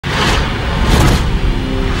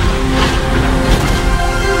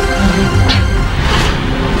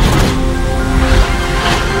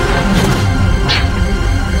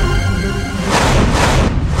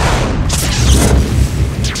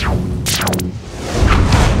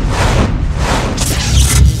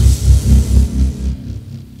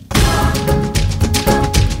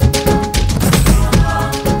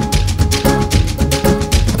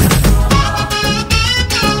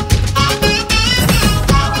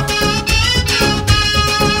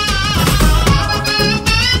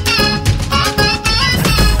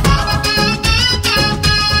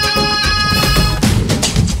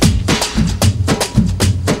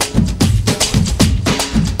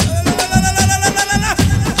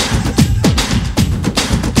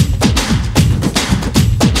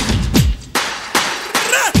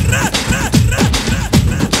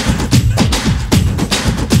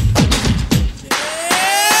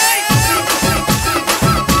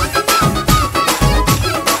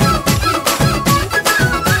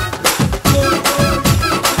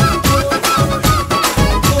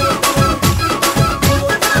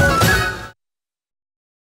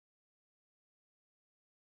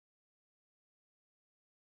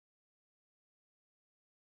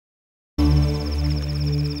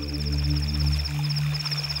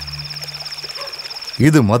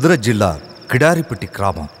இது மதுரை ஜில்லா கிடாரிப்பட்டி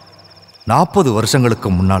கிராமம். 40 வருஷங்களுக்கு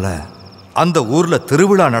முன்னால அந்த ஊர்ல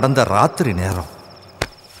திருவிழா நடந்த ராத்திரி நேரம்.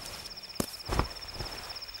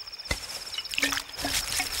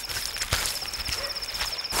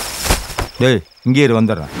 டேய் இங்கே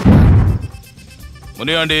வந்துடுறேன்.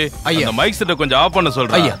 முனியாண்டி அந்த மைக் செட்டை கொஞ்சம் ஆஃப் பண்ண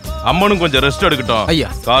சொல்றேன். அம்மனும் கொஞ்சம் ரெஸ்ட் எடுக்கட்டும். ஐயா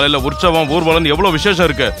காலையில உற்சவம் ஊர்வலம் எவ்வளவு விசேஷம்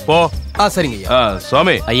இருக்கு. போ. சரிங்க ஐயா.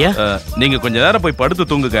 சுவாமி ஐயா நீங்க கொஞ்ச நேரம் போய் படுத்து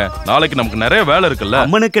தூங்குங்க. நாளைக்கு நமக்கு நிறைய வேலை இருக்குல்ல.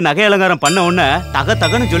 அம்மனுக்கு நகை அலங்காரம் பண்ண உடனே தக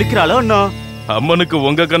தகன்னு ஜொலிக்கிறாளோ இன்னும். அம்மனுக்கு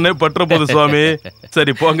உங்க கண்ணே பற்ற போது சுவாமி.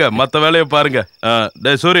 சரி போங்க, மத்த வேலையை பாருங்க.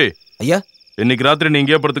 டேய் சூரி ஐயா, இன்னைக்கு ராத்திரி நீ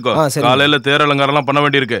இங்கே படுத்துக்கோ. காலையில தேர் அலங்காரம் எல்லாம் பண்ண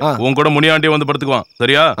வேண்டி இருக்கு. உன் கூட முனியாண்டியே வந்து படுத்துக்குவான்.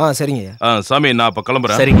 சரியா? சரிங்க ஐயா. சாமி நான் அப்ப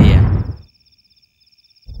கிளம்புறேன். சரிங்க ஐயா.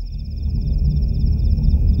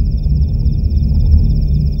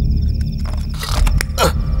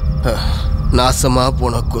 நாசமா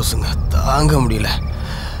போன கொசுங்க தாங்க முடியல.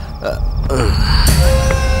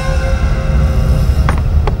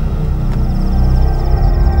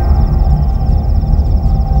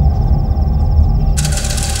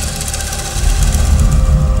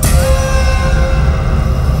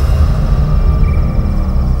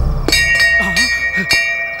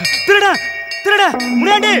 திருடா திருடா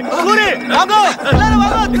முனியாண்டி சூரி வாங்க எல்லாரும்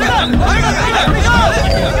வாங்க.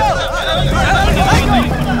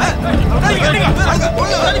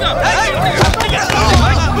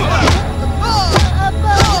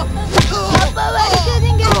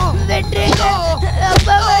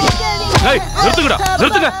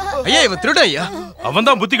 திருடா அவன்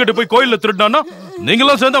தான் புத்தி கட்டு போய் கோயில்ல திருடானா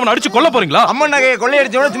நீங்களும் சேர்ந்து அவனை அடிச்சு கொல்ல போறீங்களா? அம்மன் நகையை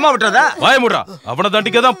கொள்ளையடிச்சவன சும்மா விட்டுறதா? வாயமுடா. அவனை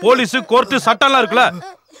தண்டிக்கதான் போலீஸ் கோர்ட்டு சட்டம் எல்லாம் இருக்குல்ல.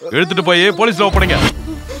 எடுத்துட்டு போய் போலீஸ்ல ஒப்படைங்க.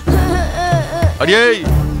 அடியே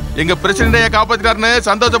எங்க பிரசிடண்டைய காப்பாத்திட்டாருன்னு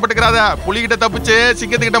சந்தோஷப்பட்டுக்கிறாத. புலிகிட்ட தப்பிச்சு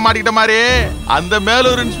சிங்கத்துக்கிட்ட மாட்டிக்கிட்ட மாதிரி அந்த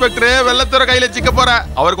மேலூர் இன்ஸ்பெக்டர் வெள்ளத்தோர கையில சிக்க போற.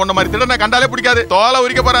 அவர் கொண்ட மாதிரி திடனை கண்டாலே பிடிக்காது. தோலை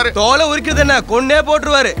உரிக்க போறாரு. தோலை உரிக்கிறது என்ன, கொன்னே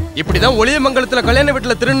போட்டுருவாரு. இப்படிதான் ஒளியமங்கலத்துல கல்யாண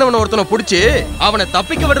வீட்டுல திருநவன ஒருத்தனை புடிச்சு அவனை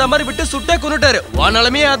தப்பிக்க விடுற மாதிரி விட்டு சுட்டே கொன்னுட்டாரு.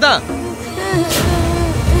 வானாலுமே அதான்.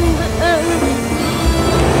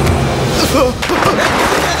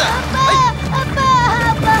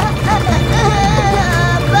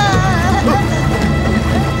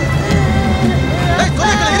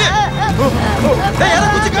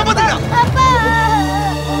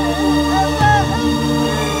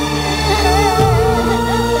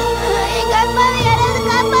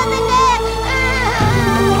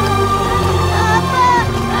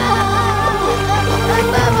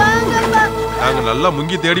 நாங்க நல்லா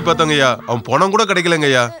முங்கி தேடி பார்த்தோங்கய்யா. அவன் பணம் கூட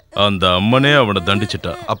கிடைக்கலங்கய்யா. அந்த அம்மனே அவனை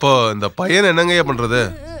தண்டிச்சிட்டா. அப்போ இந்த பையன் என்னங்கய்யா பண்றது?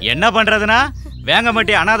 என்ன பண்றதுன்னா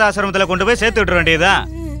வேங்கமட்டி அனாத ஆசிரமத்துல கொண்டு போய் சேர்த்து விட்டுற வேண்டியதுதான்.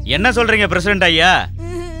 என்ன சொல்றீங்க பிரசிடண்ட் ஐயா?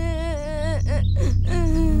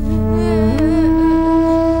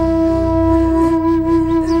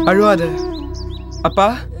 அழுவாத அப்பா.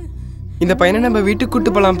 இந்த பையனை நம்ம வீட்டுக்கு கூட்டு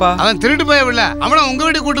போலாம்ப்பா. அவன் திருட்டு போயவில்லை, அவனை உங்க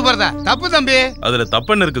வீட்டுக்கு கூட்டு போறதா தப்பு தம்பி. அதுல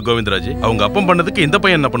தப்புன்னு இருக்கு கோவிந்தராஜ். அவங்க அப்பம் பண்ணதுக்கு இந்த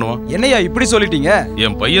பையன் என்ன பண்ணுவான்? என்னையா இப்படி சொல்லிட்டீங்க?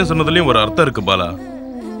 என் பையன் சொன்னதுலயும் ஒரு அர்த்தம் இருக்கு பாலா.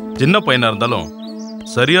 சின்ன பையனா இருந்தாலும்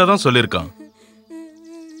சரியாதான் சொல்லியிருக்கான்.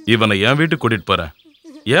 இவனை என் வீட்டுக்கு கூட்டிட்டு போறேன்.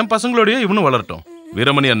 என் பசங்களோடய இவனும் வளரட்டும்.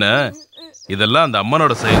 வீரமணி அண்ணன், இதெல்லாம் அந்த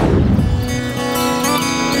அம்மனோட செயல்.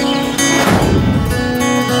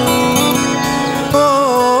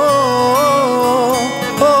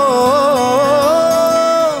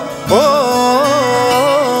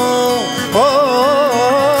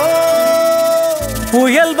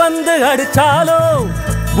 புயல் வந்து அடிச்சாலும்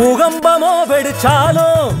பூகம்பமோ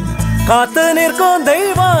வெடிச்சாலும் காத்து நிற்கும்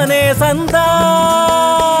தெய்வானே சந்தா.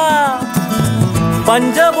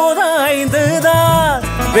 பஞ்சபூதம் 5 தான்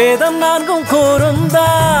வேதம் 4 கூறுந்தா.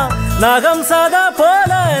 நகம் சதா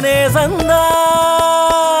போலனே சந்தா.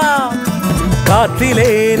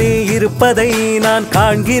 காற்றிலே நீ இருப்பதை நான்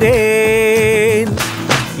காண்கிறேன்.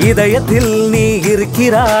 இதயத்தில் நீ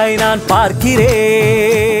இருக்கிறாய் நான்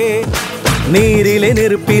பார்க்கிறேன். நீரிலே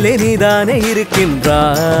நெருப்பிலே நீதானே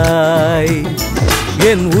இருக்கின்றாய்.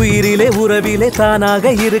 என் உயிரிலே உறவிலே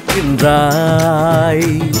தானாக இருக்கின்றாய்.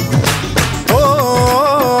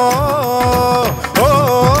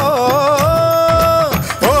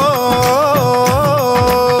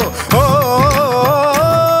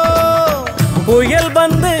 புயல்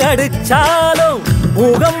வந்து அடிச்சாலும்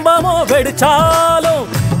பூகம்பமோ வெடிச்சாலும்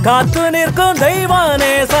காத்து நிற்கும்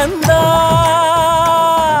தெய்வானே சந்தா.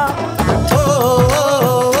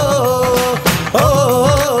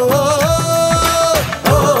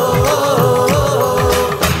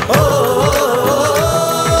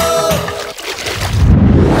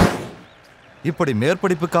 இப்படி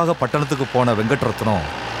மேற்படிப்புக்காக பட்டணத்துக்கு போன வெங்கட்ரத்னம்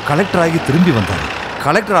கலெக்டர் ஆகி திரும்பி வந்தார்.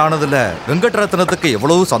 கலெக்டர் ஆனதுல வெங்கட்ரத்னத்துக்கு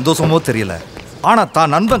எவ்வளவு சந்தோஷமோ தெரியல. ஆனா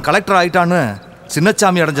தான் நண்பன் கலெக்டர் ஆயிட்டான்னு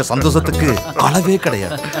சின்னச்சாமி அடைஞ்ச சந்தோஷத்துக்கு அளவே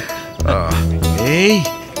கிடையாது. ஏய்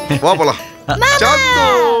வா போலாம்.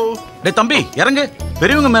 டேய் தம்பி இறங்கு.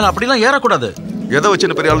 பெரியவங்க மேல அப்படிலாம் ஏறக்கூடாது. எதை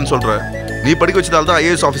வச்சு பெரிய ஆளுன்னு சொல்ற? நீ படிக்க வச்சதால தான்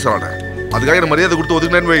ஐஏஎஸ் ஆபீசர் ஆன. அதுக்காக என்ன மரியாதை கொடுத்து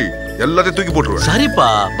ஒதுக்குனேன்னு வை, எல்லாத்தையும் தூக்கி போட்டுருவேன். சரிப்பா,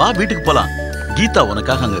 வா வீட்டுக்கு போலாம். கீதா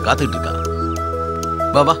உனக்காக அங்க காத்துக்கிட்டு இருக்கா.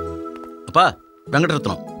 வா வா. அப்பா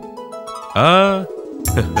வெங்கடரத்னம்,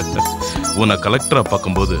 உன்னை கலெக்டரா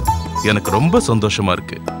பார்க்கும்போது எனக்கு ரொம்ப சந்தோஷமா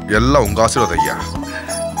இருக்கு. எல்லாம் உங்க ஆசீர்வாதம் ஐயா.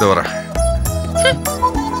 இந்த வர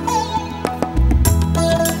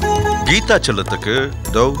கீதா செல்லத்துக்கு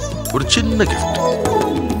ஒரு சின்ன கிஃப்ட்.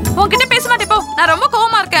 உன்கிட்ட பேச மாட்டேன் போ, நான் ரொம்ப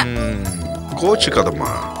கோவமா இருக்கேன். கோச்சு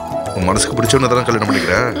கதம்மா, உன் மனசுக்கு பிடிச்சவன தான் கல்யாணம்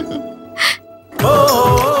பண்ணிக்கிறேன்.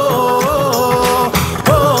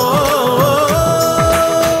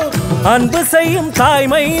 அன்பு செய்யும்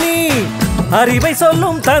தாய்மை நீ, அறிவை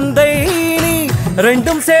சொல்லும் தந்தை நீ,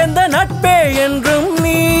 ரெண்டும் சேர்ந்த நட்பே என்றும்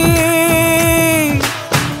நீ.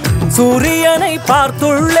 சூரியனை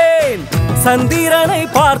பார்த்துள்ளேன், சந்திரனை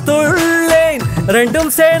பார்த்துள்ளேன்,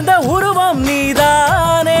 ரெண்டும் சேர்ந்த உருவம்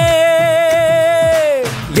நீதானே.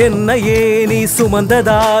 என்னையே நீ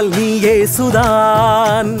சுமந்ததால் நீ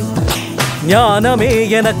ஏசுதான், ஞானமே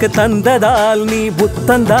எனக்கு தந்ததால் நீ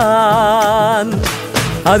புத்தந்தான்.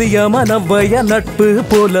 அதியமனவய நட்பு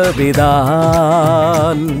போலவேதான்,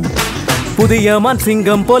 புதியமான்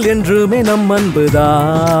சிங்கம் போல் என்றுமே நம்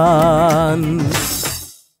அன்புதான்.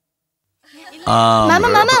 மாமா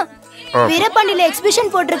மாமா, வீரபாண்டியில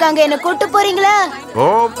எக்ஸிபிஷன் போட்டிருக்காங்க, என்ன கூட்டு போறீங்களா? ஓ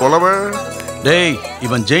போலவே. டேய்,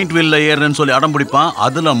 இவன் ஜெயிண்ட் வீல்ல ஏறன்னு சொல்லி அடம் பிடிப்பான்,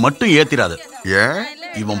 அதுல மட்டும் ஏத்திராது. ஏன்?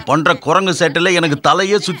 இவன் பண்ற குரங்கு சேட்டில் எனக்கு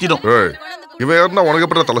தலையே சுத்திடும். இவன் ஏறினா உனக்கு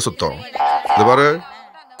எப்படி தலை சுத்தம்? இது பாரு,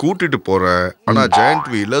 கூட்டிட்டு போறேன், ஆனா ஜெயண்ட்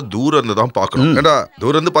வீல தூரம் இருந்து தான் பாக்கணும். ஏண்டா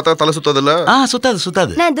தூரம் இருந்து பார்த்தா தலை சுத்தாது இல்ல? சுத்தாது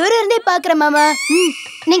சுத்தாது. நான் தூரம் இருந்தே பாக்குறேன் மாமா.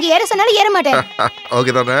 நீங்க ஏற சொன்னாலும் ஏற மாட்டேன்.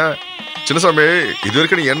 ஓகே தானே சின்னசாமி? இது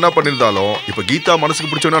வரைக்கும் நீ என்ன பண்ணிருந்தாலும் இப்ப கீதா மனசுக்கு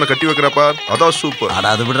பிடிச்சவன கட்டி வைக்கிறப்ப அதான் சூப்பர்.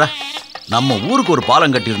 அடா அது விடுற. நம்ம ஊருக்கு ஒரு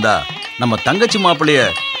பாலம் கட்டியிருந்தா நம்ம தங்கச்சி மாப்பிள்ளைய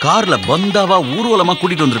கார்ல பந்தாவா ஊர்வலமா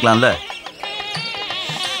கூட்டிட்டு வந்திருக்கலாம்ல.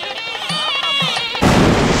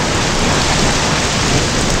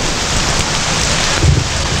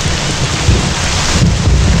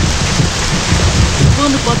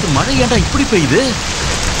 பார்த்து மழை ஏன்டா இப்படி பெய்யுது?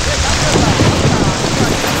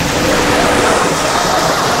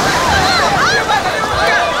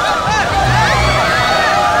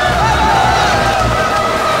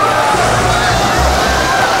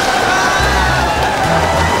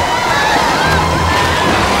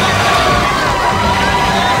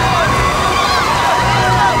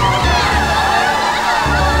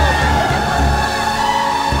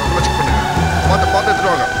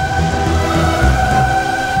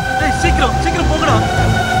 சீக்கிரம் போங்கடா.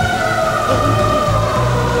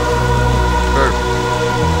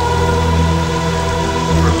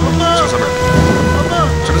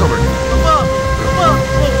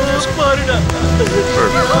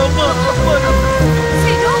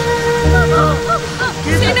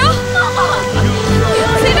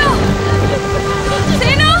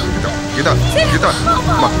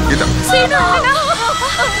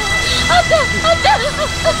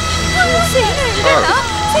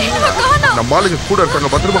 நம்ம ஆளுங்க கூட இருக்காங்க,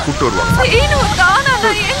 பத்திரமா கூப்பிட்டு வருவாங்க.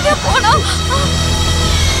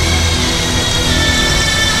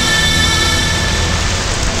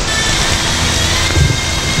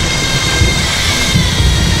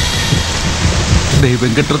 டேய்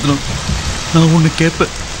வெங்கட்ரத்னம், நான் ஒண்ணு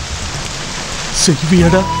கேட்பேன்,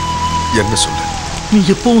 செய்வியாடா? என்ன சொல்ல? நீ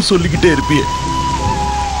எப்பவும் சொல்லிக்கிட்டே இருப்பிய,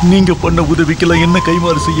 நீங்க பண்ண உதவிக்கெல்லாம் என்ன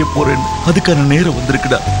கைமாறு செய்ய போறேன்னு. அதுக்கான நேரம்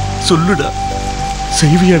வந்திருக்குடா, சொல்லுடா,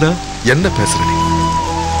 செய்வியாடா? என்ன பேசுற நீ?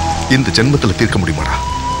 இந்த ஜென்மத்துல தீர்க்க முடியுமாடா?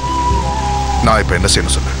 நான் இப்ப என்ன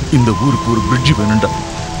செய்யணும் சொல்ல? இந்த ஊருக்கு ஒரு பிரிட்ஜ் வேணும்டா.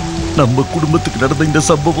 நம்ம குடும்பத்துக்கு நடந்த இந்த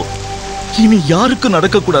சம்பவம் இனி யாருக்கும்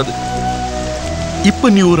நடக்க கூடாது.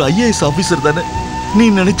 இப்ப நீ ஒரு ஐஏஎஸ் ஆபீசர் தானே, நீ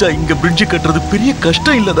நினைச்சா இங்க பிரிட்ஜ் கட்டுறது பெரிய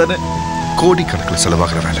கஷ்டம் இல்ல தானே? கோடிக்கணக்கில்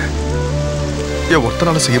செலவாகிற வேலை ஏன்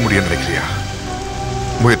ஒருத்தனால செய்ய முடியும்னு நினைக்கிறியா?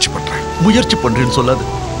 முயற்சி பண்றேன்னு சொல்லாது,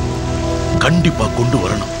 கண்டிப்பா கொண்டு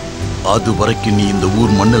வரணும். அது வரைக்கும் நீ இந்த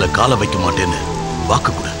ஊர் மண்ணுல கால வைக்க மாட்டேன்னு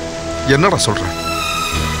வாக்கு கொடு. என்னடா சொல்ற?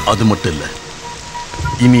 அது மட்டும் இல்ல,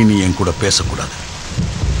 இனி நீ என் கூட பேசக்கூடாது,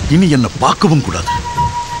 இனி என்ன பார்க்கவும் கூடாது.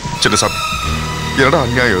 சின்னசாமி, என்னடா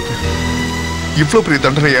அநியாயம் இது? இவ்வளவு பெரிய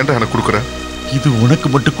தண்டனை ஏன்டா எனக்கு கொடுக்குற? இது உனக்கு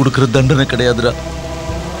மட்டும் கொடுக்கிற தண்டனை கிடையாதுடா,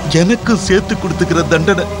 எனக்கு சேர்த்து கொடுத்துக்கிற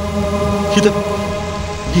தண்டனை.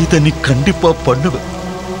 இத நீ கண்டிப்பா பண்ணுவ,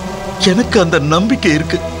 எனக்கு அந்த நம்பிக்கை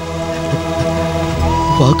இருக்கு.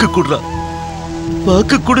 வாக்கு கொடுறா,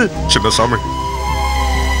 வாக்கு கொடு. சின்னசாமி,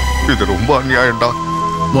 இது ரொம்ப அநியாயம்டா.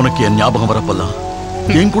 உனக்கு என் ஞாபகம் வரப்பெல்லாம்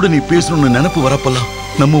என் கூட நீ பேசணும்னு நினைப்பு வரப்பெல்லாம்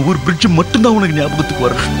நம்ம ஊர் பிரிட்ஜ் மட்டும்தான் உனக்கு ஞாபகத்துக்கு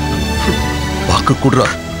வர. பார்க்க கூடுறா.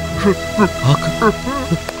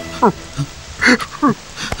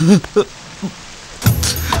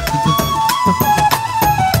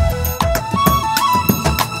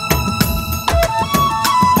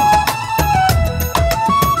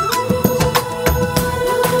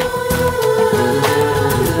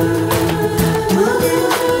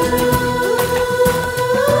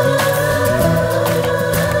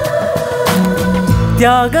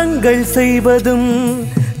 தியாகங்கள் செய்வதும்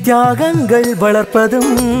தியாகங்கள்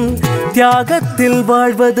வளர்ப்பதும் தியாகத்தில்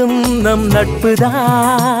வாழ்வதும் நம்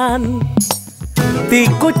நட்புதான்.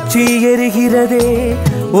 தீக்குச்சி எரிகிறதே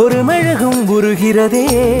ஒரு மெழுகும் உருகிறதே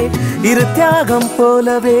இரு தியாகம்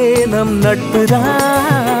போலவே நம்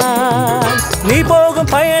நட்புதான். நீ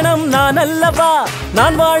போகும் பயணம் நான் அல்லவா,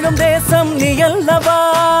 நான் வாழும் தேசம் நீ அல்லவா.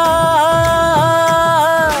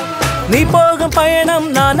 நீ போகும் பயணம்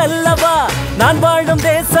நான் அல்லவா, நான் வாழும்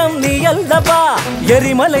தேசம் நீ அல்லவா.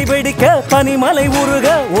 எரிமலை வெடிக்க பனிமலை உருக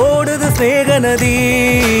ஓடுது ஸ்நேக நதி.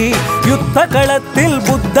 யுத்த களத்தில்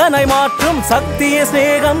புத்தனை மாற்றும் சக்திய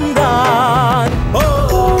ஸ்நேகம்தான்.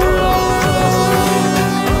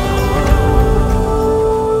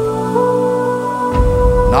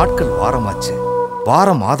 நாட்கள் வாரமாச்சு,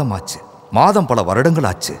 வாரம் மாதமாச்சு, மாதம் பல வருடங்கள்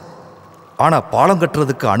ஆச்சு. ஆனா பாலம்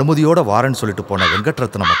கட்டுறதுக்கு அனுமதியோட வாரன்னு சொல்லிட்டு போன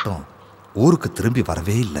வெங்கட்ரத்னம் மட்டும் ஊருக்கு திரும்பி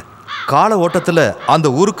வரவே இல்லை. கால ஓட்டத்தில் அந்த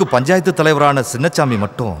ஊருக்கு பஞ்சாயத்து தலைவரான சின்னச்சாமி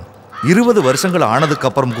மட்டும் 20 வருஷங்கள் ஆனதுக்கு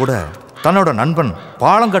அப்புறம் கூட தன்னோட நண்பன்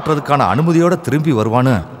பாலம் கட்டுறதுக்கான அனுமதியோட திரும்பி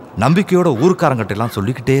வருவான்னு நம்பிக்கையோட ஊருக்காரங்கிட்ட எல்லாம்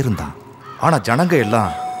சொல்லிக்கிட்டே இருந்தான். ஆனா ஜனங்க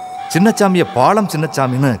எல்லாம் சின்னச்சாமியை பாலம்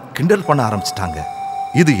சின்னச்சாமின்னு கிண்டல் பண்ண ஆரம்பிச்சிட்டாங்க.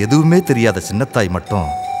 இது எதுவுமே தெரியாத சின்னத்தாய் மட்டும்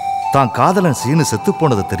தான் காதலன் சீனு செத்து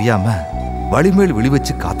போனது தெரியாம வழிமேல் விழி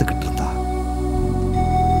வச்சு காத்துக்கிட்டு இருந்தா.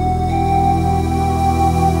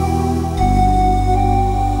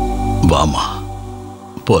 வாமா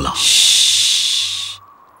போலாம்.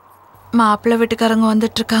 மாப்பிள்ளை வீட்டுக்காரங்க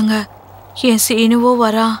வந்துட்டு இருக்காங்க. என் சீனுவோ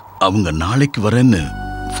வரா. அவங்க நாளைக்கு வரேன்னு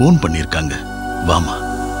போன் பண்ணிருக்காங்க. வாமா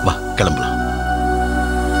வா கிளம்பலாம்.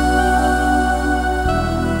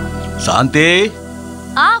 சாந்தே.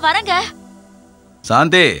 வரங்க.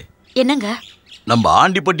 சாந்தே. என்னங்க? நம்ம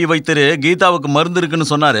ஆண்டிப்பட்டி வைத்திரு கீதாவுக்கு மருந்து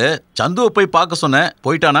இருக்குன்னு சொன்னாரு. சந்துவை போய் பார்க்க சொன்னேன்,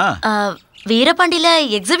 போயிட்டானா? வீரபாண்டியில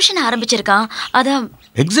எக்ஸிபிஷன் ஆரம்பிச்சிருக்கான். அதான்.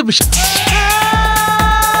 எக்ஸிபிஷன்?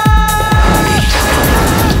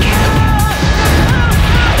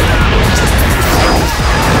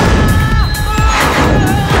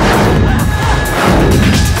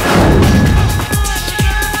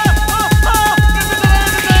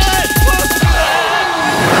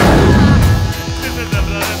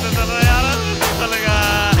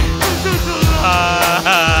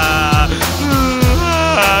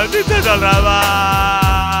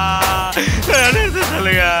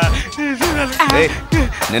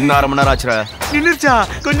 நின்னு 1/2 மணி நேரம் ஆச்சுடா. நின்னுச்சா?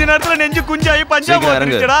 கொஞ்ச நேரத்துல நெஞ்சு குஞ்சாயி பஞ்சாப்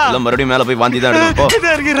வந்துடுச்சுடா. இல்ல மறுபடியும் மேல போய் வாந்தி தான் எடுக்கணும். போ.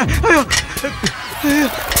 இதா இருக்கறேன். ஐயோ. ஐயோ,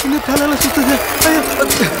 இன்னும் தலையில சுத்துது. ஐயோ.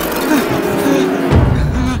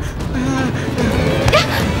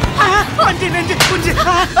 பஞ்சி நெஞ்சு குஞ்சு.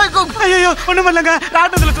 ஐயோ, ஒண்ணும் இல்லங்க.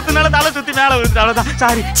 ராட்டத்துல சுத்துனால தலை சுத்தி மேல விழுந்து அவ்வளவுதான்.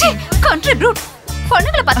 சாரி. Country fruit.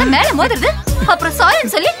 பொண்ணுங்களை பார்த்தா மேல மோதுறது, அப்புறம்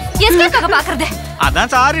சாரின்னு சொல்லி எஸ்கேப்பாக பாக்குறது.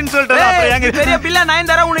 அதான் சாரின்னு சொல்றேன். அப்புறம் ஏங்க பெரிய பிள்ள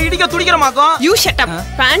நயன்தாரா உன்னை இடிக்க துடிக்கிறமாக்கும். You shut up.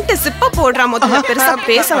 பேண்ட் ஜிப்ப போடுற முதல்ல பெருசா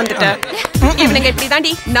பேச வந்துட்ட. இவனுங்க இப்படி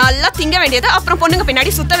தாண்டி நல்லா திங்க வேண்டியது, அப்புறம் பொண்ணுங்க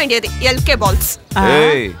பின்னாடி சுத்த வேண்டியது. L K balls.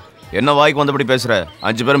 ஏய், என்ன வாய்க்கு வந்தபடி பேசுற?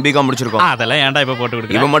 5 பேரும் பிகாம் முடிச்சிருக்கோம். அதெல்லாம் ஏன்டா இப்ப போட்டு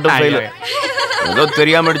கொடுக்குற? இவன் மட்டும் ஃபெயில். ஏதோ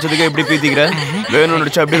தெரியாம அடிச்சதுக்கு எப்படி பீத்திக்கிற? வேணும்னு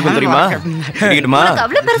அடிச்சா எப்படி இருக்கும் தெரியுமா? இடிக்குமா?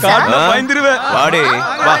 பயந்துருவேன். வாடி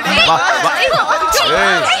வா வா வா.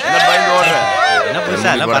 ஏய், என்ன பயந்து ஓடுற? என்ன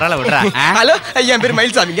புதுசா இல்ல, பரவாயில்ல விடுறா. ஹலோ, என் பேர்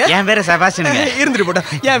மயில்சாமிங்க. என் பேரு செபாஸ்டியனுங்க. இருந்துட்டு போட்டா.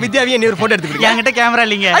 என் வித்யாவியை நீ ஒரு போட்டோ எடுத்துக்கிட்டு. என்கிட்ட கேமரா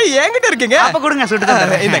இல்லைங்க. என்கிட்ட இருக்கீங்க. அப்ப கொடுங்க, சுட்டு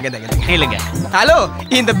தரேன். இந்தாங்க. இல்லங்க. ஹலோ,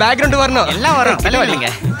 இந்த பேக்ரவுண்ட் வரணும். எல்லாம் வரும். தள்ளி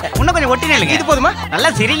வரலங்க. இன்னும் கொஞ்சம் ஒட்டி நில்லுங்க. இது போதுமா?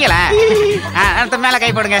 நல்லா சிரிங்களா? அந்த மேல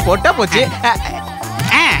கை போடுங்க. போட்டா போச்சு.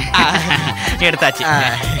 எடுத்தாச்சு.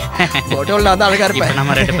 போட்டோல நான் அழகா இருப்பேன்.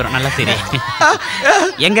 நம்ம 2 பேரும் நல்லா சரி.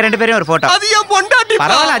 எங்க 2 பேரும் ஒரு போட்டோ. அது ஏன் பொண்டாட்டி?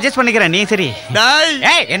 பரவாயில்ல, அட்ஜஸ்ட் பண்ணிக்கிறேன். நீ சரி. டேய்,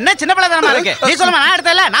 ஏய், என்ன சின்ன பிள்ளைதனமா இருக்கு? நீ சொல்லுமா, நான்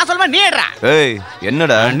எடுத்தல. நான் சொல்லுமா, நீ எடுறா. ஏய்,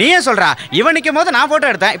 என்னடா நீயே சொல்றா. இவன் நிக்கும்போது நான் போட்டோ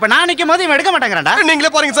எடுத்தேன். இப்ப நான் நிக்கும்போது இவன் எடுக்க மாட்டேங்கறான்டா.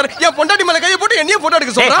 நீங்களே பாருங்க சார். என் பொண்டாட்டி மேல கைய போட்டு என்னைய போட்டோ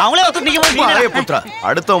எடுக்க சொல்றா. அவங்களே வந்து நிக்கும்போது நீ ஏய் புத்ரா,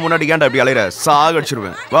 அடுத்த முன்னாடி ஏன்டா இப்படி அலையற?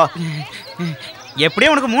 சாகடிச்சிடுவேன். வா. எப்படியே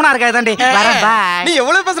உனக்கு 3 இருக்காதாண்டி. வரேன், பை. நீ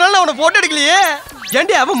எவ்வளவு பேசுறாலும் நான் உன போட்டோ எடுக்கலையே.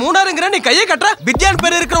 ஏண்டி அவன் 3 நீ கையை கட்டற? வித்யான்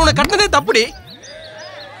பேர் இருக்கிற உன கட்டனதே தப்புடி.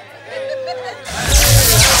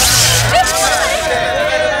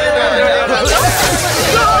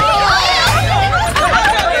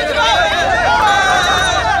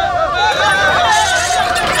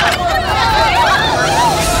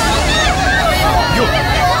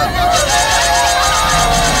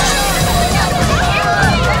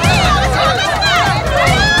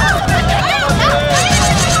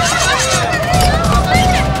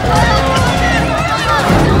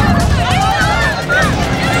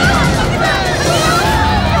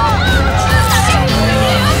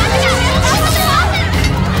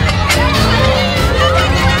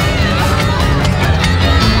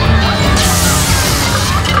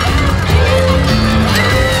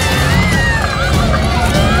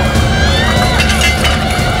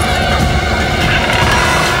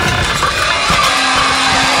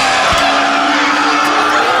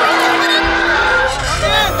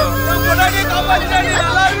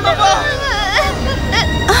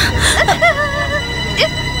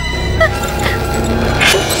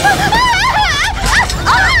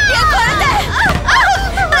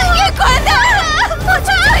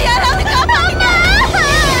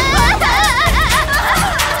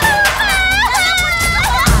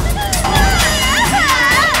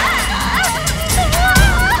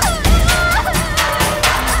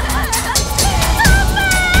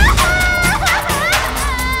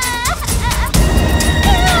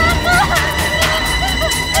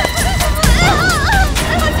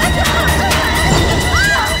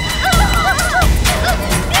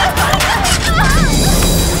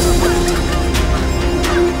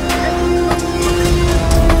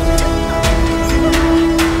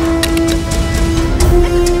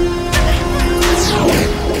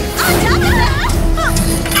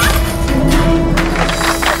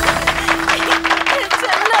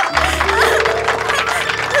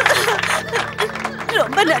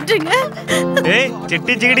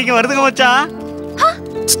 சிட்டி சிக்கடிக்கு வருதுங்க மச்சான்.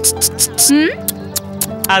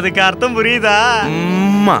 அதுக்கு அர்த்தம் புரியுதா?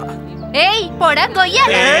 ஏய் போடா கொய்யா.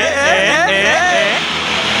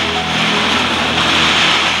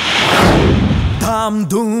 தாம்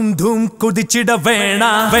தூம் தூம் குதிச்சிட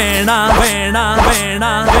வேணா வேணா வேணா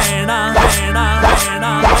வேணா வேணா வேணா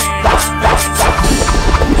வேணா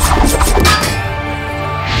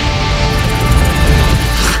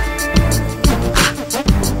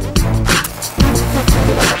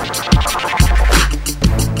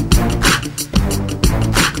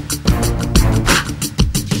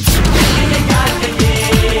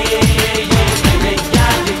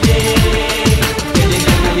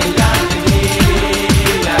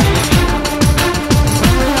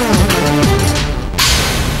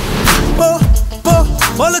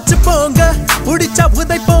ஒலச்சு போங்க உடிச்சா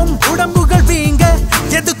உதைப்போம் உடம்புகள் வீங்க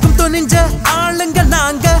எதுக்கும் துணிஞ்ச ஆளுங்க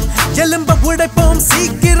நாங்க எலும்ப உடைப்போம்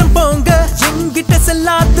சீக்கிரம் போங்க எங்கிட்ட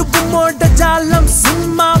செல்லாது உம்மோட ஜாலம்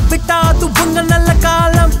சும்மா விட்டாது உங்க நல்ல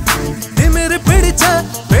காலம் திமிரு பிடிச்ச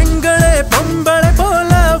பெண்களே பொம்பளை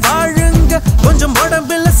போல வாழுங்க கொஞ்சம்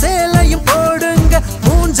உடம்புல சேலையும் போடுங்க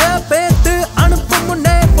மூஞ்ச பேத்து அனுப்பும்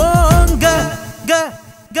முன்னே போங்க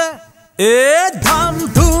ஏ தாம்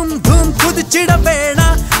தூம் தூம் குதிச்சிட வேணா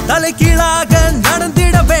தலை கீழாக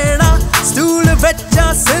நடந்திட வேணா ஸ்டூல் வெச்சா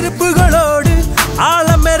செருப்புகளோடு ஆழ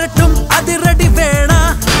மிரட்டும் அதிரடி வேணா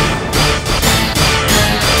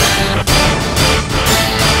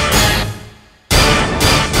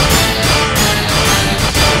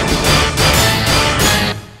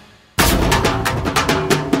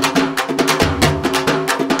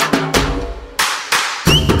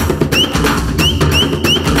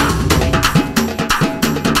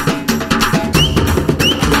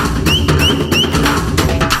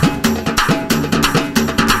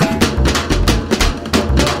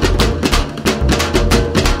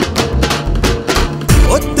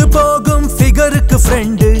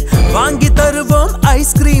ஃப்ரெண்டு வாங்கி தருவோம்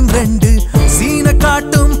ஐஸ்கிரீம் ரெண்டு சீன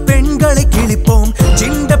காட்டும் பெண்களை கிழிப்போம்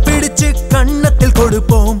சிண்ட பிடிச்சு கண்ணத்தில்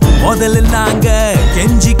கொடுப்போம் முதல்ல நாங்க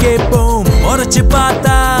கெஞ்சி கேட்போம் உரைச்சு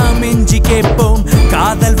பார்த்தா மிஞ்சி கேட்போம்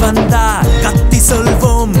காதல் வந்தா கத்தி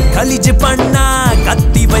சொல்வோம் கலிஜு பண்ணா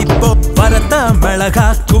கத்தி வைப்போம் பரத்த மிளகா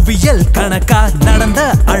குவியல் கணக்கா நடந்த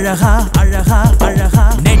அழகா அழகா அழகா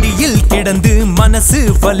நெடியில் கிடந்து மனசு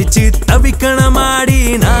வலிச்சு தவிக்கணமாடி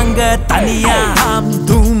நாங்க தனியா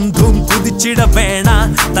தூம் தூம் குதிச்சிட வேணா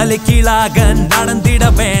தலை கீழாக நடந்திட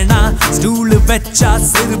வேணா ஸ்டூல் வெச்சா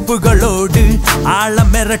செருப்புகளோடு ஆழ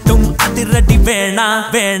மிரட்டும் அதிரடி வேணா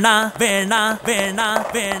வேணா வேணா வேணா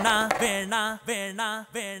வேணா வேணா வேணா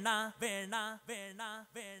வேணா வேணா வேணா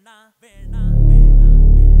வேணா வேணா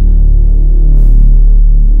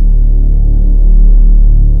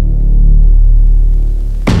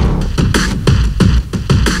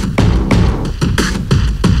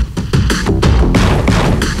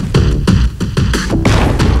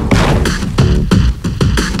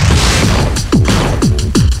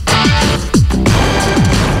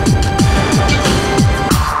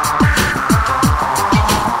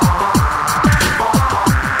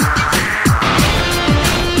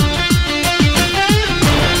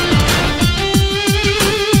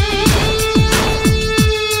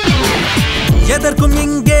எதற்கும்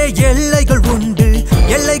இங்கே எல்லைகள் உண்டு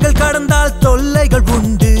எல்லைகள் கடந்தால் தொல்லைகள்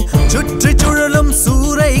உண்டு சுற்றி சுழலும்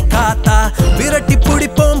சூறை காத்தா விரட்டி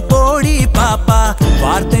பிடிப்போம் போடி பாப்பா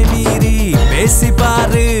வார்த்தை மீறி பேசி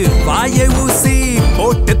பாரு வாயை ஊசி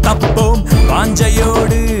போட்டு தப்போம்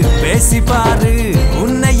வாஞ்சையோடு பேசி பாரு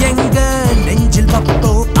உன்னை எங்க நெஞ்சில்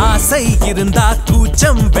வைப்போம் ஆசை இருந்தா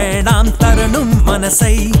கூச்சம் வேணாம் தரணும்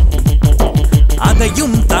மனசை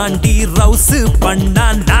அதையும் தாண்டி ரவுசு பண்ணா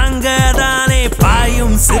நாங்க தானே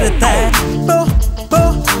பாயும் சிறுத்தை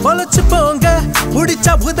பொழைச்சு போங்க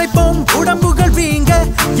உடிச்சா உதைப்போம் உடம்புகள் வீங்க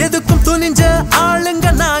எதுக்கும் துணிஞ்ச ஆளுங்க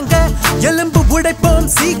நாங்க எலும்பு உடைப்போம்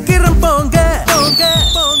சீக்கிரம் போங்க போங்க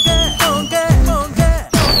போங்க போங்க போங்க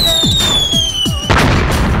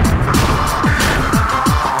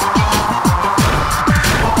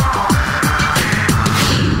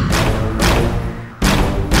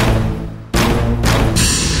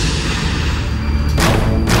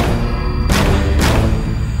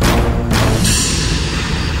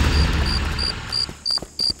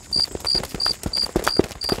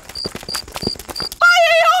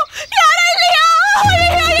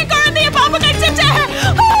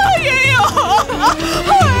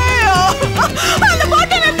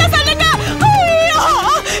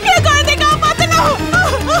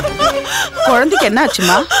குழந்தைக்கு என்ன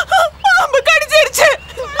ஆச்சுமா? பாம்பு கடிச்சிருச்சு.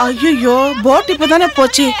 ஐயோ போட் இப்பதானே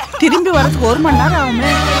போச்சு, திரும்பி வரதுக்கு 1 மணி நேரம்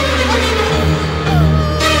ஆகுமே.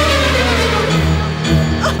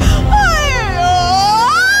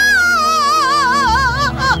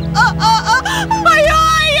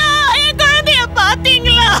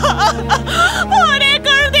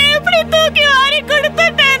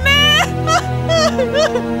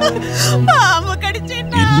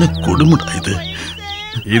 கொடுமைடா இது.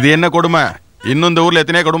 இது என்ன கொடுமை? இன்னும் இந்த ஊர்ல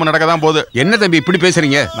எத்தனையோ கொடுமை நடக்க தான் போகுது. என்ன தம்பி இப்படி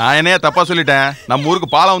பேசுறீங்க? நான் என்னைய தப்பா சொல்லிட்டேன்? நம்ம ஊருக்கு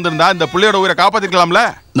பாலம் வந்திருந்தா இந்த புள்ளையோட உயிரை காப்பாத்திக்கலாம்ல.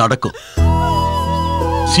 நடக்கும்,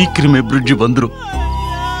 சீக்கிரமே பிரிட்ஜ் வந்துரும்.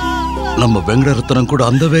 நம்ம வெங்கடரத்னம் கூட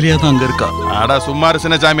அந்த வேலையா தான் அங்க இருக்கா. அடா சும்மா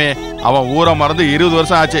சின்னசாமி, அவன் ஊரை மறந்து 20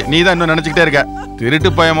 வருஷம் ஆச்சு. நீ தான் இன்னும் நினைச்சுக்கிட்டே இருக்க.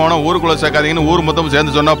 திருட்டு பயமான ஊருக்குள்ள சேர்க்காதீங்கன்னு ஊர் மொத்தம்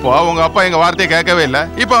சேர்ந்து சொன்னப்போ உங்க அப்பா எங்க வார்த்தையை கேட்கவே இல்லை.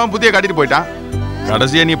 இப்ப அவன் புதிய காட்டிட்டு போயிட்டான்.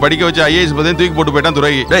 கடைசியா நீ படிக்க வச்சு ஐஏஎஸ் பத்தி தூக்கி போட்டு போயிட்டான்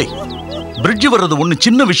துறை. டேய், பிரிட்ஜ் வர்றது ஒண்ணு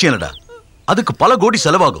சின்ன விஷயம் இல்லடா, அதுக்கு பல கோடி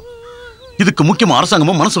செலவாகும். இதுக்கு முக்கியமா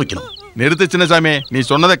அரசாங்கமும் மனசு வைக்கணும். நிறுத்து சின்னசாமி, நீ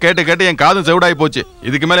சொன்னதை கேட்டு கேட்டு என் காதும் செவிடாயி போச்சு.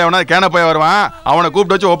 இதுக்கு மேல எவனா கேன போய் வருவான், அவனை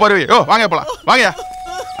கூப்பிட்டு வச்சு ஒப்பாரு. ஓ வாங்க போலாம், வாங்க.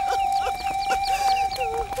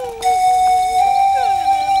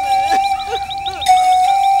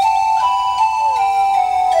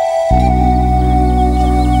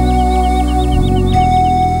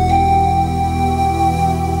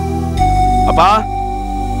 அப்பா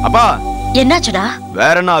அப்பா, என்னாச்சுடா?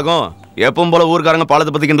 வேற என்ன ஆகும்? எப்பவும் போல ஊர்க்காரங்க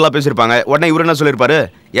பாலத்தை பத்தி கிண்டலா பேசிருப்பாங்க. உடனே இவரு என்ன சொல்லிருப்பாரு?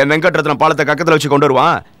 என் வெங்கட்ரத்னம் பாலத்தை கக்கத்துல வச்சு கொண்டு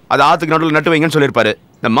வருவான், அது ஆத்துக்கு நடுவில் நட்டு வைங்கன்னு சொல்லிருப்பாரு.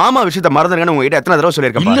 இந்த மாமா விஷயத்த மறந்துருங்கன்னு உங்ககிட்ட எத்தனை தடவை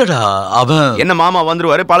சொல்லிருக்கேன். இல்லடா, அவன் என்ன மாமா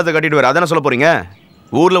வந்துருவாரு, பாலத்தை கட்டிடுவாரு, அதான சொல்ல போறீங்க?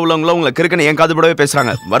 ஊர்ல உள்ளவங்களும் உங்களை கிறுக்கன்னு என் காது படவே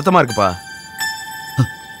பேசுறாங்க. வருத்தமா இருக்குப்பா.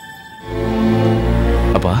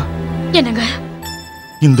 அப்பா என்னங்க?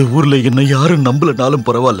 இந்த ஊர்ல என்ன யாரும் நம்பலனாலும்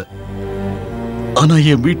பரவாயில்ல, ஆனா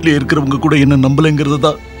என் வீட்டுல இருக்கிறவங்க கூட என்ன நம்பலைங்கிறது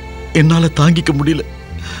தான் என்னால தாங்கிக்க முடியல.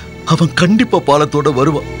 அவன் கண்டிப்பா பாலத்தோட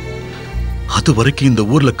வருவான். அது வரைக்கும் இந்த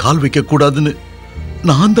ஊர்ல கால் வைக்க கூடாதுன்னு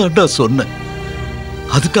நான் தான்டா சொன்னேன்.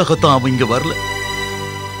 அதுக்காகத்தான் அவன் இங்க வரல.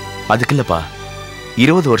 அதுக்கு இல்லப்பா,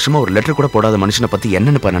 20 வருஷமா ஒரு லெட்டர் கூட போடாத மனுஷனை பத்தி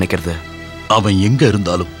என்னன்னு நினைக்கிறது? அவன் எங்க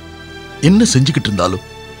இருந்தாலும் என்ன செஞ்சுக்கிட்டு இருந்தாலும்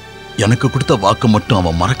எனக்கு கொடுத்த வாக்கு மட்டும்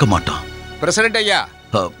அவன் மறக்க மாட்டான். பிரசிடென்ட் ஐயா,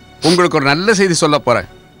 உங்களுக்கு ஒரு நல்ல செய்தி சொல்ல போறேன்.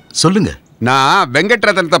 சொல்லுங்க. நான்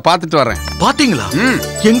வெங்கட்ரத்னத்தை பார்த்துட்டு வரேன். பாத்தீங்களா?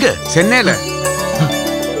 எங்க? சென்னையில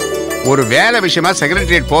ஒரு வேலை விஷயமா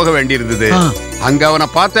செக்ரட்டரியேட் போக வேண்டி இருந்தது. அங்க அவனை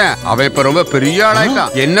பார்த்தேன். அவன் இப்ப ரொம்ப பெரிய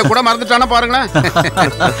ஆளாயிட்டான். என்ன கூட மறந்துட்டானா பாருங்களேன்.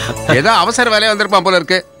 ஏதோ அவசர வேலையா வந்திருப்பான் போல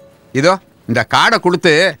இருக்கு. இதோ இந்த கார்டை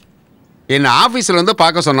கொடுத்து என்ன ஆபீஸ்ல வந்து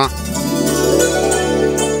பார்க்க சொன்னான்.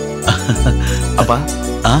 அப்பா,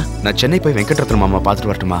 நான் சென்னை போய் வெங்கட்ரத்னம் மாமா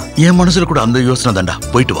பார்த்துட்டு வரட்டுமா? என் மனசுல கூட அந்த யோசனை தாண்டா.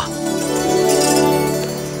 போயிட்டு வா.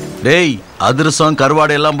 டேய், அதிரசம்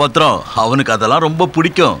கருவாடை எல்லாம் பத்திரம். அவனுக்கு அதெல்லாம் ரொம்ப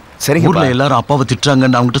பிடிக்கும். சரி, ஊர்ல எல்லாரும் அப்பாவை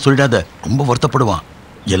திட்டுறாங்கன்னு அவன்கிட்ட சொல்லிடாத, ரொம்ப வருத்தப்படுவான்.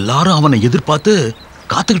 எல்லாரும் அவனை எதிர்பார்த்து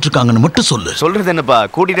காத்துக்கிட்டு இருக்காங்கன்னு மட்டும் சொல்லு. சொல்றது என்னப்பா,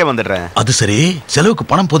 கூட்டிட்டே வந்துடுறேன். அது சரி, செலவுக்கு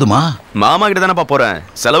பணம் போதுமா? மாமா கிட்ட தானப்பா போறேன்.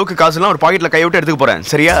 செலவுக்கு காசுலாம் ஒரு பாக்கெட்ல கை விட்டு எடுத்துக்க போறேன்.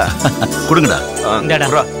 சரியா? கொடுங்கடா.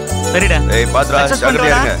 சரிடா. ஏய் பாத்ரா,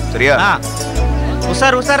 ஜாக்கிரதையா இருங்க. சரியா?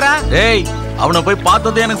 உசாரா. டேய், அவனை போய்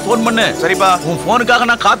பார்த்ததே எனக்கு ஃபோன் பண்ணு. சரிப்பா. உன் ஃபோனுக்காக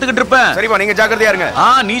நான் காத்துக்கிட்டு இருப்பேன். சரிப்பா, நீங்க ஜாக்கிரதையா இருங்க.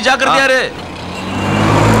 நீ ஜாக்கிரதையா இரு.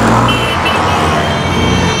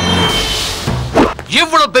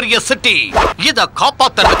 இவ்வளவு பெரிய சிட்டி, இத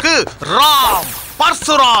காப்பாத்துறதுக்கு ராம்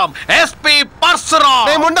பர்சுராம், எஸ்பி பர்சுராம்.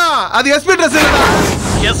 டேய் முண்டா, அது எஸ்பி Dress இல்லடா.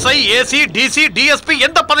 எஸ்ஐ, ஏசி, டிசி, டிஎஸ்பி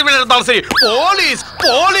எந்த பதவியில இருந்தாலும் சரி, போலீஸ்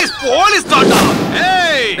போலீஸ் போலீஸ் தாண்டா.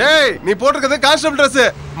 ஏய், நீ போட்டுக்கிறது கான்ஸ்டபிள் Dress.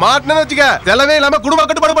 மாட்டனே வச்சுக்க, செலவே இல்லாம குடும்ப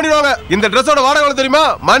கட்டுப்பாடு பண்ணிடுவாங்க. இந்த Dressோட வாடகை எவ்வளவு தெரியுமா?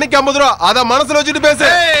 மணிக்கு 50 ரூபா. அத மனசுல வச்சுட்டு பேசு.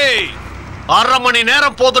 அரை மணி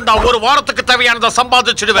நேரம் போதுண்டா, ஒரு வாரத்துக்கு தேவையானதை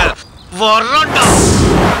சம்பாதிச்சிடுவேன். வரண்டா.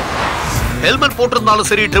 ஹெல்மெட் போட்டிருந்தாலும்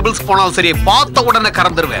சரி, ட்ரிபிள்ஸ் போனாலும் சரி, பார்த்த உடனே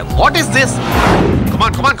கறந்துருவேன். What is this?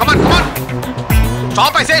 Come on come on come on come on,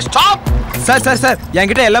 stop. I say stop. Sir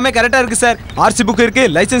என்கிட்ட எல்லாமே கரெக்டா இருக்கு சார். ஆர்சி புக் இருக்கு,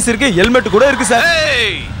 லைசென்ஸ் இருக்கு, ஹெல்மெட் கூட இருக்கு சார்.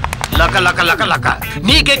 லக்க லக்க லக்க லக்க.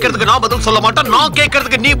 நீ கேக்குறதுக்கு நான் பதில் சொல்ல மாட்டேன், நான்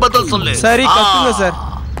கேக்குறதுக்கு நீ பதில் சொல்லு. சரி, கத்துங்க சார்.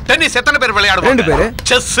 டென்னிஸ் எத்தனை பேர் விளையாடுவாங்க? 2 பேர்.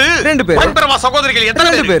 செஸ் 2 பேர். பரம்பரமா சகோதரிகள்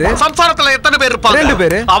எத்தனை பேர்? சம்சாரத்துல எத்தனை பேர் இருப்பாங்க? 2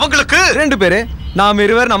 பேர். அவங்களுக்கு 2 பேர். நாம்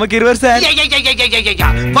 20, நமக்கு 20 சார்.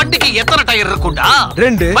 வண்டிக்கு எத்தனை டயர் இருக்கும்டா?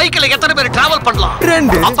 2. பைக்ல எத்தனை பேர் டிராவல் பண்ணலாம்?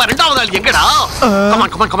 2. அப்ப ரெண்டாவது ஆள் எங்கடா?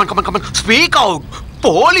 Come on come on come on come on come on, speak out.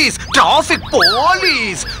 Police, traffic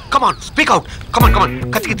police. Come on speak out. Come on come on,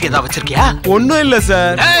 கத்தி ஏதாவது வச்சிருக்கியா? ஒண்ணும் இல்ல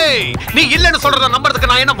சார். ஏய், நீ இல்லன்னு சொல்றத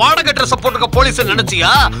நம்பறதுக்கு நான் என்ன வாடகை Dress போட்டுக்க போலீஸ்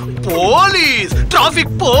நினைச்சியா? Police,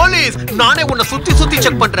 traffic police. நானே உன்னை சுத்தி சுத்தி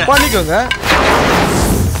செக் பண்றேன். பண்ணிக்கோங்க.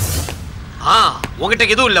 உன்கிட்ட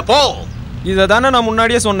எதுவும் இல்ல, போ. இததானே நான்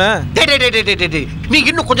முன்னாடியே சொன்னேன். நீ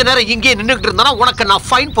இன்னும் கொஞ்ச நேரம் இங்கே நின்னுட்டு இருந்தா உனக்கு நான்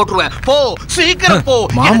ஃபைன் போட்டுருவேன். போ, சீக்கிரம் போ.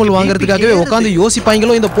 மாமூல் வாங்குறதுக்காகவே உட்கார்ந்து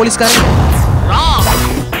யோசிப்பாங்களோ இந்த போலீஸ்காரங்க. ராம்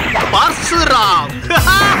பர்சுராம்.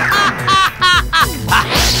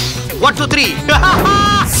 1 2 3.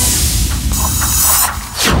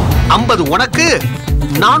 50 உனக்கு,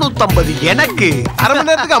 450 எனக்கு. அரை மணி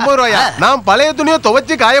நேரத்துக்கு 50 ரூபாயா? நான் பழைய துணியை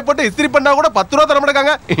துவைச்சு காயப்பட்டு இஸ்திரி பண்ணா கூட 10 ரூபா தர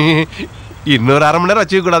மாட்டாங்க. இன்னொரு அரை மணி நேரம்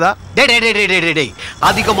வச்சுக்க கூடாதா? டேய்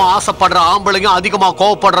அதிகமா ஆசைப்படுற ஆம்பளைங்க அதிகமா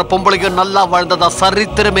கோவப்படுற பொம்பளைங்க நல்லா வாழ்ந்ததா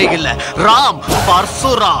சரித்திரமே இல்ல. ராம்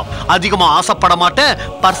பர்சுராம் அதிகமா ஆசைப்பட மாட்டேன்,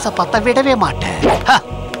 பர்ச பத்த விடவே மாட்டேன்.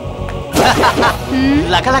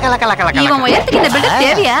 இவன் உயரத்துக்கு இந்த பில்டப்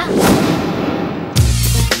தேவையா?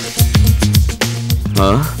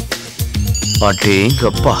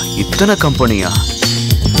 அடேங்கப்பா, இத்தனை கம்பெனியா?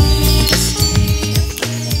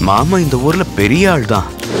 மாமா இந்த ஊர்ல பெரிய ஆள் தான்.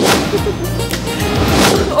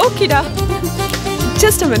 ஓகேடா,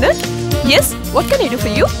 just a minute. Yes, what can I do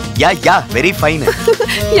for you? Yeah very fine.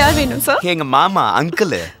 யார் வேணும் சார்? எங்க மாமா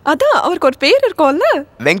அங்கிள். அதான் அவருக்கு ஒரு பேர் இருக்கும்ல,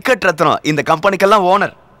 வெங்கட் ரத்னம். இந்த கம்பெனிக்கெல்லாம்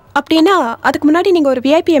ஓனர். அப்படின்னா அதுக்கு முன்னாடி நீங்க ஒரு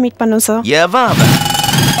விஐபியை மீட் பண்ணணும் சார். எவன்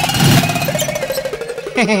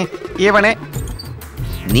இவனே.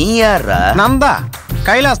 நீ யாரா? நந்தா.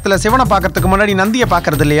 கைலாசத்துல சிவனை பாக்கிறதுக்கு முன்னாடி நந்தியை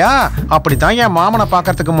பாக்குறது இல்லையா, அப்படித்தான் என் மாமனை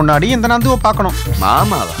பாக்கிறதுக்கு முன்னாடி இந்த நந்துவை பார்க்கணும்.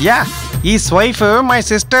 மாமாவா? யா, இஸ் வைஃப் மை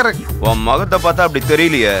சிஸ்டர். உன் மகத்தை பார்த்தா அப்படி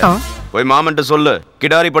தெரியலையே. போய் மாமன்ட்ட சொல்லு,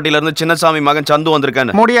 கிடாரிப்பட்டியில இருந்து சின்னசாமி மகன் சந்து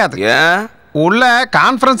வந்திருக்கான்னு. முடியாது. ஏன்? உள்ள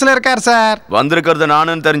கான்ஃபரன்ஸ்ல இருக்கார் சார். வந்திருக்கிறது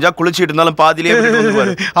நானுன்னு தெரிஞ்சா குளிச்சிட்டு இருந்தாலும் பாதியிலே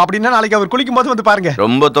அப்படின்னா நாளைக்கு அவர் குளிக்கும் போது வந்து பாருங்க.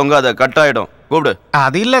 ரொம்ப தொங்காத, கட் ஆயிடும். கூப்பிடு.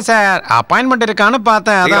 அது இல்ல சார், அப்பாயின்மெண்ட் இருக்கான்னு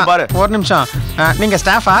பார்த்தேன். அதான் பாரு. ஒரு நிமிஷம். நீங்க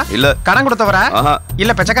ஸ்டாஃபா? இல்ல. கடன் கொடுத்தவரா?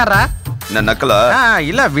 இல்ல பெச்சக்காரரா? என்ன நக்கலா?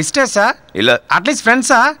 இல்ல விசிட்டர்ஸா? இல்ல. அட்லீஸ்ட்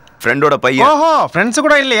ஃப்ரெண்ட்ஸா? ஃப்ரெண்டோட பையன். ஓஹோ, ஃப்ரெண்ட்ஸ்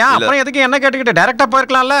கூட இல்லையா? அப்புறம் எதுக்கு என்ன கேட்டுக்கிட்டு டைரக்டா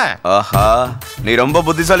போயிருக்கலாம்ல. ஆஹா, நீ ரொம்ப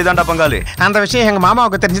புத்திசாலி தான்டா பங்காளி. அந்த விஷயம் எங்க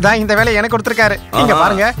மாமாவுக்கு தெரிஞ்சுதா இந்த வேலையை எனக்கு கொடுத்துருக்காரு. நீங்க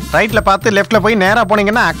பாருங்க, ரைட்ல பார்த்து லெஃப்ட்ல போய் நேரா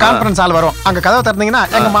போனீங்கன்னா கான்ஃபரன்ஸ் ஹால் வரும். அங்க கதவை திறந்தீங்கன்னா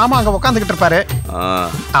எங்க மாமா அங்க உட்காந்துக்கிட்டு இருப்பாரு.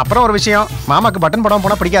 அப்புறம் ஒரு விஷயம், மாமாக்கு பட்டன் படம்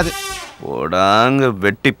போனா பிடிக்காது. ஓடாங்க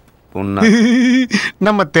வெட்டி பொண்ணா.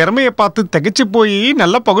 நம்ம திறமையை பார்த்து திகைச்சு போய்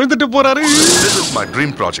நல்லா பகிர்ந்துட்டு போறாரு. This is my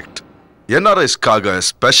dream project. NRSக்காக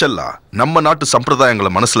ஸ்பெஷலா நம்ம நாட்டு சம்பிரதாயங்களை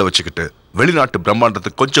மனசுல வச்சுக்கிட்டு வெளிநாட்டு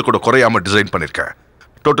பிரம்மாண்டத்துக்கு கொஞ்சம் கூட குறையாம டிசைன் பண்ணிருக்கேன்.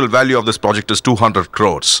 Total value of this project is 200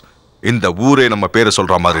 crores. இந்த ஊரே நம்ம பேரை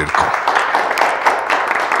சொல்ற மாதிரி இருக்கும்.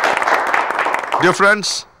 Dear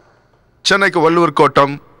friends, சென்னைக்கு வள்ளுவர்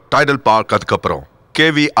கோட்டம், டைடல் பார்க், அதுக்கப்புறம்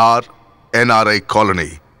KVR NRI காலனி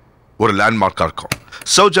ஒரு லேண்ட்மார்க்கா இருக்கும்.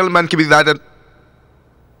 So gentlemen, keep that.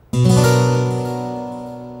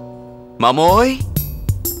 மாமோய்,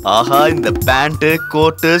 ஆஹா, இந்த பேண்ட்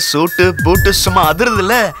கோட்டு சூட்டு பூட்டு சும்மா அதிருது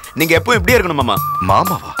இல்ல. நீங்க எப்பவும் இப்படியே இருக்கணும் மாமா.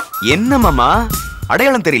 மாமாவா? என்ன மாமா,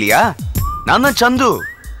 அடையாளம் தெரியலையா? நான் தான் சந்து,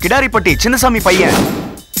 கிடாரிப்பட்டி சின்னசாமி பையன்.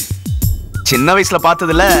 சின்ன வயசுல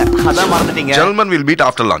பார்த்தது இல்ல, அதான் மறந்துட்டீங்க. Gentlemen, we'll meet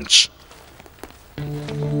after lunch.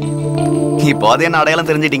 இப்போதே என்ன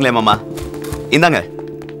அடையாளம் தெரிஞ்சிட்டீங்களே மாமா. இந்தாங்க,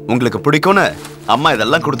 உங்களுக்கு பிடிக்கும்னு அம்மா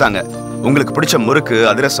இதெல்லாம் கொடுத்தாங்க. உங்களுக்கு பிடிச்ச முறுக்கு,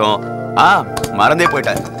 அதிரசம். மறந்தே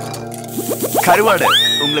போயிட்டேன், கருவாடு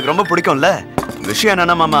உங்களுக்கு ரொம்ப பிடிக்கும்ல. விஷயம்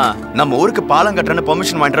என்னன்னா மாமா, நம்ம ஊருக்கு பாலம் கட்டுறேன்னு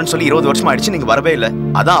பெர்மிஷன் வாங்கிட்டேன்னு சொல்லி 20 வருஷம் ஆயிடுச்சு, நீங்க வரவே இல்லை.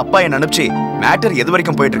 அதான் அப்பா என்ன அனுப்பிச்சு மேட்டர் எது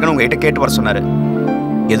வரைக்கும் போயிட்டு இருக்குன்னு உங்ககிட்ட கேட்டு வர சொன்னாரு.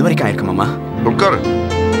 எது வரைக்கும் ஆயிருக்கு மாமா? உட்காரு.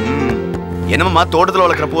 என்ன மாமா, தோட்டத்துல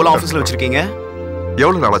வளர்க்குற பூலாம் ஆஃபீஸ்ல வச்சிருக்கீங்க?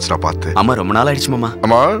 எவ்வளவு நாள் ஆச்சுடா பார்த்து? ஆமா, ரொம்ப நாள் ஆயிடுச்சு மாமா.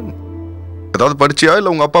 ஆமா, ஏதாவது படிச்சியா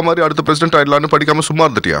இல்ல உங்க அப்பா மாதிரி அடுத்த பிரசிடென்ட் ஆயிடலாம்னு படிக்காம சும்மா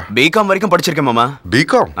இருந்துட்டியா? பிகாம் வரைக்கும் படிச்சிருக்கேன் மாமா.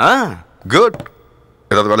 பிகாம்? குட்.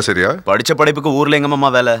 ஏதாவது வேலை சரியா? படிச்ச படிப்புக்கு ஊர்ல எங்க மாமா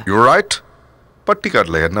வேலை? You right.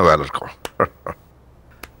 பட்டிக்காடுல என்ன வேலை இருக்கும்?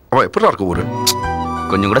 அவன் எப்படி இருக்கு ஊரு?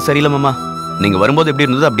 கொஞ்சம் கூட சரியில்லை மாமா. நீங்க வரும்போது எப்படி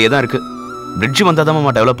இருந்தது அப்படியே தான் இருக்கு. பிரிட்ஜ் வந்தாதான்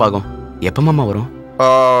மாமா டெவலப் ஆகும். எப்ப மாமா வரும்?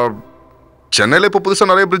 சென்னையில இப்ப புதுசா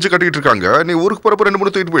நிறைய பிரிட்ஜ் கட்டிட்டு இருக்காங்க. நீ ஊருக்கு போறப்ப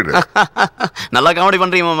 2-3 தூக்கிட்டு போயிடு. நல்லா காமெடி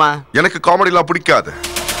பண்றீங்க மாமா. எனக்கு காமெடி எல்லாம் பிடிக்காது,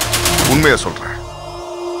 உண்மையா சொல்றேன்.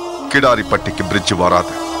 கிடாரிப்பட்டிக்கு பிரிட்ஜ்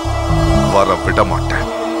வராது, வர விட மாட்டேன்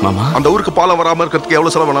மாமா. அந்த ஊருக்கு பாலம் வராம இருக்கிறதுக்கு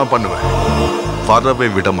எவ்வளவு செலவு வேணாலும் பண்ணுவேன், வரவே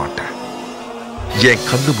விட மாட்டேன். என்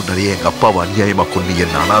கண்ணு முன்னாடியே எங்க அப்பாவை அநியாயமா கொண்டு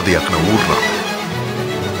என்ன அனாதையாக்கின ஊர்றான்.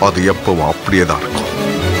 அது எப்பவும் அப்படியேதான் இருக்கும்,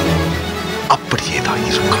 அப்படியேதான்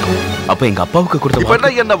இருக்கணும். அப்ப எங்க அப்பாவுக்கு கொடுத்த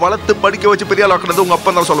என்ன வளர்த்து படிக்க வச்சு பெரிய ஆளாக்குனது உங்க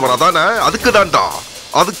அப்பா தான் சொல்லுவார். அதானே? அதுக்கு தான்டா,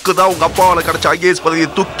 அதுக்கு தான் உங்க அப்பாவால கிடைச்ச ஐஏஎஸ் பதவியை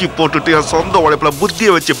தூக்கி போட்டுட்டு என் சொந்த உழைப்புல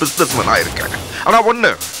புத்தியை வச்சு பிசினஸ் மேன் ஆயிருக்காங்க. ஆனா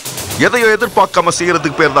ஒண்ணு, எதையோ எதிர்பார்க்காம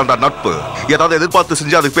செய்யறதுக்கு பேர் தான்டா நட்பு. ஏதாவது எதிர்பார்த்து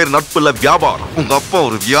செஞ்சா அதுக்கு பேர் நட்பு இல்ல, வியாபாரம். உங்க அப்பா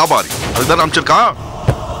ஒரு வியாபாரி, அதுதான் அமைச்சிருக்கான்.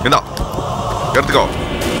 என்ன எடுத்துக்கோ,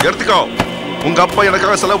 எடுத்துக்கோ. உங்க அப்பா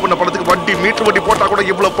எனக்காக செலவு பண்ண பணத்துக்கு வட்டி, மீட்டர் வட்டி போட்டா கூட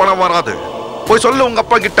இவ்வளவு பணம் வராது. போய் சொல்ல உங்க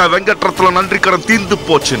அப்பா கிட்ட, வெங்கட்ரத்னம் நன்றி கடன் தீர்ந்து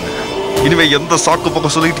போச்சுன்னு. இனிமே எந்த சாக்கு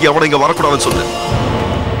பக்கம் சொல்லிட்டு எவனை இங்க வரக்கூடாதுன்னு சொல்லு.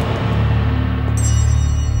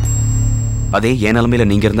 அதே என் நிலைமையில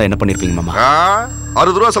நீங்க இருந்தா என்ன பண்ணிருப்பீங்க மாமா?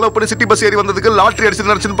 60 ரூபா செலவு பண்ணி சிட்டி பஸ் ஏறி வந்ததுக்கு லாட்டரி அடிச்சு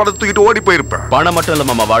நினைச்சு பணத்தை தூக்கிட்டு ஓடி போயிருப்பேன். பணம் மட்டும் இல்ல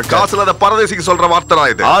மாமா, வாழ்க்கை. காசுல அந்த பரதேசிக்கு சொல்ற வார்த்தை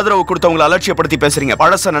தான் இது. ஆதரவு கொடுத்தவங்களை அலட்சியப்படுத்தி பேசுறீங்க.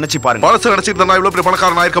 பழச நினைச்சு பாருங்க. பழச நினைச்சிட்டு நான் இவ்வளவு பெரிய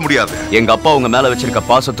பணக்காரனா இருக்க முடியாது. எங்க அப்பா உங்க மேல வச்சிருக்க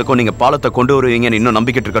பாசத்துக்கும் நீங்க பாலத்தை கொண்டு வருவீங்கன்னு இன்னும்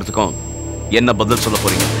நம்பிக்கிட்டு இருக்கிறதுக்கும் என்ன பதில் சொல்ல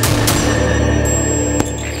போறீங்க?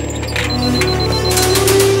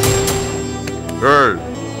 ஏய்,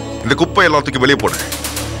 இந்த குப்பை எல்லாத்துக்கும் வெளியே போடு.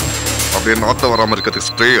 அப்படியே நாத்த வராம இருக்கிறதுக்கு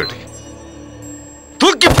ஸ்ப்ரே அடி.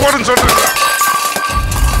 தூக்கி போடுன்னு சொல்றேன்.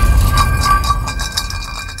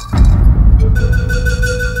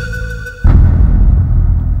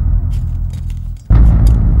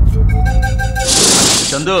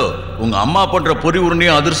 சந்து, உங்க அம்மா பண்ற பொறி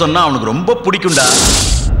உருண்டையும் அதிர்சம்னா அவனுக்கு ரொம்ப பிடிக்கும்டா.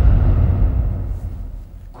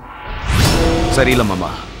 சரியில்லை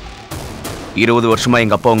மாமா. 20 வருஷமா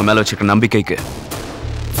எங்க அப்பா உங்க மேல வச்சிருக்க நம்பிக்கைக்கு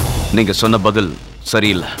நீங்க சொன்ன பதில்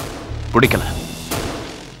சரியில்லை. பிடிக்கல,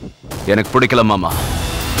 எனக்கு பிடிக்கல மாமா.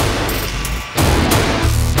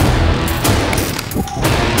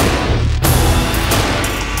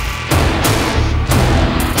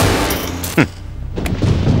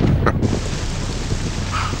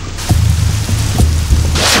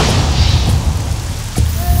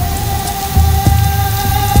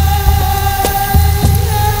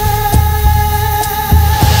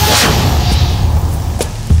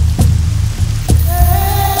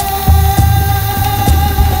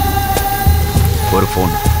 ஒரு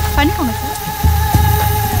போன் பண்ணிக்கோங்க சார்.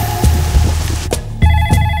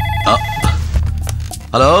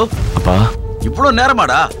 ஹலோ அப்பா. இவ்வளவு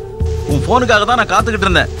நேரமாடா? உன் போனுக்காக தான் நான் காத்துக்கிட்டு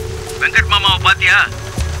இருந்தேன். வெங்கட் மாமாவை பாத்தியா?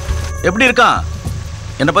 எப்படி இருக்கான்?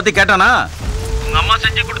 என்னை பத்தி கேட்டானா? உங்க அம்மா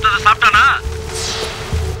செஞ்சு கொடுத்ததை சாப்பிட்டானா?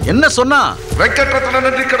 என்ன சொன்னா? வெங்கட்ரத்ன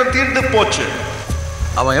நன்றி கடன் தீர்ந்து போச்சு.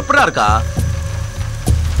 அவன் எப்படா இருக்கா?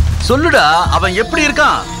 சொல்லுடா, அவன் எப்படி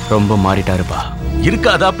இருக்கான்? ரொம்ப மாறிட்டாருப்பா.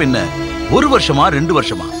 இருக்காதா பின்ன? 1 வருஷமா 2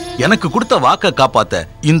 வருஷமா எனக்கு கொடுத்த வாக்க காப்பாத்த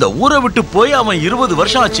இந்த ஊரை விட்டு போய் அவன் 20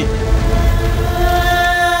 வருஷம் ஆச்சு.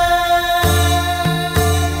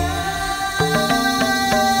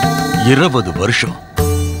 இருபது வருஷம்.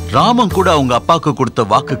 ராமன் கூட அவங்க அப்பாக்கு கொடுத்த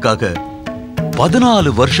வாக்குக்காக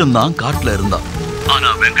 14 வருஷம் தான் காட்டுல இருந்தான்.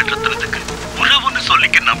 ஆனா வெங்கட்ரத்னத்துக்கு உறவுன்னு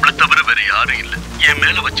சொல்லிக்க நம்மள தவிர வேற யாரும் இல்ல. என்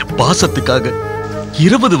மேல வச்ச பாசத்துக்காக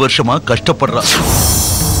 20 வருஷமா கஷ்டப்படுறான்.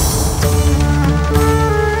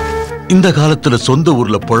 இந்த காலத்துல சொந்த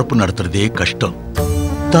ஊர்ல பொழப்பு நடத்துறதே கஷ்டம்.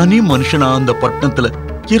 தனி மனுஷனா அந்த பட்டணத்துல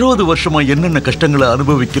 20 வருஷமா என்னென்ன கஷ்டங்களை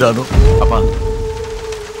அனுபவிக்கிறானோ. அப்பா,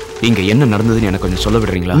 இங்க என்ன நடந்ததுன்னு எனக்கு கொஞ்சம் சொல்ல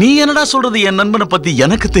விடுறீங்களா? நீ என்னடா சொல்றது? என் நண்பனை பத்தி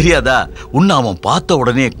எனக்கு தெரியாதா? உன்னை அவன் பார்த்த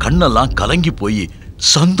உடனே கண்ணெல்லாம் கலங்கி போய்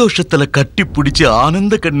சந்தோஷத்துல கட்டி பிடிச்சு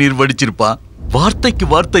ஆனந்த கண்ணீர் வடிச்சிருப்பான். வார்த்தைக்கு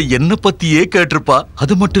வார்த்தை என்ன பத்தியே கேட்டிருப்பா.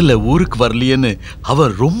 அது மட்டும் இல்ல, ஊருக்கு வரலையேன்னு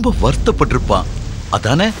அவன் ரொம்ப வருத்தப்பட்டிருப்பான்.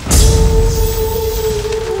 அதானே?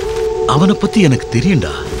 அவனை பத்தி எனக்கு தெரியும்டா.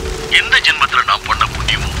 எந்த ஜென்மத்துல நான் பண்ண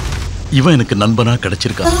புண்ணியமோ இவன் எனக்கு நண்பனா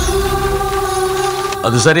கிடைச்சிருக்கான்.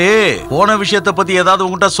 அது சரி, போன விஷயத்தை பத்தி ஏதாவது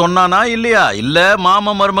உங்ககிட்ட சொன்னானா இல்லையா? இல்ல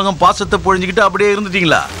மாமா மருமகன் பாசத்தை பொழிஞ்சுக்கிட்டு அப்படியே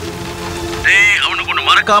இருந்துட்டீங்களா? அவனுக்கு ஒண்ணு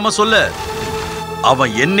மறக்காம சொல்லு.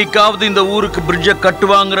 அவன் என்னைக்காவது இந்த ஊருக்கு பிரிட்ஜ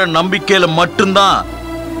கட்டுவாங்கிற நம்பிக்கையில மட்டும்தான்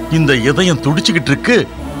இந்த இதயம் துடிச்சுக்கிட்டு இருக்கு.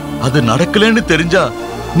 அது நடக்கலன்னு தெரிஞ்சா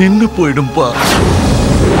நின்னு போயிடும்பா.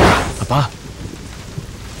 அப்பா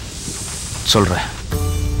சொல்றேன்.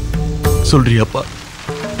 சொல்றியாப்பா?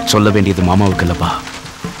 சொல்ல வேண்டியது மாமாவுக்கு இல்லப்பா,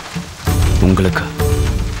 உங்களுக்கு.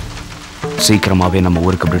 சீக்கிரமாவே நம்ம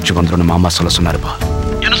ஊருக்கு பிரிட்ஜ் வந்துடும் மாமா சொல்ல சொன்னாருப்பா.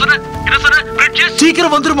 என்ன சொன்ன?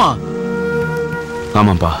 சீக்கிரம் வந்துருமா?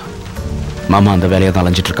 ஆமாப்பா, மாமா அந்த வேலையை தான்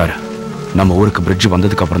அலைஞ்சிட்டு இருக்காரு. நம்ம ஊருக்கு பிரிட்ஜ்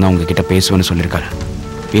வந்ததுக்கு அப்புறம் தான் உங்ககிட்ட பேசுவேன்னு சொல்லியிருக்காரு.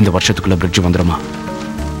 இந்த வருஷத்துக்குள்ள பிரிட்ஜ் வந்துருமா?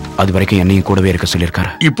 அது வரைக்கும் என்னையும் கூடவே இருக்க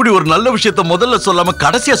சொல்லியிருக்காரு. இப்படி ஒரு நல்ல விஷயத்த முதல்ல சொல்லாம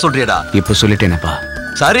கடைசியா சொல்றியடா. இப்ப சொல்லிட்டேனப்பா.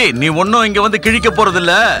 சரி, நீ ஒன்னும் இங்க வந்து கிழிக்க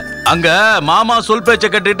போறதில்ல. அங்க மாமா சொல் பேச்ச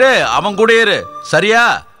கட்டிட்டு அவன் கூட இரு, சரியா?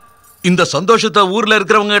 இந்த சந்தோஷத்தை ஊர்ல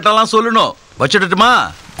இருக்கிறவங்க கிட்ட எல்லாம் சொல்லணும். வச்சிடட்டுமா?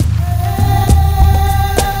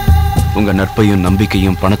 உங்க நட்பையும்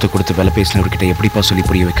நம்பிக்கையும் பணத்தை கொடுத்து வேலை பேசினவர்கிட்ட எப்படிப்பா சொல்லி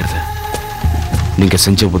புரிய வைக்கிறது? நீங்க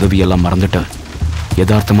செஞ்ச உதவியெல்லாம் மறந்துட்டு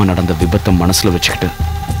யதார்த்தமா நடந்த விபத்தை மனசுல வச்சுக்கிட்டு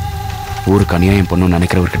ஊருக்கு அநியாயம் பண்ணணும்னு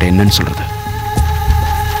நினைக்கிறவர்கிட்ட என்னன்னு சொல்றது?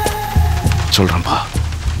 சொல்றேன்பா.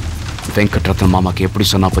 வெங்கட்ரத்ன மாமாக்கு எப்படி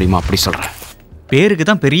சொன்னா புரியுமா அப்படி சொல்றேன். பேருக்கு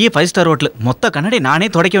தான் பெரிய 5 ஸ்டார் ஹோட்டல். மொத்த கண்ணாடி நானே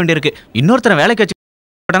துடைக்க வேண்டியிருக்கு. இன்னொருத்தர வேலைக்கு வச்சு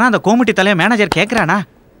அந்த கோமிட்டி தலைய மேனேஜர் கேக்குறானா?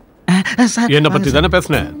 என்ன பத்தி தானே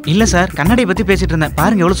பேசுன? இல்ல சார், கண்ணாடியை பத்தி பேசிட்டு இருந்தேன்.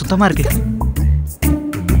 பாருங்க எவ்வளவு சுத்தமா இருக்கு.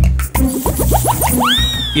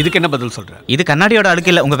 இதுக்கு என்ன பதில் சொல்ற? இது கண்ணாடியோட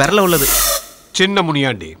அழுக்கு இல்ல, உங்க விரல உள்ளது. சின்ன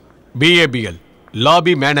Muniyandi, BABL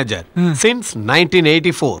lobby manager since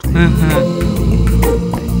 1984.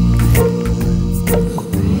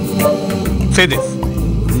 Say this,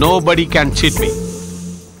 nobody can cheat me.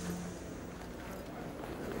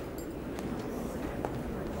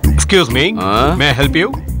 Excuse me, may I help you?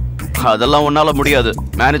 அதெல்லாம் ஒன்னால முடியாது.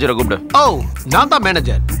 மேனேஜரை கூப்பிடு. ஓ, நான் தான்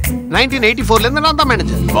மேனேஜர். 1984ல இருந்து நான் தான்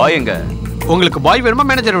மேனேஜர். பாய் எங்க? உங்களுக்கு பாய் வேணுமா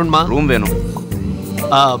மேனேஜர் வேணுமா? ரூம் வேணும்.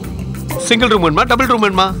 சிங்கிள் ரூம் வேணுமா டபுள் ரூம்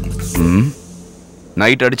வேணுமா?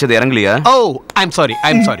 நைட் அடிச்சது இறங்கலையா? ஓ, ஐ am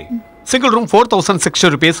sorry. Single room 4600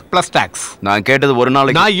 rupees plus tax. நான் கேட்டது ஒரு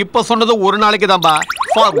நாளைக்கு. நான் இப்ப சொன்னது ஒரு நாளைக்கு தான்பா.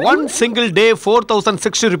 For one single day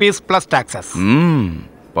 4600 rupees plus taxes.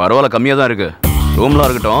 பரவாயில்ல, கம்மியா தான் இருக்கு. ரூம்ல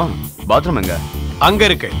இருக்கட்டும். பாத்ரூம் எங்க? அங்க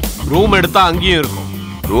இருக்கு. ரூம் எடுத்தா அங்கேயும் இருக்கும்.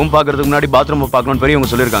 ரூம் பார்க்கிறதுக்கு முன்னாடி பாத்ரூம் பார்க்கணும்னு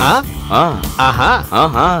பெரியவங்க சொல்லிருக்காங்க.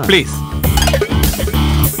 ப்ளீஸ்.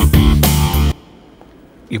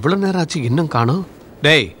 இவ்வளவு நேரம் ஆச்சு இன்னும் காணோம்.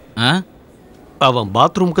 டேய், அவன்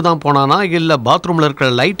பாத்ரூமுக்கு தான் போனானா இல்ல பாத்ரூம்ல இருக்கிற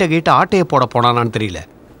லைட்டை கேட்டு ஆட்டையை போட போனானான்னு தெரியல.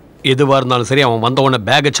 எதுவா இருந்தாலும் சரி, அவன் வந்த உடனே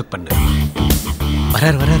பேக்கை செக் பண்ணு.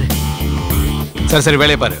 வராரு. சரி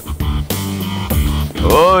வேலையை பாரு.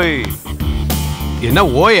 ஓய், என்ன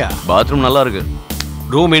ஓயா? பாத்ரூம் நல்லா இருக்கு.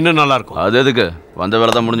 ரூம் இன்னும் நல்லா இருக்கும். அது எதுக்கு? வந்த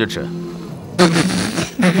வேலை தான் முடிஞ்சிடுச்சு.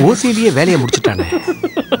 ஓசிலேயே வேலையை முடிச்சுட்டானே.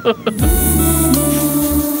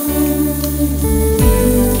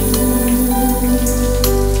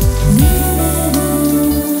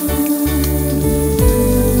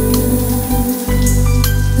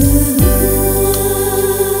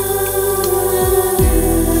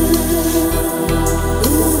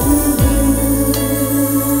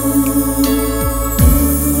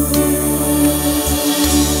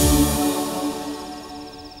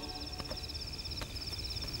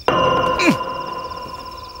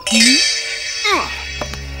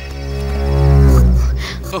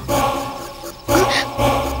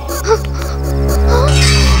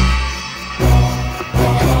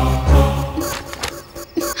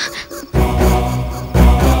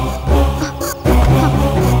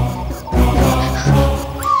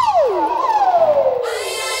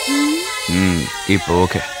 இப்போ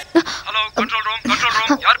ஓகே. Hello, control room.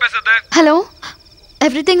 யார் பேசுறது? Hello,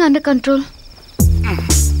 everything under control.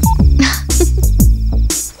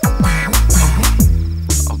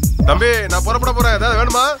 தம்பி, நான் புறப்பட போறேன். ஏதாவது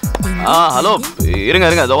வேணுமா? ஹலோ,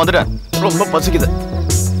 இருங்க இதோ வந்துட்டேன். ரொம்ப பசிக்குது.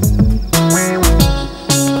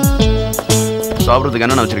 சாப்பிட்றதுக்கு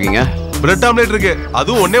என்ன வச்சிருக்கீங்க? பிரெட் ஆம்லெட் இருக்கு.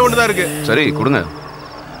 அதுவும் ஒண்ணே ஒண்ணுதான் இருக்கு. சரி, கொடுங்க.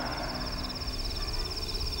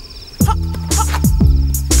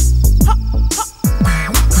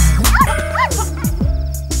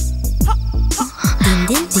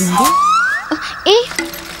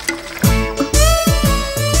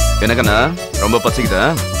 எனக்குண்ணா ரொம்ப பசிக்குதா?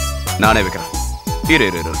 நானே வைக்கிறேன். இரு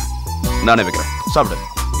நானே வைக்கிறேன். சாப்பிடு.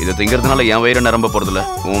 இதை திங்கிறதுனால என் வயிறு நிரம்ப போறதில்ல.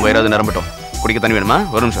 உன் வயிறாது நிரம்பட்டும். குடிக்க தண்ணி வேணுமா?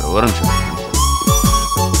 ஒரு நிமிஷம்.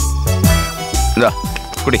 இந்தா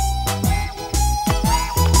குடி.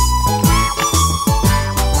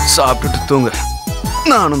 சாப்பிட்டுட்டு தூங்க.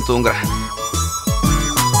 நானும் தூங்குறேன்.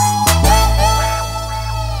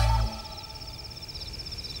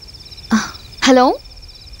 Hello,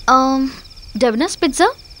 டெவனஸ் pizza?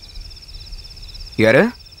 யாரு?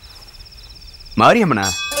 மாரியம்மனா?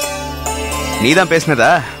 நீதான் பேசினதா?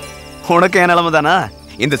 உனக்கு என் நிலைமை தானா?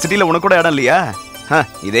 இந்த சிட்டில உனக்கு கூட இடம் இல்லையா?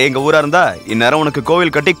 இதே எங்க ஊரா இருந்தா இந்நேரம் உனக்கு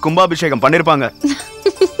கோவில் கட்டி கும்பாபிஷேகம் பண்ணிருப்பாங்க.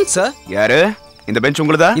 சார், யாரு? இந்த பெஞ்ச்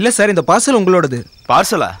உங்களுதா? இல்ல சார், இந்த பார்சல் உங்களோடது.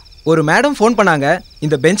 பார்சலா? ஒரு மேடம் ஃபோன் பண்ணாங்க.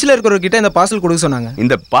 இந்த பெஞ்ச்ல இருக்கிறவர்கிட்ட இந்த பார்சல் கொடுக்க சொன்னாங்க.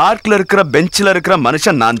 இந்த பார்க்ல இருக்கிற பெஞ்ச்ல இருக்கிற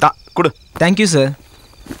மனுஷன் நான் தான். கொடு. Thank you sir.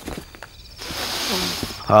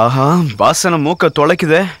 ஆஹா, வாசனை மூக்க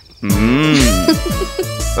தொலைக்குதே.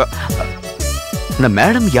 அந்த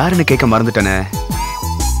மேடம் யாருன்னு கேட்க மறந்துட்டேனே.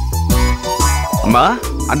 அம்மா,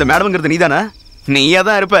 அந்த மேடம்ங்கிறது நீதானே? நீயா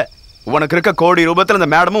தான் இருப்ப. உனக்கு இருக்க கோடி ரூபத்துல அந்த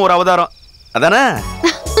மேடமும் ஒரு அவதாரம் அதானே?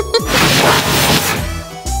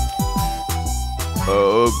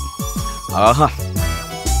 ஆஹா,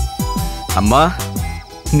 அம்மா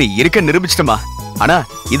நீ இருக்க நிரூபிச்சிட்டமா. ஆனா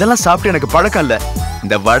இதெல்லாம் சாப்பிட்டு எனக்கு பழக்கம் இல்ல.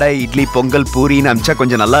 இந்த வடை, இட்லி, பொங்கல், பூரின்னு அமிச்சா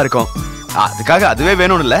கொஞ்சம் நல்லா இருக்கும். அதுக்காக அதுவே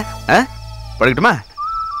வேணும்னு இல்ல. பழகட்டுமா?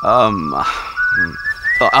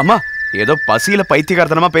 அம்மா, ஏதோ பசியில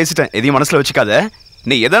பைத்தியக்காரத்தனமா பேசிட்டேன். எதையும் மனசுல வச்சுக்காத.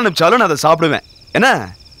 நீ எதை அனுப்பிச்சாலும் நான் அதை சாப்பிடுவேன். என்ன?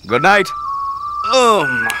 Good night.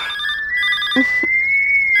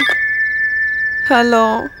 ஹலோ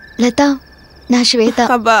லதா, நான் ஸ்வேதா.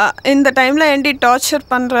 அப்பா, இந்த டைம்ல ஏண்டி டார்ச்சர்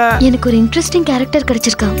பண்ற? எனக்கு ஒரு இன்ட்ரெஸ்டிங் கேரக்டர்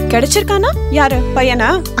கிடைச்சிருக்கானா? யாரு?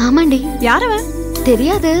 பையனா? ஆமாண்டி. யாரவன்?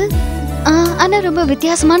 தெரியாது. ஆனா ரொம்ப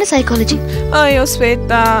வித்தியாசமான சைக்காலஜி. ஐயோ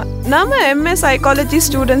ஸ்வேதா, நாம எம்ஏ சைக்காலஜி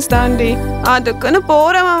ஸ்டூடெண்ட்ஸ் தாண்டி. அதுக்குன்னு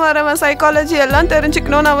போறவன் வரவன் சைக்காலஜி எல்லாம்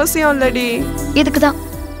தெரிஞ்சுக்கணும்னு அவசியம் இல்லடி. இதுக்குதான்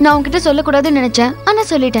நான் உன்கிட்ட சொல்லக்கூடாதுன்னு நினைச்சேன், ஆனா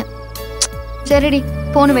சொல்லிட்டேன். சரிடி,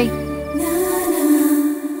 போன வை.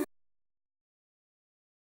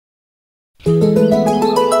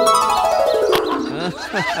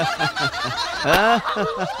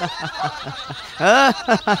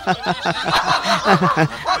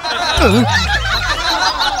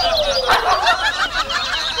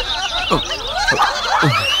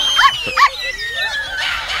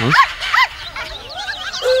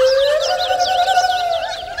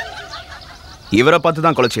 இவரை பார்த்து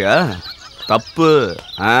தான் குலைச்சியா? தப்பு.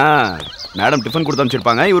 மேடம் டிஃபன் கொடுத்து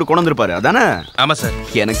அனுப்பிச்சிருப்பாங்க, இவரு கொண்டு வந்திருப்பாரு அதானே? ஆமா சார்.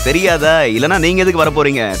 எனக்கு தெரியாதா? இல்லைன்னா நீங்க எதுக்கு வர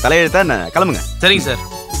போறீங்க? தலையெழுத்தா என்ன? கிளம்புங்க. சரிங்க சார்.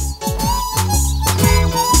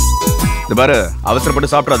 இது பாரு,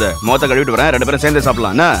 அவசரப்பட்டு சாப்பிடாத. மொத்த கழுவிட்டு வரேன், 2 பேரும் சேர்ந்து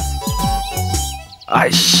சாப்பிடலாம். என்ன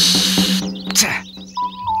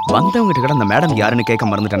வந்தவங்க கிட்ட அந்த மேடம் யாருன்னு கேட்க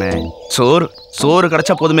மறந்துட்டேனே. சோறு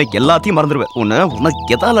கிடைச்சா போதுமே, எல்லாத்தையும் மறந்துடுவேன். உன்னை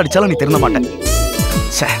எதால அடிச்சாலும் நீ திருந்த மாட்டேன்.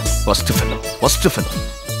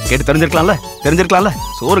 கேட்டு தெரிஞ்சிருக்கலாம்ல.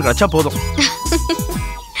 சோறு கிடைச்சா போதும்.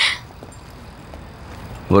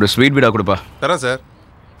 ஒரு ஸ்வீட் பீடா கொடுப்பா. தரேன் சார்.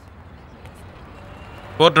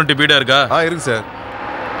 420 பீடா இருக்கா? இருக்கு சார்.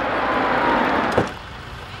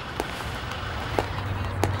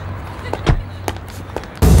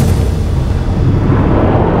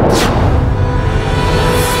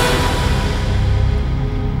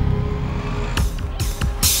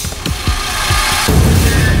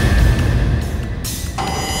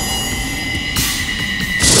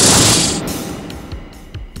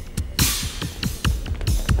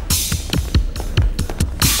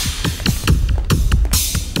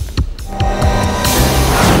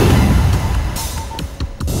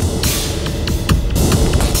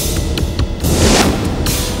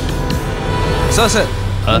 சார்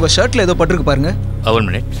உங்க ஷர்ட்ல ஏதோ பட்டிருக்கு பாருங்க. One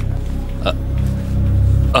minute.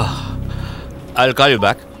 I'll call you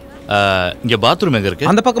back. இங்க பாத்ரூம் எங்க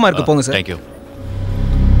இருக்கு? அந்த பக்கமா இருக்கு, போங்க sir. Thank you.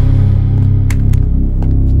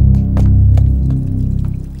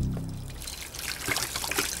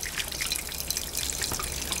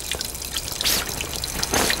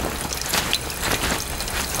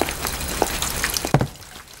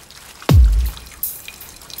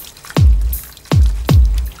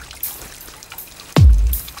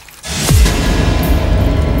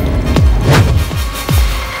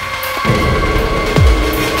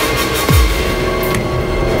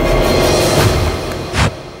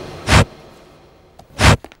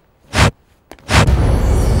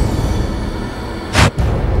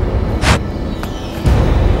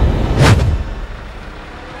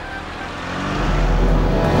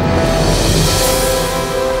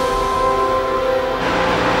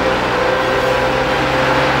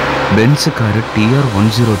 Benz car TR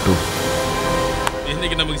 102.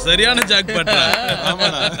 இன்னைக்கு நமக்கு சரியான ஜாக் பட்டா.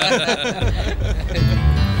 ஆமாடா.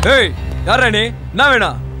 ஏய் யாரா நீ? என்ன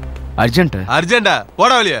வேணும்? அர்ஜென்ட்டா?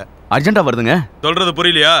 போடா வெளிய. அர்ஜென்ட்டா வருதுங்க. சொல்றது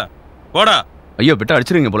புரியலையா? போடா. ஐயோ விட்டு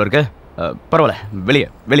அடிச்சிருவீங்க போல இருக்க. பரவாயில்ல,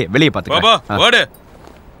 வெளிய பாத்துக்கலாம். பாபா ஓடு.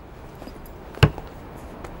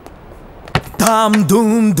 தாம்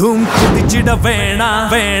தூம் தூம் குதிச்சிட வேணா.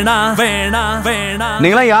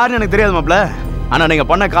 நீங்களா யாருன்னு எனக்கு தெரியாது மாப்ள. ஆனா நீங்க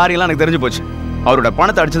பண்ண காரியெல்லாம் எனக்கு தெரிஞ்சு போச்சு. அவரோட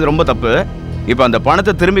பணத்தை அடிச்சது ரொம்ப தப்பு. இப்ப அந்த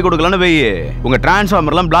பணத்தை திரும்பி கொடுக்கலன்னு வெயி, உங்க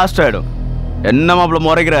டிரான்ஸ்ஃபார்மர்லாம் பிளாஸ்ட் ஆயிடும். என்ன மாப்ள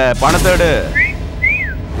முறைக்கிற? பணத்தை எடு.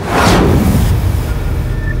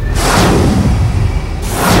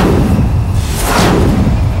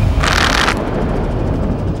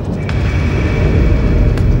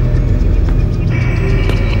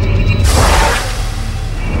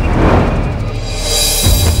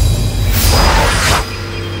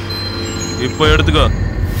 இப்போ எடுத்துக்கோ.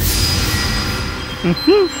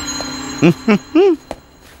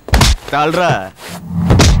 தால்ரா.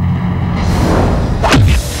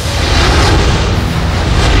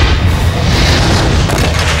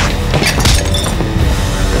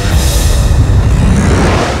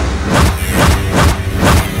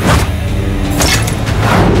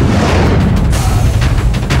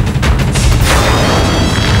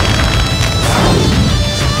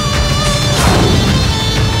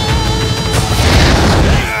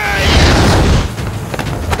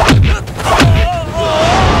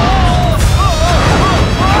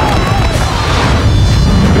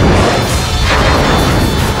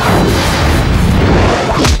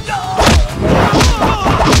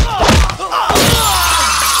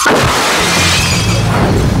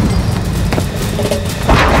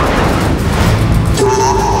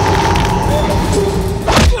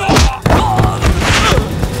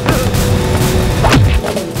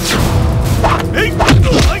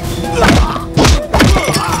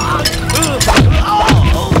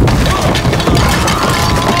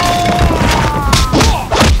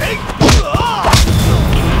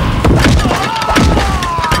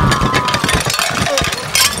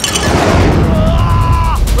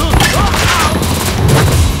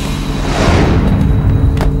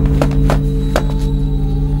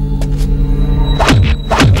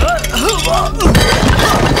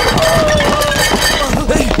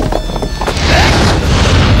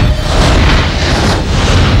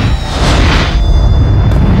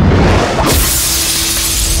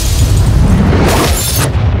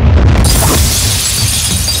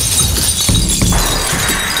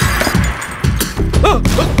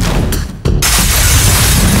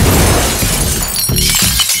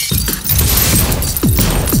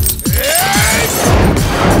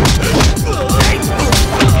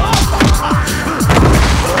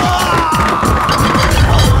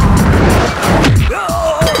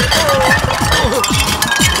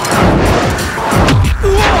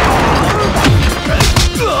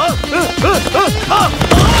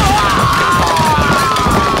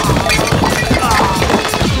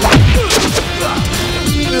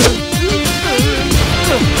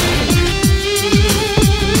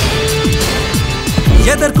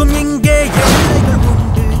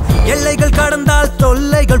 எல்லைகள் கடந்தால்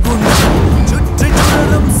தொல்லைகள் உண்டு சுற்றி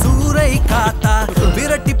சுழலும் சூறை காத்தா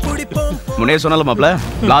விரட்டி பிடிப்போம் முன்னே சொன்னால மாப்ள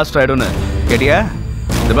பிளாஸ்ட் ஆயிடும்னு கேட்டியா?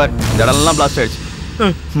 இந்த பார் இந்த இடம்லாம் பிளாஸ்ட் ஆயிடுச்சு.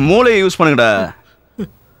 மூளையை யூஸ் பண்ணுங்கடா.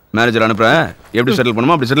 மேனேஜர் அனுப்புறேன், எப்படி செட்டில்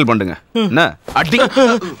பண்ணுமோ அப்படி செட்டில் பண்ணுங்க. என்ன அடி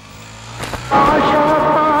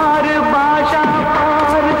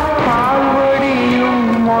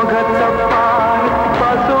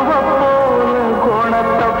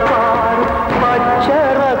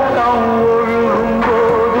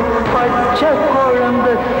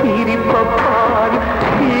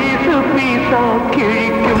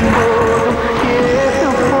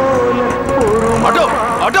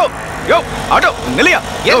ஆட்டோ நிலையா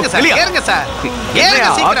ஏறுங்க சார் ஏறுங்க சார் ஏறுங்க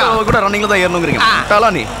சீக்கிரம். ஆட்டோ கூட ரன்னிங்ல தான் ஏறணும்ங்கறீங்க. டலா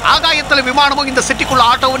நீ ஆகாயத்துல விமானமும் இந்த சிட்டிக்குள்ள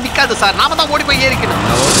ஆட்டோவும் நிக்காது சார். நாம தான் ஓடி போய் ஏறிக்கணும்.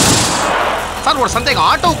 சார் ஒரு சந்தேகம்,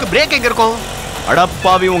 ஆட்டோவுக்கு பிரேக் எங்க இருக்கும்?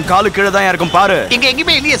 அடப்பாவி உன் காலு கீழ தான் இருக்கும் பாரு. இங்க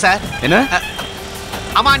எங்கயுமே இல்லையே சார். என்ன?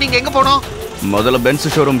 ஆமா நீங்க எங்க போணும்? முதல்ல பென்ஸ்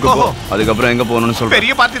ஷோரூம்க்கு போ, அதுக்கு அப்புறம் எங்க போகணும்னு சொல்றேன்.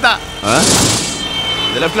 பெரிய பார்ட்டி தான்.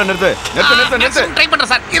 இந்த லெஃப்ட்ல நிறுத்து நிறுத்து நிறுத்து நிறுத்து. ட்ரை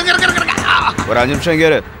பண்றேன் சார். இருங்க இருங்க இருங்க. ஒரு 5 நிமிஷம் இங்க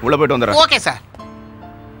இரு, உள்ள போய்ட்டு வந்துறேன். Okay sir.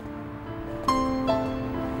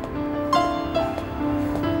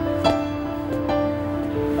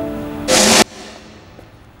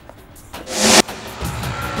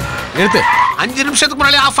 நிறுத்து. 5 நிமிஷத்துக்கு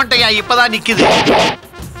முன்னாலே ஆஃப் பண்ணிட்டயா, இப்பதான் நிக்குது.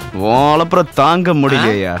 வாளப்புற தாங்க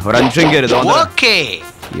முடியலையா? ஒரு 5 நிமிஷம் இங்க இரு. ஓகே.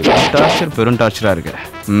 இவ்வளோ டார்ச்சர் பெரும் டார்ச்சரா இருக்கு.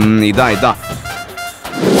 இதான் இதான்.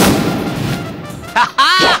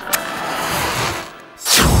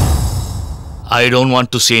 I don't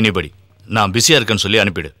want to see anybody. நான் பிஸியா இருக்கேன்னு சொல்லி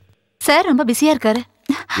அனுப்பிடு. சார் ரொம்ப பிஸியா இருக்காரு.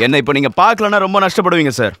 என்ன இப்போ நீங்க பார்க்கலன்னா ரொம்ப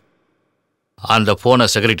நஷ்டப்படுவீங்க சார். அந்த போனை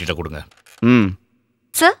செக்யூரிட்டிட்ட கொடுங்க.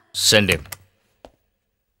 Sir send him.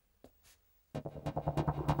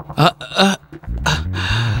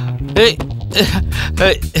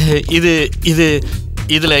 இது இது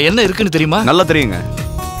இதுல என்ன இருக்குன்னு தெரியுமா? நல்லா தெரியுங்க.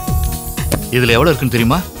 இதுல எவ்வளவு இருக்குன்னு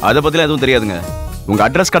தெரியுமா? அதை பத்தில எதுவும் தெரியாதுங்க. உங்க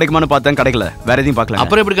அட்ரஸ் கிடைக்குமான்னு பார்த்தேன், கிடைக்கல. வேற எதையும் பார்க்கல.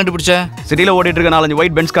 அப்புறம் எப்படி கண்டுபிடிச்ச? சிட்டில ஓடிட்டு இருக்க 4-5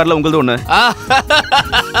 ஒயிட் பென்ஸ் கார்ல உங்களது ஒண்ணு.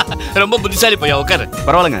 ரொம்ப புத்திசாலி பையா, உட்காரு.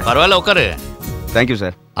 பரவாயில்லைங்க. பரவாயில்ல உட்காரு. Thank you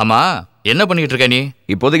sir. ஆமா என்ன பண்ணிட்டு இருக்க நீ?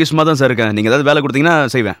 இப்போதைக்கு சும்மா தான் சார் இருக்கேன். நீங்க ஏதாவது வேலை கொடுத்தீங்கன்னா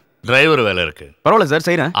செய்வேன். டிரைவர் வேலை இருக்கு. பரவாயில்ல சார்,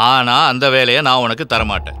 செய்றேன். ஆனா அந்த வேலையை நான் உனக்கு தர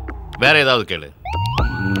மாட்டேன். வேற ஏதாவது கேளு.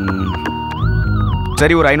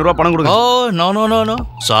 சரி ஒரு 500 ரூபாய் பணம் கொடுங்க. Oh no no no no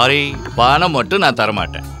sorry, பணம் மட்டும் நான் தர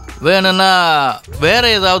மாட்டேன். வேணும்னா வேற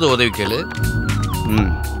ஏதாவது உதவி கேளு.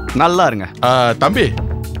 நல்லா இருங்க தம்பி.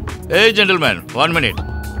 ஏய் ஜென்டில்மேன் 1 மினிட்.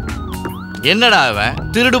 என்னடா அவன்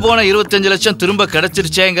திருடு போன 25 லட்சம் திரும்ப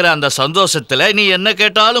கிடைச்சிருச்சேங்கிற அந்த சந்தோஷத்துல நீ என்ன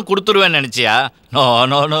கேட்டாலும் கொடுத்துருவேன்னு நினைச்சியா? நோ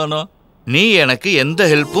நோ நோ நோ நீ எனக்கு எந்த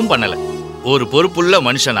ஹெல்ப்பும் பண்ணல. ஒரு பொறுப்புள்ள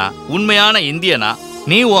மனுஷனா, உண்மையான இந்தியனா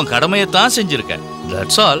நீ உன் கடமையத்தான் செஞ்சிருக்க.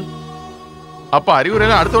 That's all. அப்ப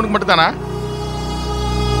அறிவுரைலாம் அடுத்தவனுக்கு மட்டும் தானா?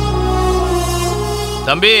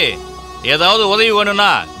 தம்பி ஏதாவது உதவி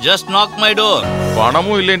வேணும்னா ஜஸ்ட் நாக் மை டோர்.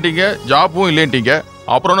 பணமும் இல்லைன்ட்டீங்க, ஜாப்பும் இல்லைன்ட்டீங்க,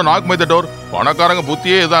 அப்புறம் நாக் மை த டோர். பணக்காரங்க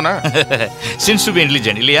புத்தியே இதுதானே. சின்ஸ் டு பி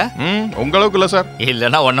இன்டெலிஜென்ட் இல்லையா? உங்க அளவுக்கு இல்ல சார்.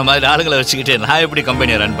 இல்லைன்னா உன்ன மாதிரி ஆளுங்களை வச்சுக்கிட்டு நான் எப்படி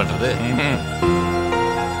கம்பெனியை ரன் பண்றது?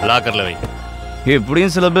 லாக்கர்ல வை.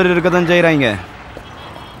 இப்படியும் சில பேர் இருக்கதான் செய்யறாங்க.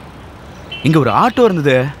 இங்க ஒரு ஆட்டோ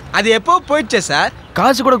இருந்தது. அது எப்போ போயிடுச்சே சார்?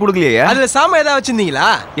 காசு கூட கொடுக்கலையே. அதுல சாமான் ஏதாவது வச்சிருந்தீங்களா?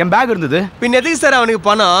 என் பேக் இருந்தது. பின்ன எதுக்கு சார் அவனுக்கு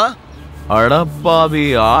பணம்? அடப்பாவி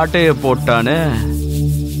ஆட்டைய போட்டானே.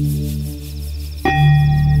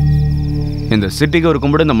 இந்த சிட்டிக்கு ஒரு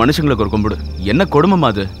கும்பிடு, இந்த மனுஷங்களுக்கு ஒரு கும்பிடு. என்ன கொடுமைமா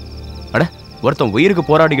அது? அட ஒருத்தன் உயிருக்கு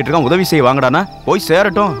போராடிக்கிட்டு இருக்கான், உதவி செய்ய வாங்கடானா போய்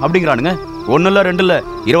சேரட்டும் அப்படிங்கிறானுங்க. 1 இல்ல 2 இல்ல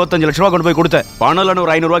 25 லட்ச ரூபா கொண்டு போய் கொடுத்த. பணம் இல்லைன்னு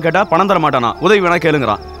ஒரு 500 ரூபா கேட்டா பணம் தர மாட்டானா, உதவி வேணா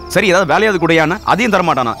கேளுங்கிறான். சரி ஏதாவது வேலையாவது கூடையானா அதையும் தர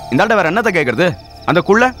மாட்டானா. இந்த ஆள்கிட்ட வேற என்னத்தை கேட்கறது? அந்த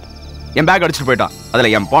குள்ள என் பேக் அடிச்சுட்டு போயிட்டான். அதுல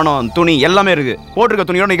என் பணம் துணி எல்லாமே இருக்கு. போட்டிருக்க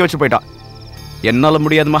துணியோட நிக்க வச்சு போயிட்டான். என்னால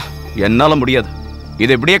முடியாதுமா, என்னால முடியாது.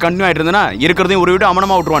 இது இப்படியே கண்டினியூ ஆயிட்டு இருந்தேன்னா இருக்கிறதையும் ஒரு வீடு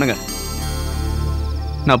அமனமா விட்டுருவானுங்க.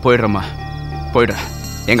 நான் போயிடுறேம்மா, போயிடுறேன்.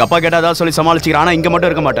 எங்க அப்பா கேட்டா ஏதாவது சொல்லி சமாளிச்சுக்கிறேன். ஆனா இங்க மட்டும்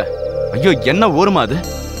இருக்க மாட்டேன். ஐயோ என்ன ஊருமா அது?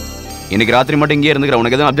 இன்னைக்கு ராத்திரி மட்டும் இங்கே இருந்துக்கிற.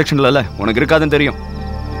 உனக்கு எதுவும் அப்ஜெக்ஷன் இல்லைல்ல? உனக்கு இருக்காதுன்னு தெரியும்.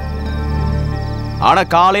 ஆனா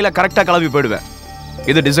காலையில கரெக்டா கிளம்பி போயிடுவேன்.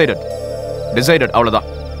 இது டிசைடட், டிசைடட். அவ்வளவுதான்.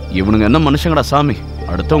 இவனுங்க என்ன மனுஷங்கடா சாமி,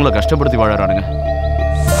 அடுத்தவங்களை கஷ்டப்படுத்தி வாழறானுங்க.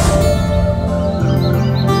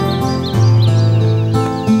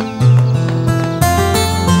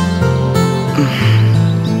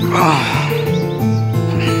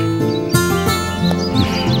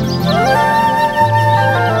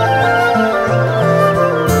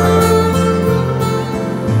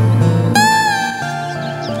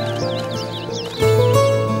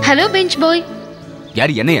 ஹலோ பெஞ்ச் பாய்.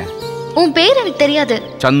 யார்? என்னையா? உன் பேர் எனக்கு தெரியாது.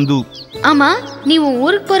 சந்து. ஆமா நீ உன்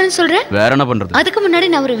ஊருக்கு போறேன்னு சொல்ற? வேற என்ன பண்றது? அதுக்கு முன்னாடி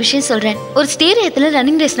நான் ஒரு விஷயம் சொல்றேன். ஒரு ஸ்டேடியத்துல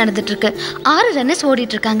ரன்னிங் ரேஸ் நடந்துட்டு இருக்கு. 6 ரன்னர்ஸ்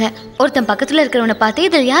ஓடிட்டு இருக்காங்க. ஒருத்தன் பக்கத்துல இருக்கிறவனை பார்த்து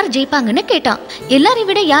இதில் யார் ஜெயிப்பாங்கன்னு கேட்டான். எல்லாரையும்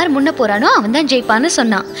விட யார் முன்ன போறானோ அவன் தான் ஜெயிப்பான்னு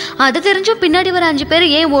சொன்னான். அது தெரிஞ்சும் பின்னாடி வர 5 பேர்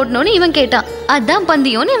ஏன் ஓடணும்னு இவன் கேட்டான். அதான்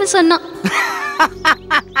பந்தயம்னு இவன் சொன்னான்.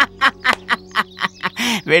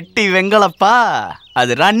 வெட்டி வெங்கலப்பா,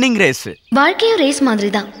 அது ரன்னிங் ரேஸ். வாழ்க்கையும் ரேஸ் மாதிரி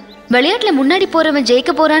தான். விளையாட்டுல முன்னாடி போறவன்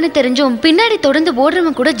ஜெயிக்க போறான்னு தெரிஞ்சும் பின்னாடி தொடர்ந்து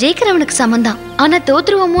ஓடுறவன் கூட ஜெயிக்கிறவனுக்கு சமந்தான். ஆனா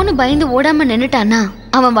தோத்துருவோமோன்னு பயந்து ஓடாம நின்னுட்டானா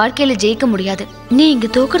அவன் வாழ்க்கையில ஜெயிக்க முடியாது. நீ இங்க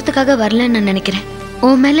தோக்குறதுக்காக வரலன்னு நான் நினைக்கிறேன்.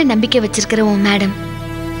 உன் மேல நம்பிக்கை வச்சிருக்கிற உன் மேடம்.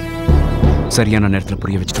 சரியான நேரத்துல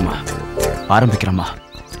புரிய வச்சுட்டுமா ஆரம்பிக்கிறேம்மா.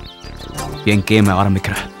 என் கேம்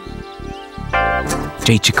ஆரம்பிக்கிறேன்.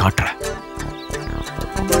 ஜெயிச்சு காட்டுறேன்.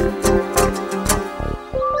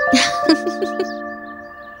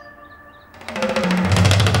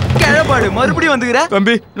 மறுபடியும் வந்துக்கிற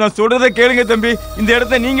தம்பி. நான் சொல்றதை கேளுங்க தம்பி. இந்த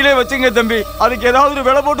இடத்த நீங்களே வச்சுங்க தம்பி. அதுக்கு ஏதாவது ஒரு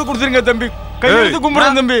விலை போட்டு கொடுத்துருங்க தம்பி. கையெழுத்து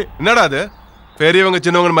கும்பிடுறேன் தம்பி. என்னடா அது பெரியவங்க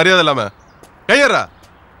சின்னவங்க மரியாதை இல்லாம கையறா.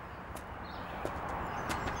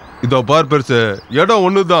 இதோ பார் பெருசு, இடம்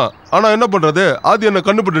ஒண்ணுதான். ஆனா என்ன பண்றது, அது என்ன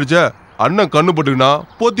கண்ணு பட்டுடுச்சே. அண்ணன் கண்ணு பட்டுக்குன்னா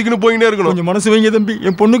போத்திக்கின்னு போயினே இருக்கணும். கொஞ்சம் மனசு வைங்க தம்பி.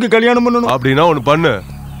 என் பொண்ணுக்கு கல்யாணம் பண்ணணும். அப்படின்னா ஒண்ணு பண்ணு,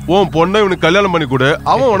 உன் பொண்ணை இவனுக்கு கல்யாணம் பண்ணி கொடு.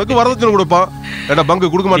 அவன் உனக்கு வரதட்சணை கொடுப்பான். ஏன்னா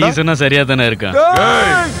பங்கு கொடுக்க மாட்டான். சொன்னா சரியா தானே இருக்கான்.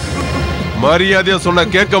 மரியாதையா சொன்னா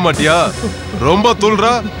கேட்க மாட்டியா? ரொம்ப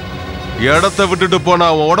துள்றா. இடத்தை விட்டுட்டு போனா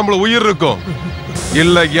அவன் உடம்புல உயிர் இருக்கும்.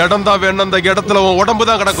 இல்ல இடம் தான் வேணும், அந்த இடத்துல உன் உடம்பு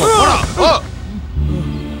தான் கிடக்கும்.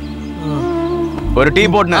 ஒரு டீ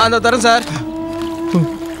போட்டு அந்த தரேன் சார்.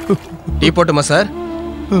 டீ போட்டுமா சார்?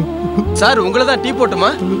 சார் உங்களை தான் டீ போட்டுமா?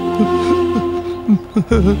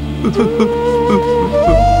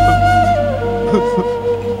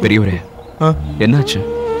 பெரியவரே என்னாச்சு?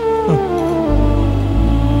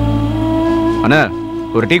 அண்ணா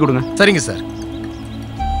ஒரு டீ கொடுங்க. சரிங்க சார்.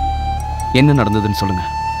 என்ன நடந்ததுன்னு சொல்லுங்க.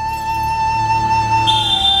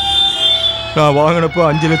 நான் வாங்கினப்போ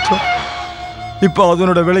 5 லட்சம். இப்போ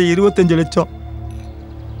அதனோட விலை 25 லட்சம்.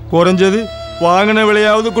 குறைஞ்சது வாங்கின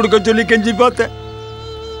விலையாவது கொடுக்க சொல்லி கெஞ்சி பார்த்தேன்.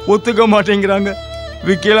 ஒத்துக்க மாட்டேங்கிறாங்க.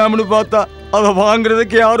 விற்கலாம்னு பார்த்தா அதை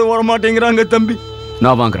வாங்குறதுக்கு யாரும் வர மாட்டேங்கிறாங்க தம்பி.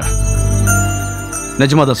 நான் வாங்குறேன்.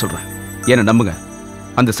 நிஜமா தான் சொல்றேன். என்ன நம்புங்க.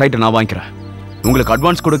 அந்த சைட்டை நான் வாங்கிக்கிறேன். உங்களுக்கு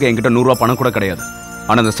அட்வான்ஸ் கொடுக்க என்கிட்ட 100 ரூபா பணம் கூட கிடையாது.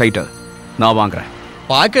 ஆனா அந்த சைட்டை நான் வாங்குறேன்.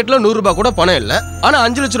 பாக்கெட்ல 100 ரூபாய் கூட பணம் இல்ல. ஆனா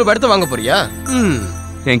 5 லட்சம் ரூபாய் எடுத்து வாங்க போறியா?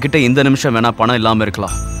 என்கிட்ட இந்த நிமிஷம் வேணா பணம் இல்லாம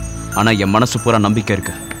இருக்கலாம். ஆனா என் மனசு பூரா நம்பிக்கை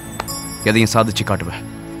இருக்கு. எதையும் சாதிச்சு காட்டுவேன்.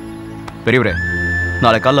 பெரியவரே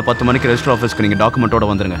நாளை காலைல 10 மணிக்கு ரெஜிஸ்டர் ஆஃபீஸ்க்கு நீங்க டாக்குமெண்டோட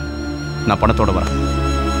வந்துருங்க. நான் பணத்தோட வரேன்.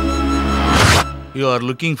 You are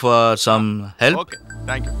looking for some help? Okay,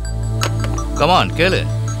 thank you. Come on, கேளு.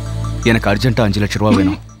 எனக்கு அர்ஜென்ட்டா 5 லட்சம் ரூபாய்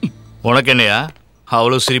வேணும். உனக்கு என்னையா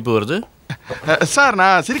அவ்வளோ சிரிப்பு வருது? சார்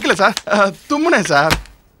நான் சிரிக்கல சார், தும்முனேன் சார்.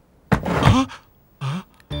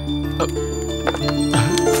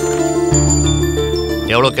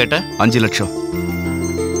 எவ்வளோ கேட்ட? 5 லட்சம்.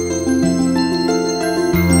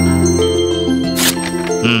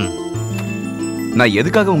 நான்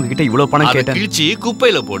எதுக்காக உங்ககிட்ட இவ்வளவு பணம் கேட்டேன்? கிழிச்சி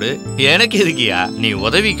குப்பையில போடு. எனக்கு எதுக்கியா? நீ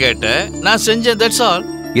உதவி கேட்ட, நான் செஞ்சேன். That's all.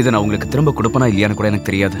 இதை நான் உங்களுக்கு திரும்ப கொடுப்பனா இல்லையான்னு கூட எனக்கு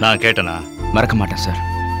தெரியாது. நான் கேட்டனா? மறக்க மாட்டேன் சார்.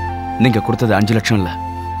 நீங்க கொடுத்தது 5 லட்சம் இல்ல,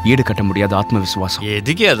 ஈடு கட்ட முடியாத ஆத்ம விசுவாசம்.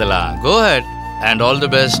 எதுக்கே அதெல்லாம்? கோ head and all the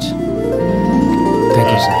best.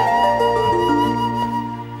 Thank you sir.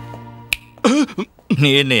 நீ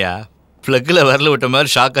என்னையா பிளக்ல வரல விட்ட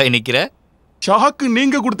மாதிரி ஷாக் ஆகி நிக்கிற? ஷாக்கு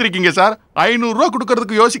நீங்க கொடுத்திருக்கீங்க சார். 500 ரூபா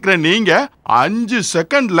கொடுக்கறதுக்கு யோசிக்கிறேன். நீங்க 5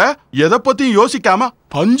 செகண்ட்ல எதை பத்தியும் யோசிக்காம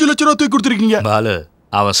 5 லட்சம் ரூபா தூக்கி கொடுத்திருக்கீங்க. பாலு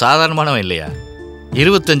அவன் சாதாரணமானவன் இல்லையா?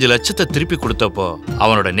 25 லட்சத்தை திருப்பி கொடுத்தப்போ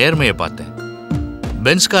அவனோட நேர்மையை பார்த்தேன்.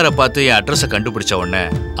 பென்ஸ்காரை பார்த்து என் அட்ரஸை கண்டுபிடிச்ச உடனே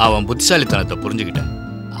அவன் புத்திசாலித்தனத்தை புரிஞ்சுக்கிட்டேன்.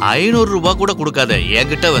 500 ரூபா கூட கொடுக்காத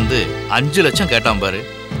என்கிட்ட வந்து 5 லட்சம் கேட்டான் பாரு.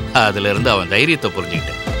 அதுல இருந்து அவன் தைரியத்தை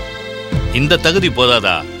புரிஞ்சுக்கிட்டேன். இந்த தகுதி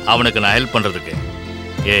போதாதா அவனுக்கு நான் ஹெல்ப் பண்றதுக்கு?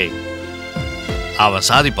 ஏய், அவன்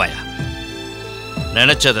சாதிப்பாயா?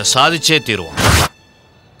 நினைச்சதை சாதிச்சே தீருவான்.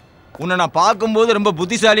 உன்னை நான் பார்க்கும்போது ரொம்ப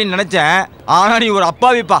புத்திசாலின்னு நினைச்சேன். ஆனா நீ ஒரு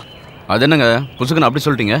அப்பாவிப்பா. அது என்னங்க புசுக்குன்னு அப்படி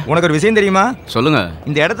சொல்லிட்டீங்க? உனக்கு ஒரு விஷயம் தெரியுமா? சொல்லுங்க.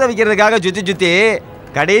 இந்த இடத்த விற்கிறதுக்காக சுத்தி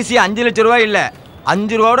கடைசி 5 லட்சம் ரூபாய் இல்ல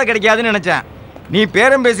 5 ரூபாயோட கிடைக்காதுன்னு நினைச்சேன். நீ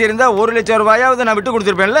பேரம் பேசியிருந்தா 1 லட்சம் ரூபாயாவது நான் விட்டு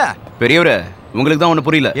கொடுத்துருப்பேன்ல. பெரியவரே உங்களுக்கு தான் ஒண்ணு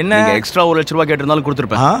புரியல. என்ன? எக்ஸ்ட்ரா 1 லட்சம் ரூபாய் கேட்டிருந்தாலும்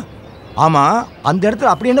கொடுத்துருப்பேன். ஆமா, அந்த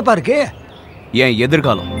இடத்துல அப்படி என்னப்பா இருக்கு? ஏன்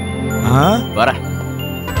எதிர்காலம் வர.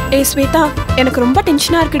 ஏய் ஸ்வேதா, எனக்கு ரொம்ப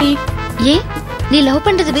டென்ஷனா இருக்குடி. ஏ நீ லவ்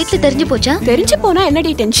பண்றது வீட்ல தெரிஞ்சு போச்சா? தெரிஞ்சு போனா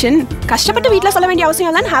என்னடி டென்ஷன்? கஷ்டப்பட்டு வீட்ல சொல்ல வேண்டிய அவசியம்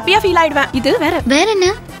இல்ல. ஹாப்பியா ஃபீல் ஆயிடுவேன். இது வேற என்ன?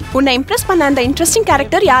 உன்னை இம்ப்ரெஸ் பண்ண அந்த இன்ட்ரெஸ்டிங்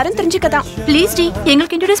கேரக்டர் யாருன்னு தெரிஞ்சுக்கதான். ப்ளீஸ் டி,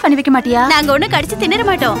 எங்களுக்கு இன்ட்ரோடியூஸ் பண்ணி வைக்க மாட்டியா? நாங்க ஒண்ணு கடிச்சு தின்னற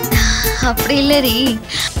மாட்டோம். அப்படி இல்ல ரீ,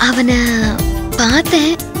 அவனை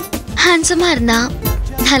பார்த்தேன். ஹேண்ட்ஸமா இருந்தான்,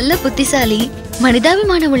 நல்ல புத்திசாலி,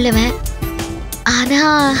 மனிதாபிமானம் உள்ளவன். ஆனா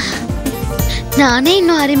நானே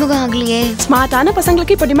இன்னும் அறிமுகம் ஆகலையே. ஸ்மார்ட்டான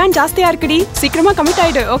பசங்களுக்கு இப்ப டிமாண்ட் ஜாஸ்தியா இருக்குடி. சீக்கிரமா கமிட்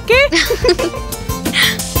ஆயிடு. ஓகே.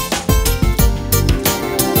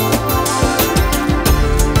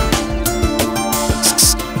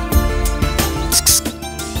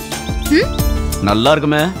 நல்லா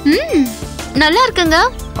இருக்குமே. நல்லா இருக்குங்க.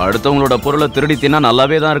 அடுத்தவங்களோட பொருளை திருடி தின்னா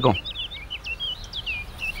நல்லாவே தான் இருக்கும்.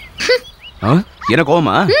 என்ன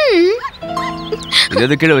கோவமா? இது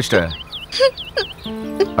எது கீழே வச்சிட்ட?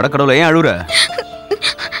 அடக்கடவுல ஏன் அழுற?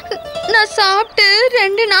 நான் சாப்பிட்டு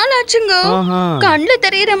 2 நாள் ஆச்சுங்க. கண்ணுல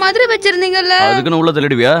தெரியற மாதிரி வச்சிருந்தீங்கல்ல. அதுக்குன்னு உள்ள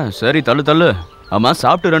தள்ளிடுவியா? சரி தள்ளு தள்ளு. ஆமா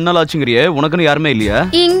சாப்பிட்டு 2 நாள் ஆச்சுங்கறியே, உனக்குன்னு யாருமே இல்லையா?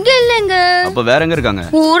 இங்க இல்லங்க. அப்ப வேற எங்க இருக்காங்க?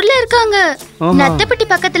 ஊர்ல இருக்காங்க. நத்தப்பட்டி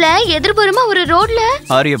பக்கத்துல எதிர்புறமா ஒரு ரோட்ல.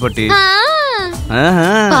 ஆரியப்பட்டி.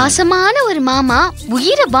 பாசமான ஒரு மாமா,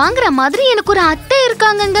 உயிரை வாங்குற மாதிரி எனக்கு ஒரு அத்தை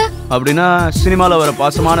இருக்காங்கங்க. அப்படின்னா சினிமால வர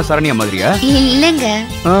பாசமான சரண்யா மாதிரியா? இல்லங்க,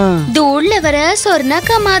 தூள்ல வர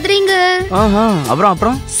சொர்ணாக்கா மாதிரிங்க.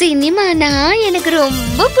 அப்புறம் சினிமானா எனக்கு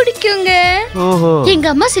ரொம்ப பிடிக்குங்க. எங்க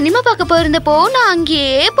அம்மா சினிமா பார்க்க போயிருந்தப்போ நான்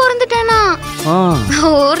அங்கேயே பிறந்துட்டேனா.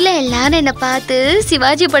 ஊர்ல எல்லாரும் என்ன பார்த்து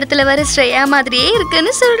சிவாஜி படத்துல வர ஸ்ரேயா மாதிரியே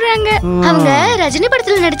இருக்குன்னு சொல்றாங்க. அவங்க ரஜினி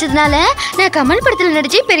படத்துல நடிச்சதுனால நான் கமல் படத்துல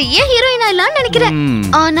நடிச்சு பெரிய ஹீரோயின் ஆயிடலாம்னு நினைக்கிறேன்.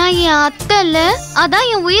 ஆனா என் அத்தை இல்ல, அதான்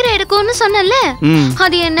என் உயிரை எடுக்கும்னு சொன்னல,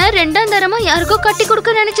 அது என்ன 2ஆம் தரமா யாருக்கோ கட்டி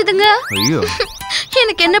கொடுக்க நினைச்சதுங்க.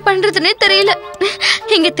 எனக்கு என்ன பண்றதுன்னே தெரியல.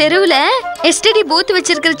 எங்க தெருவுல எஸ்டிடி பூத்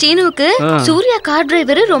வச்சிருக்கிற சீனுவுக்கு சூர்யா கார்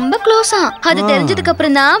டிரைவர் ரொம்ப க்ளோஸா. அது தெரிஞ்சதுக்கு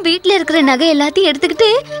அப்புறம் தான் வீட்டுல இருக்கிற நகை எல்லாத்தையும் எடுத்துக்கிட்டு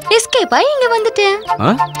எஸ்கேப் ஆகி இங்க வந்துட்டேன்.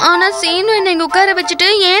 ஆனா சீனு என்ன இங்க உட்கார வச்சுட்டு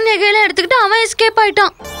ஏன் நகையெல்லாம் எடுத்துக்கிட்டு அவன் எஸ்கேப்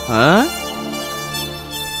ஆயிட்டான்.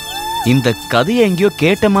 இந்த கதையை எங்கேயோ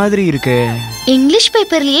கேட்ட மாதிரி இருக்கு. இங்கிலீஷ்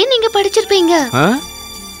பேப்பர்லயே நீங்க படிச்சிருப்பீங்க.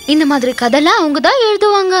 இந்த மாதிரி கதைலாம் அவங்க தான்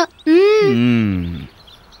எழுதுவாங்க.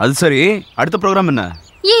 அது சரி, அடுத்த ப்ரோகிராம் என்ன?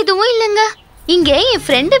 எதுவும் இல்லங்க. இங்க என்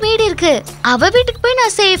ஃப்ரெண்ட் வீடு இருக்கு. அவ வீட்டுக்கு போய்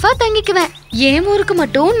நான் சேஃபா தங்கிக்குவேன். என் ஊருக்கு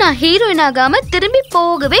மட்டும் நான் ஹீரோயின் ஆகாம திரும்பி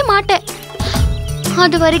போகவே மாட்டேன்.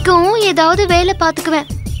 அது வரைக்கும் ஏதாவது வேலை பாத்துக்குவேன்.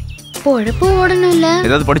 பொழப்பு ஓடணும்ல.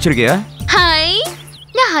 ஏதாவது படிச்சிருக்கியா? ஹாய்,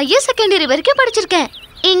 நான் ஹையர் செகண்டரி வரைக்கும் படிச்சிருக்கேன்.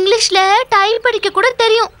 இங்கிலீஷ்ல டைப் படிக்க கூட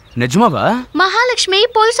தெரியும். நிஜமாவா? மகாலட்சுமி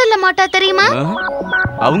போய் சொல்ல மாட்டா தெரியுமா?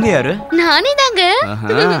 அவங்க யாரு? நானே தாங்க.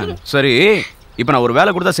 சரி, இப்போ நான் ஒரு வேலை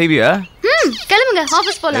கொடுத்தா செய்வியா? கிளம்புங்க,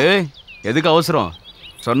 ஆபீஸ் போலாம். ஏய், எதுக்கு அவசரம்?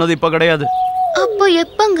 சொன்னது இப்ப கிடையாது. அப்போ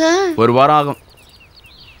எப்பங்க? ஒரு வாரம் ஆகும்.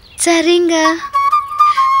 சரிங்க,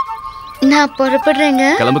 நான் புறப்படுறேங்க.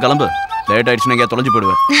 கிளம்பு கிளம்பு, லேட் ஆயிடுச்சுன்னா எங்கேயா தொலைஞ்சு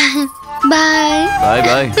போயிடுவேன். பாய் பாய்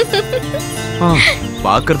பாய்.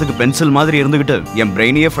 பார்க்கிறதுக்கு பென்சில் மாதிரி இருந்துகிட்டு என்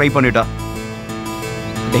பிரெயினையே ஃப்ரை பண்ணிட்டா.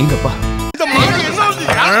 டேங்கப்பா.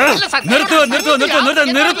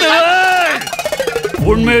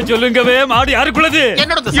 உண்மையை சொல்லுங்கவே, மாடு யாருக்குள்ளது?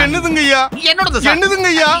 என்னதுங்க ஐயா? என்னதுங்க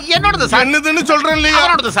ஐயா? என்னதுன்னு சொல்றேன் இல்லையா?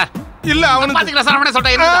 இல்ல அவனுக்கு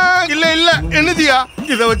இல்ல இல்ல என்னதியா?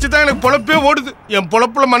 இத வச்சுதான் எனக்கு பொழப்பே ஓடுது. என்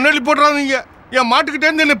பொழப்புல மண்ணெளி போடுறாதீங்க. என் மாட்டுக்கிட்டே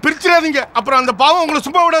இருந்து என்ன பிரிச்சிடாதீங்க. அப்புறம் அந்த பாவம் உங்களை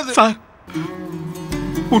சும்மா விடாது. சார்,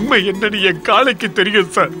 உண்மை என்னன்னு என் காலைக்கு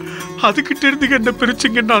தெரியும் சார். அதுகிட்ட இருந்து என்ன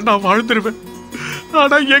பிரிச்சிங்கன்னா நான் வாழ்ந்துருவேன்.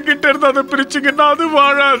 ஆனா என்கிட்ட இருந்து அதை பிரிச்சிங்கன்னா அது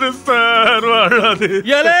வாழாது சார், வாழாது.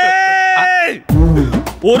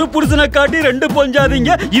 ஒரு புருஷனை காட்டி 2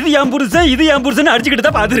 பொஞ்சாதீங்க. இது என் புருஷன், இது என் புருஷன் அடிச்சுக்கிட்டு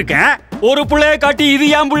தான் பாத்துருக்கேன். ஒரு புள்ளைய காட்டி இது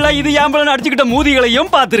ஏன் புள்ள, இது ஏன் புள்ளன்னு அடிச்சுக்கிட்ட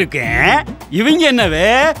மூதிகளையும் பாத்துருக்கேன். இவங்க என்னவே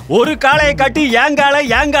ஒரு காளையை காட்டி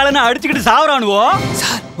ஏங்காலன்னு அடிச்சுக்கிட்டு சாவறானுவோ.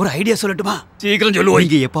 சார், ஒரு ஐடியா சொல்லட்டுமா? சீக்கிரம் சொல்லுவோம்.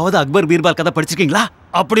 இங்க எப்பாவது அக்பர் பீர்பால் கதை படிச்சிருக்கீங்களா?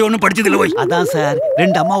 அப்படி ஒண்ணும் படிச்சது இல்ல. போய் அதான் சார்,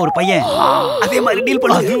 2 அம்மா ஒரு பையன் அதே மாதிரி டீல்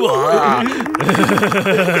பண்ணுவா.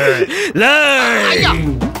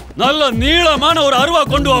 நல்ல நீளமான ஒரு அருவா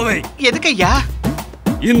கொண்டு வாவை. எதுக்கு ஐயா?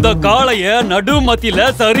 இந்த காளைய நடு மத்தியில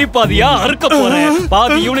சரி பாதியா அறுக்க போறேன்.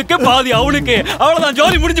 பாதி இவனுக்கு பாதி அவனுக்கு. அவ்வளவுதான்,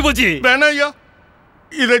 ஜோலி முடிஞ்சு போச்சு. வேணாயா,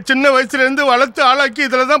 இதை சின்ன வயசுல இருந்து வளர்த்து ஆளாக்கி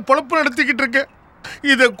இதுலதான் பொழப்பு நடத்திக்கிட்டு இருக்கேன்.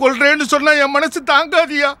 இதை கொல்றேன்னு சொன்னா என் மனசு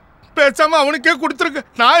தாங்காதியா. பேசாம அவனுக்கே கொடுத்துருக்க.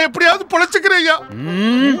 நான் எப்படியாவது பொழைச்சுக்கிறேயா.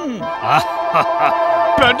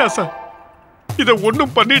 வேண்டாம் சார், இதை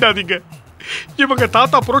ஒன்றும் பண்ணிடாதீங்க. இவங்க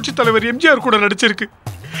தாத்தா புரட்சி தலைவர் எம்ஜிஆர் கூட நடிச்சிருக்கு.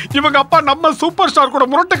 இவங்க அப்பா நம்ம சூப்பர் ஸ்டார் கூட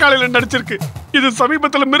முரட்டை காலையில நடிச்சிருக்கு. இது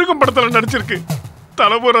சமீபத்துல மிருகம் படத்துல நடிச்சிருக்கு.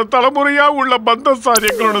 தலைமுறையா உள்ள பந்தம் சார்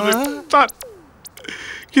எங்களோடது. சார்,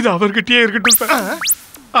 இது அவர்கிட்டயே இருக்கட்டும் சார்.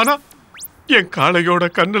 ஆனா என் காளையோட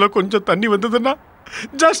கண்ணுல கொஞ்சம் தண்ணி வந்ததுன்னா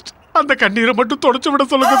ஜஸ்ட் அந்த கண்ணீரை மட்டும் தொடச்சு விட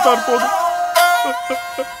சொல்லுங்க சார், போதும்.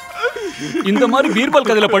 இந்த மாதிரி பீர்பால்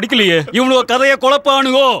கதையில படிக்கலையே. இவனுக்கு கதையை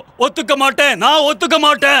குழப்பானுவோ. ஒத்துக்க மாட்டேன், நான் ஒத்துக்க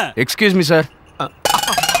மாட்டேன். Excuse me sir.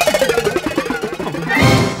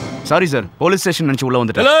 Sorry sir, police station நினைச்சு உள்ள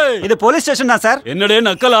வந்துட்டேன். இது போலீஸ் ஸ்டேஷன் தான் சார். என்னடே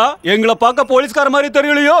நக்கலா? எங்களை பார்க்க போலீஸ்கார மாதிரி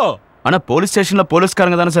தெரியலையோ? ஆனா போலீஸ் ஸ்டேஷன்ல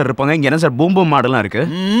போலீஸ்காரங்க தானே சார் இருப்பாங்க. இங்க என்ன சார் பூம் பூம் மாடலாம் இருக்கு?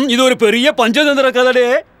 இது ஒரு பெரிய பஞ்சதந்திர கதடே.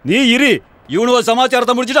 நீ இரு, இவனு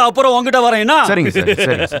சமாச்சாரத்தை முடிச்சிட்டு அப்புறம் உங்ககிட்ட வரேன்னா. சரிங்க சார்,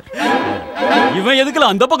 சரி சார். இவன் எதுக்குல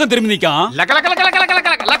அந்த பக்கம் திரும்பி நிக்கான்? லக்க லக்க லக்க லக்க லக்க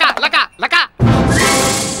லக்க லக்க லக்க லக்க.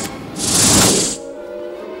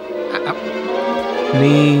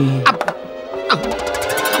 நீ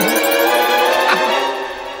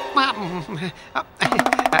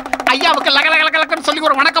ஐயாவுக்கு லக லக லக லக்கன்னு சொல்லி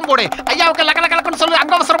ஒரு வணக்கம் போடு. ஐயாவுக்கு லக லக லக்கன்னு சொல்லி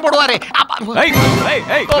அங்கவசரம் போடுவாரு.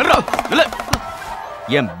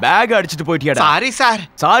 என் பேக் அடிச்சிட்டு போயிட்டியாடா? Sorry sir.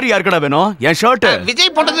 சாரி யாருக்கடா வேணும்? என் ஷர்ட்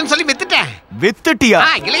விஜய் போட்டதுன்னு சொல்லி வித்துட்டேன். வித்துட்டியா?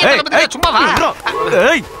 இளைய தளபதி சும்மா வா.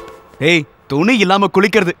 ஏய், துணி இல்லாம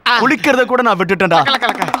குளிக்கிறத கூட நான் விட்டுட்டேன்டா.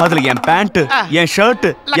 அதுல என் பேண்ட், என் ஷர்ட்,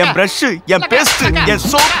 என் பிரஷ், என் பேஸ்ட், என்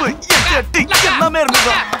சோப்பு, என் சட்டி எல்லாமே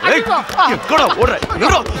இருந்தது. ஏய், எங்கடா ஓடுற?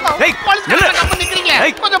 ஏய், நிக்கிறீங்க.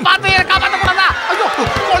 கொஞ்சம் பார்த்து காப்பாத்த கூடாதா? ஐயோ,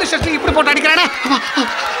 போலீஸ் ஸ்டேஷன் இப்படி போட்டு அடிக்கறானே.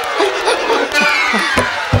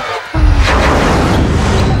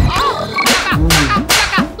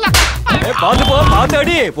 பாத்து போ, பாத்து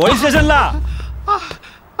அடி. போலீஸ் ஸ்டேஷன்ல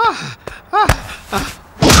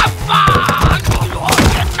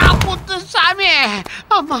சாமி,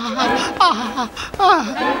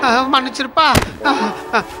 மன்னிச்சிருப்பா.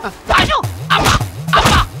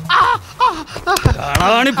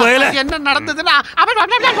 என்ன நடந்ததுன்னா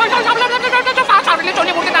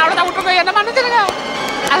சொல்லி முடிச்சு அவ்வளவுதான் விட்டுருங்க. என்ன மன்னிச்சிருங்க.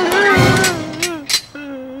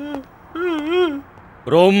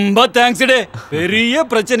 ரொம்ப தேங்க்ஸ் டே. பெரிய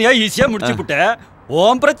பிரச்சனையா ஈஸியா முடிச்சு விட்ட.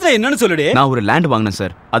 உன் பிரச்சனை என்னன்னு சொல்லுடே. நான் ஒரு லேண்ட் வாங்கினேன்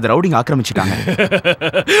சார், அது ரவுடிங் ஆக்கிரமிச்சிட்டாங்க.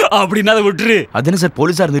 அப்படின்னா அதை விட்டுரு. அது என்ன சார்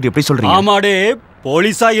போலீஸா இருந்துட்டு எப்படி சொல்றீங்க? ஆமாடே,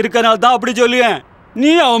 போலீஸா இருக்கனால தான் அப்படி சொல்லுவேன்.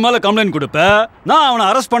 நீ அவன் மேல கம்ப்ளைண்ட் கொடுப்ப, நான் அவனை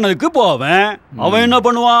அரெஸ்ட் பண்ணதுக்கு போவேன். அவன் என்ன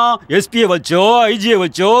பண்ணுவான்? எஸ்பியை வச்சோ, ஐஜியை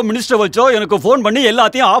வச்சோ, மினிஸ்டர் வச்சோ எனக்கு போன் பண்ணி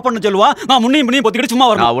எல்லாத்தையும் ஆஃப் பண்ண சொல்லுவான். நான் முன்னையும் பொத்திக்கிட்டு சும்மா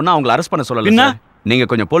வரணும். நான் ஒன்னும் அவங்களை அரெஸ்ட் பண்ண சொல்லல. என்ன நீங்க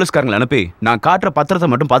கொஞ்சம் போலீஸ்காரங்களை அனுப்பி நான் காட்டுற பத்திரத்தை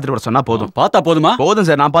மட்டும் பாத்துட்டு வர சொன்னா போதும். பார்த்தா போதுமா? போதும்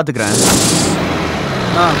சார், நான் பாத்துக்கிறேன்.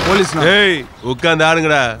 போலீஸ். ஏய், உட்கார்ந்து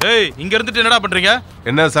ஆடுங்கடா. ஏய், இங்க இருந்துட்டு என்னடா பண்றீங்க?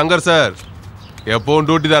 என்ன சங்கர் சார், எப்பவும்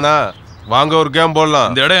டியூட்டி தானா? வாங்க ஒரு கேம் போடலாம்.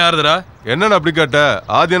 இந்த இடம் யாருதுடா? என்னன்னு அப்படி கேட்ட?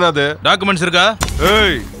 ஆதியனாது. டாக்குமெண்ட்ஸ் இருக்கா?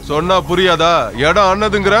 ஏய், சொன்னா புரியாதா? இடம்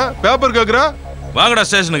அண்ணதுங்கற பேப்பர் கேக்குற? வாங்கடா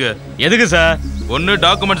ஸ்டேஷனுக்கு. எதுக்கு சார்? ஒன்னு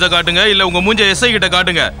டாக்குமெண்ட்ஸை காட்டுங்க, இல்ல உங்க மூஞ்ச எஸ்ஐ கிட்ட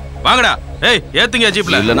காட்டுங்க. வாங்கடா. ஏய், ஏத்துங்க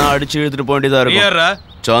ஜீப்ல. இல்லனா அடிச்சு இழுத்துட்டு போக வேண்டியதா இருக்கும். ஏறா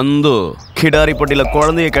சந்து கிடாரி பட்டியில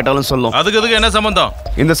குழந்தைய கேட்டாலும் சொல்லும். அதுக்கு என்ன சம்பந்தம்?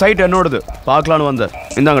 இந்த சைட் என்னோடது, பார்க்கலான்னு வந்தேன்.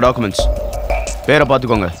 இந்தாங்க டாக்குமெண்ட்ஸ். பேரை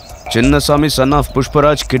பார்த்துக்கோங்க. Chinnasamy son of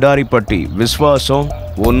Pushparaj, Kidaripatti. விஸ்வாசம்,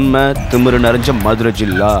 உண்மை, திமிரு நிறைஞ்ச மதுரை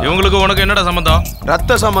ஜில்லா. இவங்களுக்கு உனக்கு என்னடா சம்பந்தம்?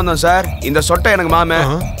 ரத்த சம்பந்தம் சார். இந்த சொட்டை எனக்கு மாமன்,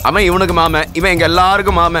 அவன் இவனுக்கு மாமன், இவன் எங்க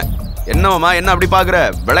எல்லாருக்கும் மாமன். என்னமாமா என்ன அப்படி பாக்குற?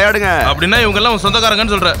 விளையாடுங்க. அப்படின்னா இவங்க எல்லாம்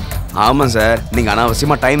சொந்தக்காரங்கன்னு சொல்ற? ஆமா சார், நீங்க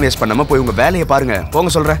அனாவசியமா டைம் வேஸ்ட் பண்ணாம போய் உங்க வேலையை பாருங்க.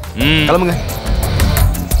 போங்க சொல்றேன், கிளம்புங்க.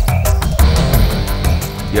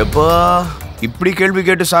 எப்பா இப்படி கேள்வி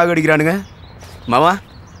கேட்டு சாகடிக்கிறானுங்க. மாமா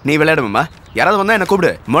நீ விளையாடு மாமா. யாராவது வந்தா என்ன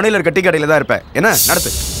கூப்பிடு. முனையில இருக்க டீ கடையில தான் இருப்பேன். என்ன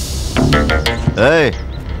நடத்து? ஏய்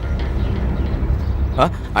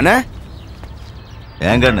அண்ணே,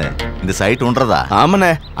 ஏங்கண்ணே இந்த சைட் ஒன்றதா?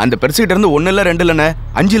 ஆமாண்ணே, அந்த பெருசுகிட்ட இருந்து 1 இல்ல 2 இல்லண்ணே,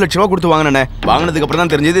 5 லட்ச ரூபா கொடுத்து வாங்கினே. வாங்கினதுக்கு அப்புறம்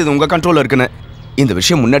தான் தெரிஞ்சது இது உங்க கண்ட்ரோல்ல இருக்குன்னு. இந்த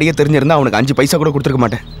விஷயம் முன்னாடியே தெரிஞ்சிருந்தா அவனுக்கு 5 பைசா கூட கொடுத்துருக்க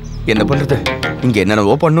மாட்டேன். என்ன பண்றது? இங்க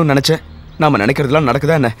என்னென்னவோ பண்ணணும்னு நினைச்சேன். நாம நினைக்கிறதுலாம்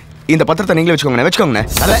நடக்குதா என்ன? இந்த பத்திரத்தை நீங்களே வச்சுக்கோங்கண்ணே.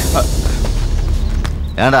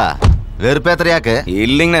 ஏண்டா வெறுப்பேத்தறியாக்கு?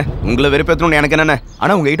 இல்லைங்கண்ணே, உங்களை வெறுப்பேத்தணும்னு எனக்கு என்னண்ணே.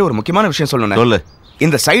 ஆனா உங்ககிட்ட ஒரு முக்கியமான விஷயம் சொல்லணும். சொல்லு.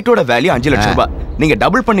 இந்த சைட்டோட வேல்யூ 5 லட்சம் ரூபாய். நீங்க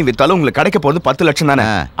டபுள் பண்ணி வித்தாலும் உங்களுக்கு கிடைக்க போறது 10 லட்சம் தானே.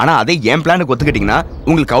 ஆனா அதே என் பிளானுக்கு ஒத்துக்கிட்டீங்கன்னா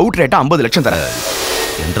உங்களுக்கு அவுட் ரேட்டா 50 லட்சம் தரேன்.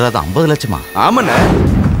 என்றது 50 லட்சமா? ஆமாண்ணே,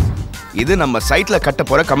 இது நம்ம சைட்ல கட்ட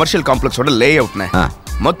போற கமர்ஷியல் காம்ப்ளெக்ஸோட லே அவுட்ண்ணே.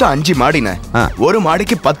 மொத்தம் 5 மாடிண்ணே. ஒரு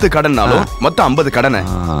மாடிக்கு 10 கடன்னாலும் மொத்தம் 50 கடனை.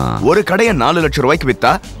 ஒரு கடையை 4 லட்சம் ரூபாய்க்கு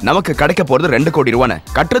வித்தா நமக்கு கிடைக்க போறது 2 கோடி ரூபாய்.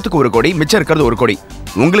 கட்டுறதுக்கு 1 கோடி, மிச்சம் இருக்கிறது 1 கோடி.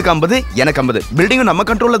 உங்களுக்கு 50, எனக்கு 50. பில்டிங்கும் நம்ம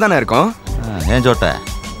கண்ட்ரோல்ல தானே இருக்கும். ஏன் சோட்ட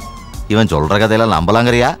இவன் சொல்ற கதையெல்லாம்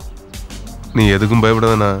நம்பலாங்கறியா? நீ எதுக்கும்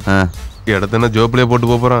பயப்படாதண்ணா. இடத்தானே ஜோப்லயே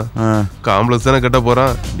போட்டு போறான். காம்ப்ளெக்ஸ் தானே கட்ட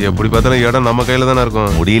போறான். எப்படி பார்த்தாலும் இடம் நம்ம கையில தானே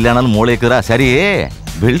இருக்கும். முடியலனாலும் மூளைக்குறா. சரி,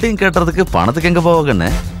 பில்டிங் கட்டுறதுக்கு பணத்துக்கு எங்க போவாங்கன்னு?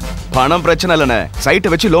 பணம் பிரச்சனை இல்லைண்ணே.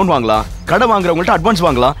 சைட்டை வச்சு லோன் வாங்கலாம், கடை வாங்குறவங்கள்ட்ட அட்வான்ஸ்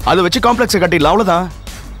வாங்கலாம், அதை வச்சு காம்ப்ளெக்ஸை கட்டிடலாம். அவ்வளவுதான்.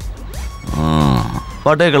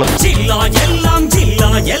 பாட்டேக்கலாம். ஜில்லா எல்லாம்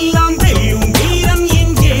ஜில்லா எல்லாம் வெல்லும் வீரன்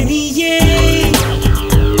எங்கே நீயே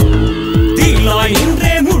தில்லா இன்றே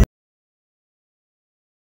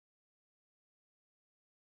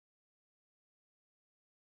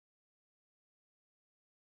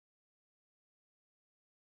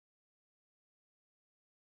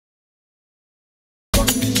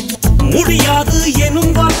முடியாது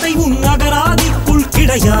எனும் வார்த்தை உன் அகராதிக்குள்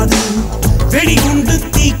கிடையாது. வெடிகுண்டு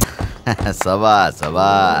தீ சவாஸ்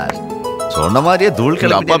சவாஸ். சொன்ன மாதிரியே தூள்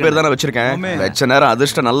இல்ல, அப்பா பேர் தானே வச்சிருக்கேன். வச்ச நேரம்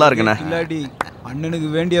அதிர்ஷ்டம் நல்லா இருக்குண்ணே. இல்லாடி அண்ணனுக்கு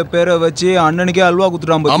வேண்டிய பேரை வச்சு அண்ணனுக்கே அல்வா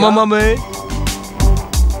குத்துறான். ஆமா மாமே.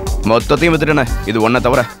 மொத்தத்தையும் வித்துட்டேண்ணே, இது ஒன்ன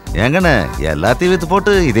தவிர. ஏங்கண்ணே எல்லாத்தையும் வித்து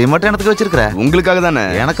போட்டு இதை மட்டும் எனக்கு வச்சிருக்கிற? உங்களுக்காக தானே.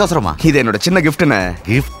 எனக்கு அவசரமா? இது என்னோட சின்ன கிஃப்ட்ண்ணே.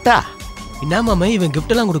 கிஃப்டா? என்ன மாமே இவன்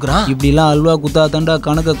கிஃப்ட் எல்லாம் கொடுக்குறான்? இப்படி எல்லாம் அல்வா குத்தா தாண்டா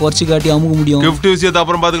கணக்கை குறைச்சி காட்டி அமுக முடியும். கிஃப்ட் விஷயத்தை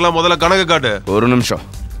அப்புறம் பாத்துக்கலாம், முதல்ல கணக்கு காட்டு. ஒரு நிமிஷம்.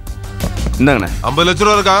 இந்தாங்கண்ணே. 50 லட்ச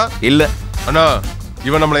ரூபா இருக்கா? இல்ல அண்ணா,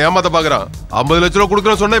 இவன் நம்மள ஏமாத்த பாக்குறான். 50 லட்ச ரூபா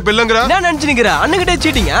கொடுக்கறேன்னு சொன்னா இப்ப இல்லங்கற. என்ன நினைச்சுக்கிறா? அண்ணன்கிட்ட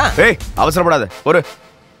சீட்டிங்க. ஏய் அவசரப்படாத. ஒரு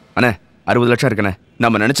அண்ணே 60 லட்சம் இருக்குண்ணே.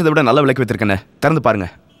 நம்ம நினைச்சதை விட நல்ல விலைக்கு வித்திருக்கேண்ணே. திறந்து பாருங்க.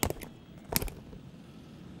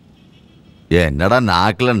 என்னடா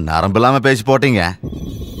நாக்குல நரம்பு இல்லாம பேசி போட்டீங்க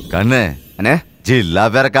கண்ணு. அண்ணே ஜில்லா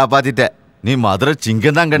பேரை காப்பாத்திட்ட. நீ மதுரை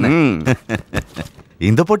சிங்கம் தான் கண்ணு.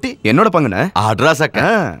 இந்த பொட்டி என்னோட பங்குண்ணே. அட்ராஸ் அக்கா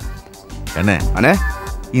கண்ணு. அண்ணே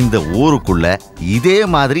இந்த ஊருக்குள்ள இதே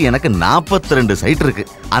மாதிரி எனக்கு 42 சைட் இருக்கு.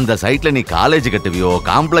 அந்த சைட்ல நீ காலேஜ் கட்டுவியோ,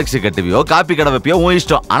 காம்ப்ளெக்ஸ் கட்டுவியோ, காப்பி கடை வைப்பியோ உன்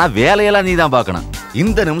இஷ்டம். ஆனா வேலையெல்லாம் நீ தான் பார்க்கணும்.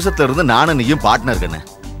 இந்த நிமிஷத்துல இருந்து நானும் நீயும் பார்ட்னர் கண்ணு.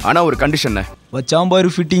 ஆனா ஒரு கண்டிஷன் வச்சாம்பாரு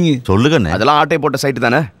ஃபிட்டிங். சொல்லுங்கண்ணே. அதெல்லாம் ஆட்டை போட்ட சைட்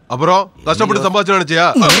தானே. அப்புறம் கஷ்டப்பட்டு சம்பாதிச்சு நினைச்சியா?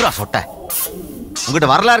 சொட்ட உங்ககிட்ட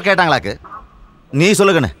வரலாறு கேட்டாங்களாக்கு? நீ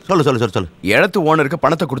சொல்லுங்கண்ணே. சொல்லு சொல்லு சொல்லு சொல்லு. இடத்து ஓனருக்கு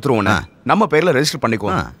பணத்தை கொடுத்துருவோண்ணே. நம்ம பேர்ல ரெஜிஸ்டர்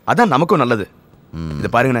பண்ணிக்குவோம். அதான் நமக்கும் நல்லது. இது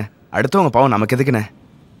பாருங்கண்ணே, அடுத்தவங்க பாவம் நமக்கு எதுக்குண்ணே?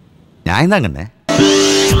 நியாயம்தாங்கண்ணே.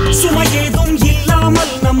 சுமையேதும்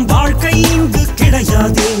இல்லாமல் நம் வாழ்க்கை இங்கு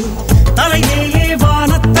கிடையாது. தலைமேலே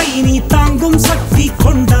வானத்தை நீ தாங்கும் சக்தி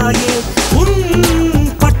கொண்டாயே. உன்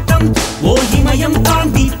பட்டம் ஓய்மயம்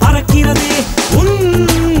தாண்டி பறக்கிறதே. உன்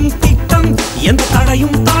திட்டம் எந்த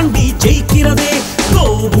தடையும் தாண்டி ஜெயிக்கிறதே.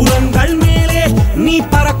 கோபுரங்கள் மேலே நீ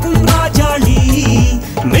பறக்கும் ராஜாளி.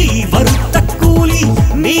 மெய் வருத்த கூலி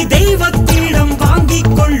நீ தெய்வத்திடம்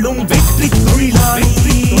வாங்கிக் கொள்ளும் வெற்றி தொழிலாளி.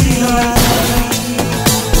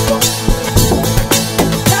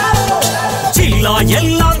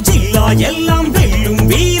 ஜில்லா எல்லாம் வெல்லும்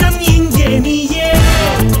வீரன் இங்கே நீயே.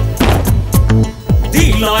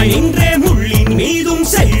 தீலாய் நின்றே முள்ளின் மீதும்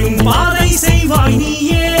செல்லும் பாதை செய்வாய்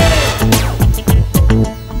நீயே.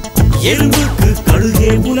 எறும்புக்கு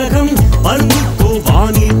கழுகே உலகம், பருந்துக்கோ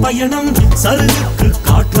வானில் பயணம், சருகுக்கு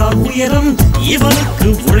காற்றா உயரம், இவனுக்கு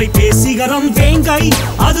உழைப்பே சிகரம். வேங்கை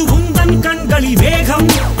அது உந்தன் கண்களில் வேகம்,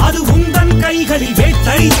 அது உந்தன் கைகளில்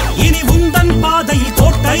வேட்டை. இனி உந்தன் பாதையில்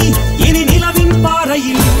கோட்டை, இனி நிலவின்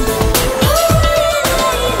பாறையில்.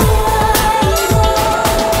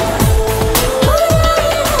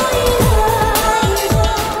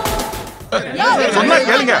 சொன்னா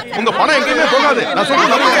கேளுங்க, உங்க பணம் எங்கேயுமே போகாது. நான்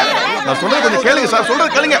சொல்றது நம்புங்க. நான் சொல்றது கொஞ்சம் கேளுங்க சார். சொல்றது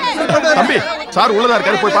கேளுங்க. தம்பி சார் உள்ளதா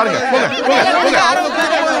இருக்காரு, போய் பாருங்க. போங்க போங்க போங்க.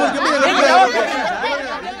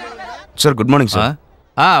 Sir good morning sir.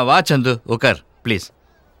 வா சந்து உட்கார் ப்ளீஸ்.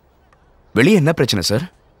 வெளியே என்ன பிரச்சனை சார்?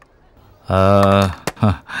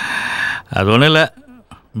 அது ஒன்றும் இல்லை,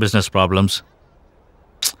 பிஸ்னஸ் ப்ராப்ளம்ஸ்.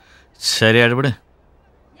 சரி அடுபடு.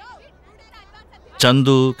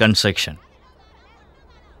 சந்து கன்ஸ்ட்ரக்ஷன்.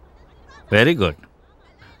 Very good.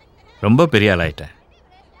 ரொம்ப பெரிய ஆள் ஆயிட்டேன்.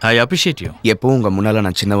 I appreciate you. எப்பவும் உங்க முன்னால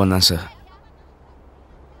நான் சின்னவன் தான் சார்.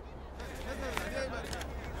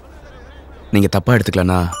 நீங்க தப்பா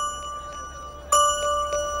எடுத்துக்கலனா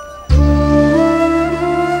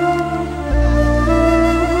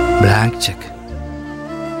பிளாங்க் செக்.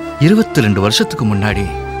 22 வருஷத்துக்கு முன்னாடி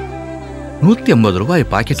 150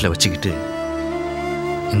 ரூபாய் பாக்கெட்ல வச்சுக்கிட்டு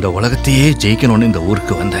இந்த உலகத்தையே ஜெயிக்கணும்னு இந்த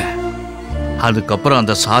ஊருக்கு வந்தேன். அதுக்கப்புறம்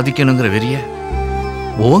அந்த சாதிக்கணுங்கிற வெறிய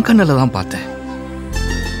உன் கண்ணில் தான் பார்த்தேன்.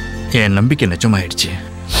 என் நம்பிக்கை நிஜமாயிடுச்சு.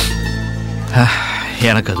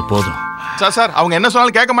 எனக்கு அது போதும். சார் சார் அவங்க என்ன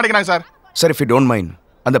சொன்னாலும் கேட்க மாட்டேங்கிறாங்க sir. Sir if you don't mind,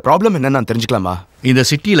 அந்த ப்ராப்ளம் என்னன்னு நான் தெரிஞ்சுக்கலாமா? இந்த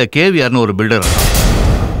சிட்டியில கேவிஆர்னு ஒரு பில்டர்,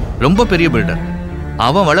 ரொம்ப பெரிய பில்டர்.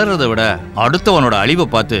 அவன் வளர்றதை விட அடுத்தவனோட அழிவை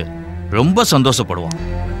பார்த்து ரொம்ப சந்தோஷப்படுவான்.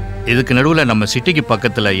 இதுக்கு நடுவில் நம்ம சிட்டிக்கு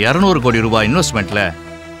பக்கத்தில் 200 கோடி ரூபாய் இன்வெஸ்ட்மெண்ட்ல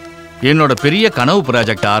என்னோட பெரிய கனவு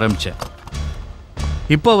ப்ராஜெக்ட் ஆரம்பிச்சேன்.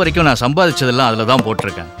 இப்போ வரைக்கும் நான் சம்பாதிச்சதெல்லாம் அதில் தான்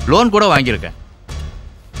போட்டிருக்கேன். லோன் கூட வாங்கியிருக்கேன்.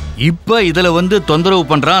 இப்போ இதில் வந்து தொந்தரவு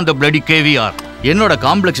பண்ணுறான் அந்த பிளடி கேவிஆர். என்னோட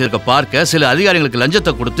காம்ப்ளெக்ஸ் இருக்க பார்க்க சில அதிகாரிகளுக்கு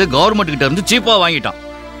லஞ்சத்தை கொடுத்து கவர்மெண்ட் கிட்ட இருந்து சீப்பாக வாங்கிட்டான்.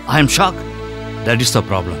 I am shock. That is the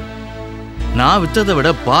problem. நான் விற்றதை விட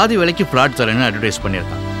பாதி விலைக்கு ஃப்ளாட் தரேன்னு அட்வர்டைஸ்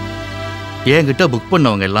பண்ணியிருக்கான். என்கிட்ட புக்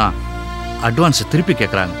பண்ணவங்க எல்லாம் அட்வான்ஸை திருப்பி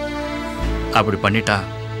கேட்குறாங்க. அப்படி பண்ணிட்டா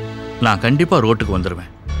நான் கண்டிப்பாக ரோட்டுக்கு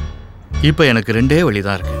வந்துடுவேன். இப்போ எனக்கு 2 வழி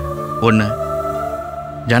தான் இருக்கு. ஒன்று,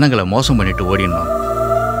 ஜனங்களை மோசம் பண்ணிட்டு ஓடிடணும்.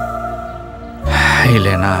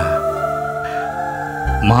 இல்லைன்னா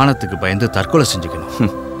மானத்துக்கு பயந்து தற்கொலை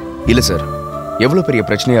செஞ்சுக்கணும். இல்லை சார், எவ்வளோ பெரிய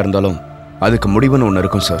பிரச்சனையாக இருந்தாலும் அதுக்கு முடிவுன்னு ஒன்று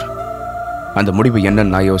இருக்கும் சார். அந்த முடிவு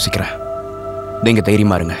என்னன்னு நான் யோசிக்கிறேன். நீங்க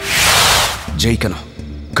தைரியமா இருங்க. ஜெயிக்கணும்,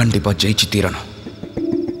 கண்டிப்பா ஜெயிச்சு தீரணும்.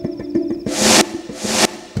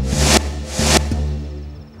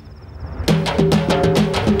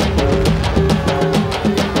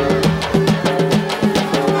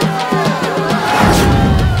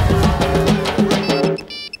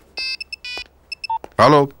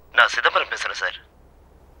 ஹலோ, நான் சிதம்பரம் பேசுறேன் சார்.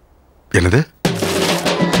 என்னது?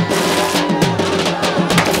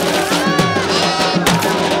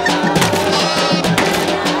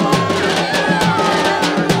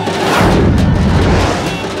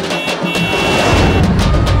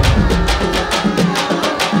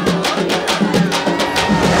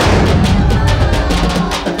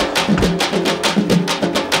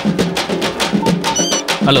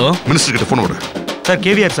 ஹலோ, மினிஸ்டர் கிட்ட போன் விடு. சார்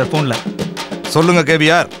கேவிஆர் சார் போன்ல. சொல்லுங்க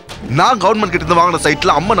கேவிஆர். நான் கவர்மெண்ட் கிட்ட இருந்து வாங்கின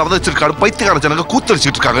சைட்ல அம்மன் அவதரிச்சிருக்காரு. பைத்தியக்கார ஜனங்க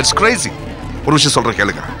கூத்தடிச்சிட்டு இருக்காங்க. It's Crazy. ஒரு விஷயம் சொல்றேன்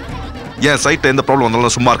கேளுங்க. என் சைட்ல எந்த ப்ராப்ளம்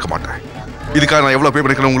வந்தாலும் சும்மா இருக்க மாட்டேன். இதுக்காக நான் எவ்வளவு பே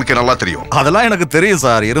பண்ணிக்கிறேன் உங்களுக்கு நல்லா தெரியும். அதெல்லாம் எனக்கு தெரியும்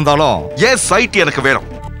சார். இருந்தாலும் என் சைட் எனக்கு வேணும்.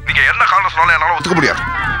 நீங்க என்ன காரணம் சொன்னாலும் என்னால ஒத்துக்க முடியாது.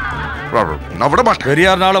 நான் விட மாட்டேன்.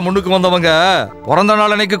 பெரியார்னால முன்னுக்கு வந்தவங்க பிறந்த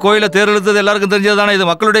நாள் அன்னைக்கு கோயில தேர் இழுத்தது எல்லாருக்கும் தெரிஞ்சதானே. இது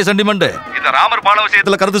மக்களுடைய சென்டிமெண்ட். இந்த ராமர் பால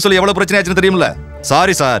விஷயத்துல கருத்து சொல்லி எவ்வளவு பிரச்சனை ஆச்சுன்னு தெரியுமில்ல.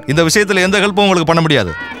 சாரி சார், இந்த விஷயத்துல எந்த ஹெல்ப்பும் உங்களுக்கு பண்ண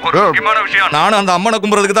முடியாது. நானும் அந்த அம்மனை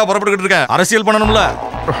கும்புறதுக்கு தான் புறப்பட்டுக்கிட்டு இருக்கேன். அரசியல் பண்ணணும்ல.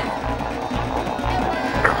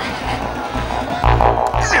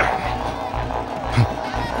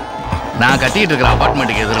 நான் கட்டிட்டு இருக்கிற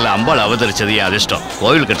அபார்ட்மெண்ட்டுக்கு எதிரில் அம்பாள் அவதரிச்சது என் அதிர்ஷ்டம்.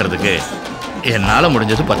 கோவில் கட்டுறதுக்கு என்னால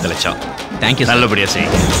முடிஞ்சது 10 லட்சம். தேங்க்யூ. நல்லபடியா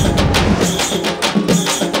செய்யுங்க.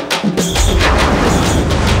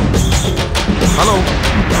 ஹலோ,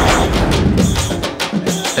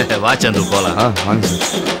 வா சந்து போலாம். வாங்க சார்.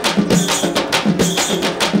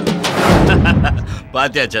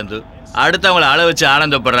 பாத்தியா சந்து, அடுத்தவங்களை அள வச்சு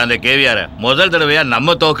ஆனந்தப்படுற அந்த கேவியார முதல் தடவையா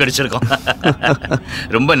நம்ம தோக்கடிச்சிருக்கோம்.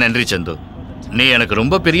 ரொம்ப நன்றி சந்து, நீ எனக்கு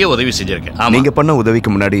ரொம்ப பெரிய உதவி செஞ்சிருக்க. நீங்க பண்ண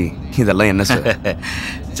உதவிக்கு முன்னாடி இதெல்லாம் என்ன சார்?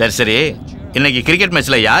 சரி சரி, இன்னைக்கு கிரிக்கெட்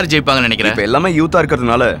மேட்ச்ல யார் ஜெயிப்பாங்கன்னு நினைக்கிறேன்? இப்ப எல்லாமே யூத்தா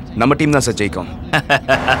இருக்கிறதுனால நம்ம டீம் தான் சார் ஜெயிக்கும்.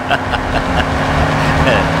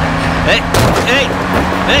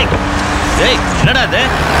 என்னடா அது?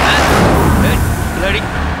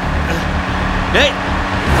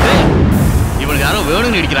 இவனுக்கு யாரோ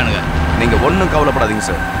வேணும்னு இடிக்கிறானுங்க. நீங்க ஒன்றும் கவலைப்படாதீங்க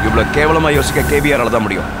சார். இவ்வளவு கேவலமா யோசிக்க கேவிஆரால தான்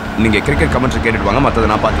முடியும். நீங்க கிரிக்கெட் கமெண்ட்ரி கேட்டுட்டு வாங்க,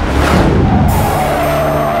 மற்றதை நான் பார்த்துக்கிறேன்.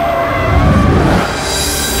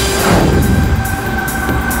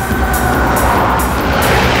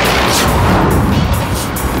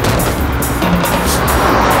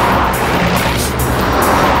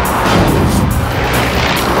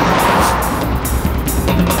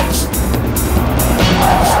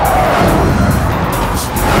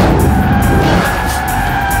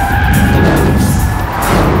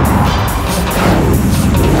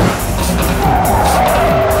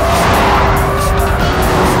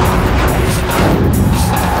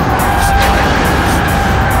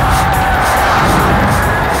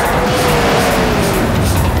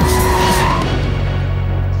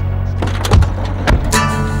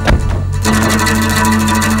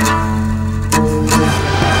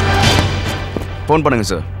 ஃபோன் பண்ணுங்க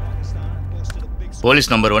சார். போலீஸ்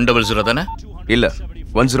நம்பர் 100 தானே? இல்ல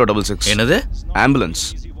 1066. என்னது? ஆம்புலன்ஸ்.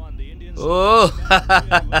 ஓ,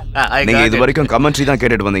 நீங்க இது வரைக்கும் கமெண்ட்ரி தான்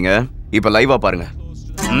கேட்டுட்டு வந்தீங்க. இப்ப லைவா பாருங்க.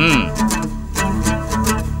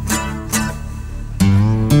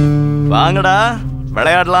 வாங்கடா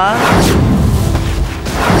விளையாடலாம்.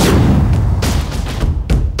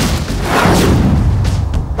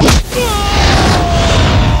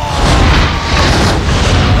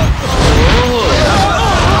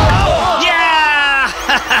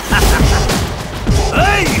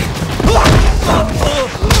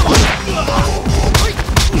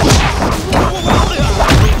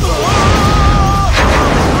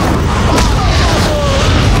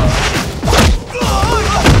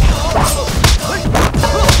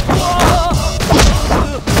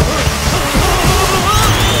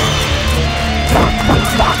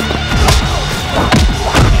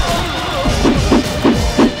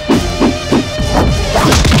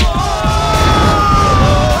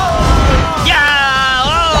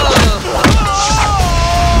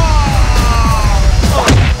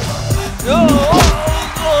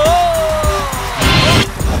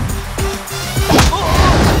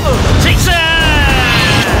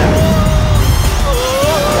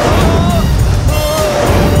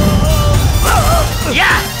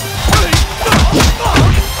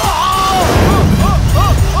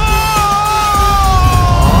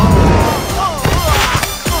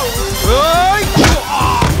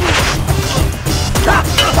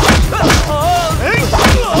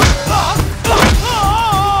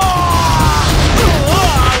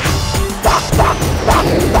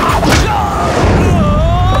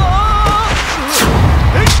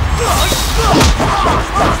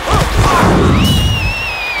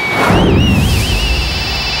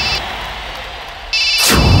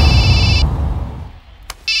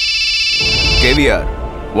 கேவிஆர்,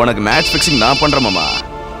 உனக்கு மேட்ச் ஃபிக்ஸிங் நான் பண்றேன் மாமா.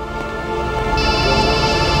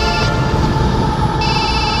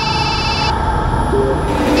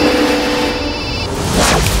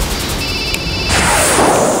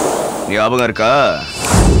 ஞாபகம் இருக்கா?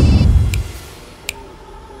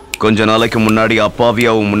 கொஞ்ச நாளைக்கு முன்னாடி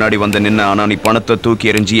அப்பாவியாவும் முன்னாடி வந்து நின்ன, ஆனா நீ பணத்தை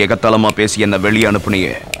தூக்கி எறிஞ்சி எகத்தலமா பேசி என்ன வெளியே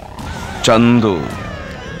அனுப்புனியே சந்து.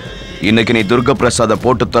 இன்னைக்கு நீ துர்கா பிரசாத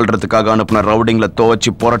போட்டு தள்ளுறதுக்காக அனுப்புன ரவுடிங்ல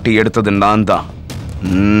துவச்சி புரட்டி எடுத்தது நான் தான்.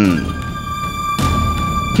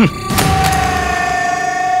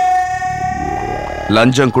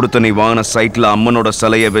 லஞ்சம் கொடுத்து நீ வாங்கின சைட்ல அம்மனோட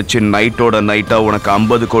சிலையை வச்சு நைட்டோட நைட்டா உனக்கு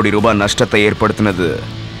 50 கோடி ரூபாய் நஷ்டத்தை ஏற்படுத்தினது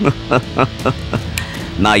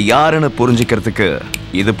நான் யாருன்னு புரிஞ்சுக்கிறதுக்கு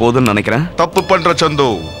இது போதும்னு நினைக்கிறேன். தப்பு பண்ற சந்து,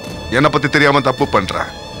 என்னை பத்தி தெரியாம தப்பு பண்ற.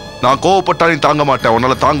 நான் கோவப்பட்டா நீ தாங்க மாட்டேன்,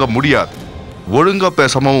 உன்னால தாங்க முடியாது. ஒழுங்கா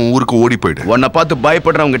பேசாம ஊருக்கு ஓடி போயிடு. உன்னை பார்த்து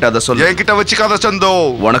பயப்படுறவங்க கிட்ட அதை சொல்லு. என்கிட்ட வச்சுக்காத சந்தோ.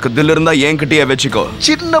 உனக்கு தில் இருந்தா என்கிட்டயே வச்சுக்கோ.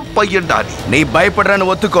 சின்ன பையன்டா நீ பயப்படுறன்னு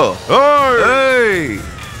ஒத்துக்கோ.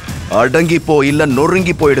 அடங்கி போ, இல்ல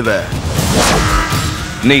நொறுங்கி போயிடுவ.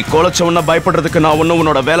 நீ கொலைச்சவன பயப்படுறதுக்கு நான் ஒண்ணு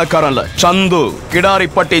உன்னோட வேலைக்காரன் இல்ல. சந்து,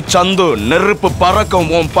 கிடாரிப்பட்டி சந்து. நெருப்பு பறக்கும்,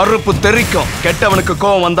 உன் பருப்பு தெரிக்கும். கெட்டவனுக்கு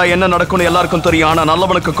கோவம் வந்தா என்ன நடக்கும்னு எல்லாருக்கும் தெரியும், ஆனா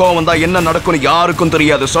நல்லவனுக்கு கோவம் வந்தா என்ன நடக்கும்னு யாருக்கும்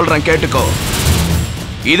தெரியாது. சொல்றேன் கேட்டுக்கோ.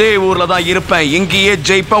 இதே ஊர்ல தான் இருப்பேன், இங்கேயே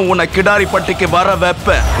ஜெயிப்பேன். உன்னை கிடாரிப்பட்டிக்கு வர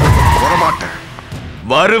வைப்பேன். வரமாட்டேன்.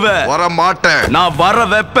 வருவ. வரமாட்டேன். நான் வர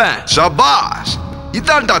வைப்பேன். சபாஷ்,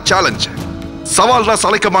 இதான்டா சேலஞ்ச். சவால்னா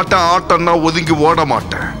சளைக்க மாட்டேன், ஆட்டம்னா ஒதுங்கி ஓட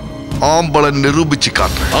மாட்டேன். ஆம்பளை நிரூபிச்சு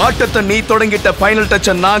காட்டுறேன். ஆட்டத்தை நீ தொடங்கிட்ட, ஃபைனல்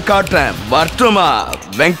டச்சை நான் காட்டுறேன். வர்த்துமா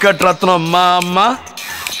வெங்கட் ரத்னம் மாமா.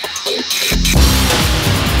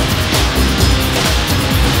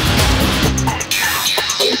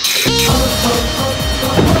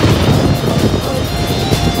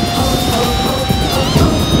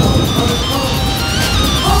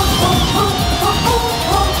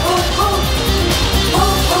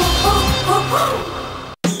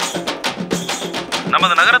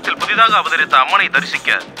 நமது நகரத்தில் புதிதாக அவதரித்த அம்மனை தரிசிக்க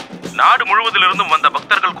நாடு முழுவதிலிருந்தும் வந்த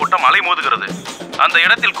பக்தர்கள் கூட்டம் அலைமோதுகிறது. அந்த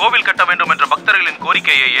இடத்தில் கோவில் கட்ட வேண்டும் என்ற பக்தர்களின்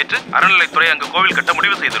கோரிக்கையை ஏற்று அறநிலைத்துறை அங்கு கோவில் கட்ட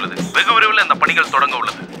முடிவு செய்துள்ளது. வெகு விரைவில் அந்த பணிகள் தொடங்க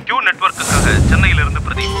உள்ளது. கியூ நெட்வொர்க்குக்காக சென்னையிலிருந்து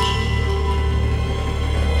பிரதீப்.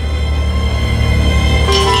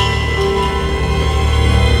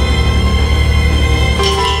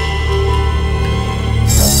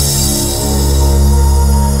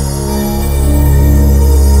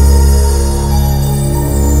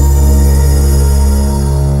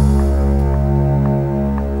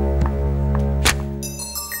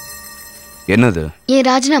 என்னது? ஏன்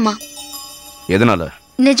ராஜினாமா? எதனால?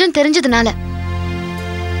 நிஜம் தெரிஞ்சதுனால.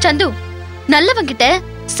 சந்து, நல்லவங்கிட்ட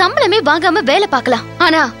சம்பளமே வாங்காம வேலை பார்க்கலாம்,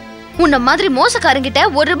 ஆனா உன்ன மாதிரி மோசக்காரங்கிட்ட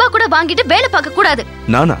 ₹1 கூட வாங்கிட்டு வேலை பார்க்க கூடாது.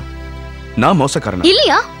 நானா? நான் மோசக்காரனா?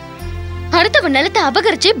 இல்லையா? அடுத்தவன் நிலத்தை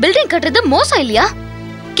அபகரிச்சு பில்டிங் கட்டுறது மோசம் இல்லையா?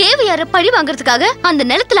 கேவியார பழி வாங்குறதுக்காக அந்த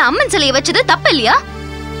நிலத்துல அம்மன் சிலையை வச்சது தப்பு இல்லையா?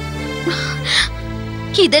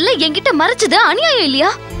 இதெல்லாம் என்கிட்ட மறைச்சது அநியாயம்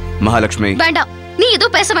இல்லையா? மகாலட்சுமி, வேண்டாம், நீ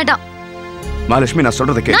எதுவும் பேச வேண்டாம். மகாலட்சுமி, நான்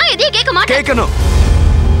சொல்றத கேளு. நான் எதையும் கேட்க மாட்டேன். கேட்கணும்.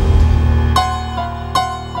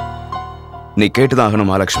 நீ கேட்டுதான் ஆகணும்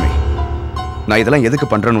மகாலட்சுமி. நான் இதெல்லாம் எதுக்கு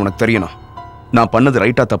பண்றேன்னு உனக்கு தெரியணும். நான் பண்ணது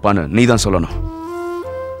ரைட்டா தப்பான்னு நீ தான் சொல்லணும்.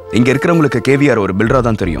 இங்க இருக்கிறவங்களுக்கு கேவிஆர் ஒரு பில்டரா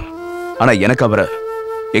தான் தெரியும், ஆனா எனக்கு அவரை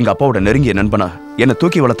எங்க அப்பாவோட நெருங்கிய நண்பனா, என்னை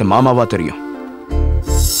தூக்கி வளர்த்த மாமாவா தெரியும்.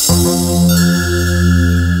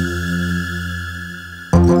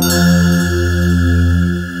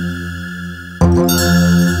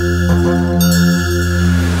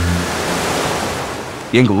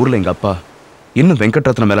 எங்க ஊர்ல எங்க அப்பா இன்னும்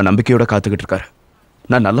வெங்கட்ரத்னம் மேல நம்பிக்கையோட காத்துக்கிட்டு இருக்காரு.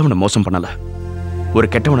 நான் நல்லவனை மோசம் பண்ணல, ஒரு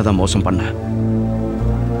கெட்டவனை தான் மோசம் பண்ண.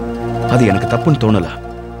 அது எனக்கு தப்புன்னு தோணல.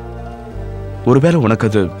 ஒருவேளை உனக்கு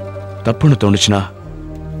அது தப்புன்னு தோணுச்சுன்னா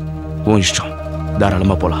உன் இஷ்டம்,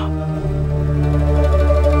 தாராளமா போலாம்.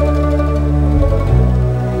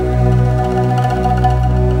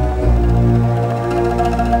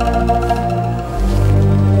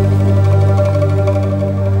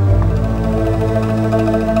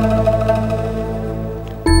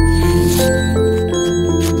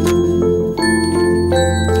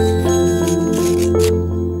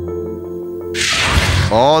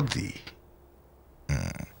 ஆதி,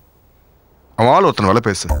 அவன் ஆள் ஒருத்தன் வேலை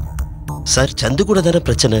பேசு. சார், சந்து கூட தானே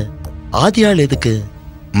பிரச்சனை, ஆதி ஆள் எதுக்கு?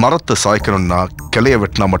 மரத்தை சாய்க்கணும்னா கிளைய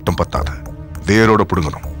வெட்டினா மட்டும் பத்தாது, வேரோட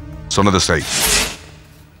புடுங்கணும். சொன்னது சரி.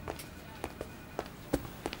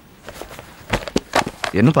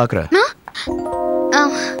 என்ன பாக்குற?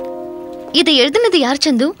 இதை எழுதுனது யார்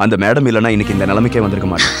சந்து? அந்த மேடம் இல்லைன்னா இன்னைக்கு இந்த நிலைமைக்கே வந்திருக்க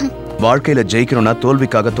மாட்டேன். வாழ்க்கையில ஜெயிக்கணும்னா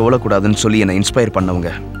தோல்விக்காக தோலக்கூடாதுன்னு சொல்லி என்னை இன்ஸ்பயர்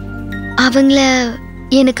பண்ணவங்க. அவங்கள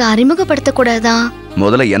எனக்கு அறிமுகப்படுத்த கூடாதா?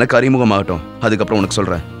 முதல்ல எனக்கு அறிமுகமாகட்டும், அதுக்கப்புறம் உனக்கு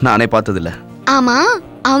சொல்றேன். நானே பார்த்ததில்ல. ஆமா,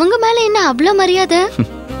 அவங்க மேல என்ன அவ்வளவு மரியாதை?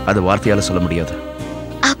 அது வார்த்தையால சொல்ல முடியாது.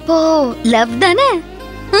 அப்போ லவ் தானே?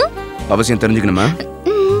 அவசியம் தெரிஞ்சுக்கணுமா?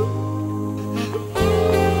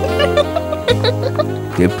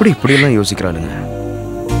 எப்படி இப்படி எல்லாம் யோசிக்கிறாளுங்க?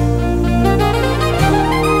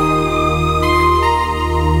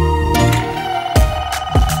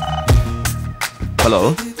 ஹலோ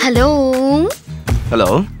ஹலோ ஹலோ,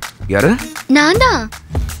 யாரு? நான் தான்.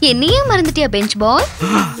 என்னையே மறந்துட்டியா பெஞ்ச் பாய்?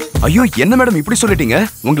 ஐயோ, என்ன மேடம் இப்படி சொல்லிட்டீங்க?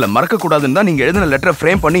 உங்களை மறக்க கூடாதுன்னு தான் நீங்க எழுதின லெட்டரை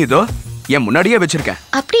ஃப்ரேம் பண்ணி இதோ என் முன்னாடியே வச்சிருக்கேன்.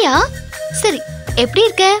 அப்படியா? சரி, எப்படி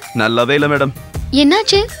இருக்க? நல்லாவே இல்ல மேடம்.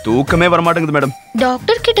 என்னாச்சு? தூக்கமே வர மாட்டேங்குது மேடம்.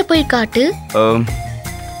 டாக்டர் கிட்ட போய் காட்டு.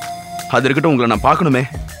 அது இருக்கட்டும், உங்களை நான் பார்க்கணுமே.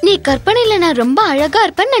 நீ கற்பனையில நான் ரொம்ப அழகா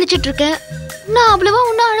இருப்பேன்னு நினைச்சிட்டு இருக்கேன். நான் அவ்வளவா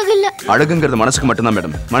ஒன்னும் அழகு இல்ல. அழகுங்கிறது மனசுக்கு மட்டும்தான்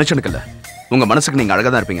மேடம், மனுஷனுக்கு இல்ல. உங்க மனசுக்கு நீங்க அழகா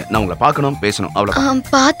தான் இருப்பீங்க. நான் உங்களை பார்க்கணும், பேசணும், அவ்வளவு.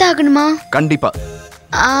 பார்த்தாகணுமா? கண்டிப்பா.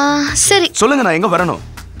 சரி சொல்லுங்க, நான் எங்க வரணும்?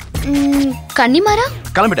 கன்னிமாரா?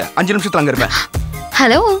 கிளம்பிட்டேன், 5 நிமிஷத்துல அங்க இருப்பேன்.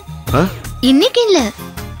 ஹலோ, இன்னைக்கு இல்ல,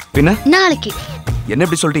 பின்ன நாளைக்கு. என்ன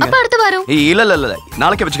இப்படி சொல்லிட்டீங்க? அப்ப அடுத்த வாரம். இல்ல இல்ல இல்ல,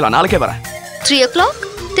 நாளைக்கே வச்சுக்கலாம். நாளைக்கே வரேன். 3 o'clock,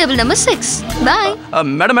 table number 6. Bye.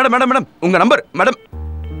 Madam madam madam madam, உங்க நம்பர் மேடம்.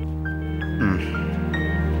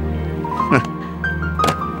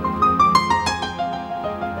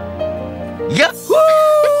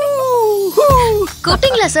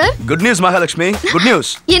 கூப்பிட்டீங்களா sir? Good news Mahalakshmi, good news.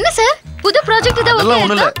 என்ன சார், புது ப்ராஜெக்ட் ஏதாவது? அதெல்லாம்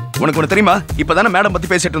ஒண்ணும் இல்ல. உனக்கு ஒண்ணு தெரியுமா? இப்பதானே மேடம் பத்தி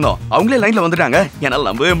பேசிட்டு இருந்தோம். அவங்களே லைன்ல வந்துட்டாங்க. என்னால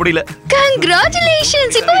நம்பவே முடியல.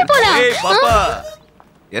 கங்க்ராச்சுலேஷன்ஸ். இப்பவே போலாம். ஏய் பாப்பா,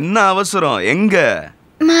 என்ன அவசரம்? எங்க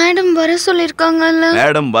மேடம் வர சொல்லிருக்காங்கல்ல?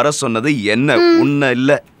 மேடம் வர சொன்னது என்ன உன்ன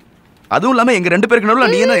இல்ல. அதுவும் இல்லாம எங்க 2 பேருக்கு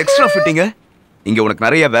நடுவுல நீ என்ன எக்ஸ்ட்ரா ஃபிட்டிங்க? இங்க உனக்கு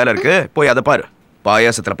நிறைய வேலை இருக்கு, போய் அதை பாரு.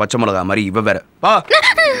 பாயாசத்துல பச்சை மிளகா மாதிரி இவ வேற. பா.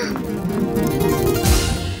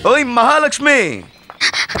 ஓய் மகாலட்சுமி.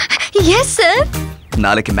 Yes sir.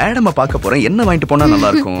 நாளைக்கு மேடமை பார்க்க போறேன். என்ன வாங்கிட்டு போனா நல்லா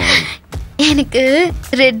இருக்கும்? எனக்கு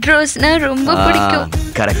ரெட் ரோஸ்னா ரொம்ப பிடிக்கும்.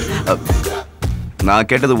 கரெக்ட். நான்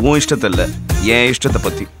கேட்டது உன் இஷ்டத்தை இல்ல, என் இஷ்டத்தை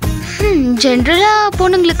பத்தி. ஜெனரலா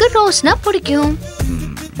பொண்ணுங்களுக்கு ரோஸ்னா பிடிக்கும்.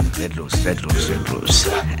 Red rose, red rose, red rose.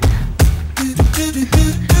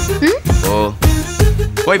 ஓ,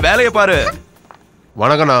 போய் வேலையை பாரு.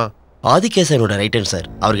 வணக்கண்ணா. ஆதிகேசனோட ரைட்டர் சார்.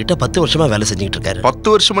 அவர்கிட்ட 10 வருஷமா வேலை செஞ்சுட்டு இருக்காரு.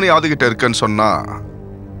 10 வருஷமா நீ ஆதிக்கிட்ட இருக்கேன்னு சொன்னா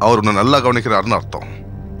அவர் உன்னை நல்லா கவனிக்கிறாருன்னு அர்த்தம்.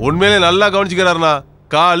 உண்மையிலே நல்லா கவனிச்சுக்கிறாருண்ணா.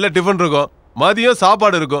 காலைல டிஃபன் இருக்கும், மதியம்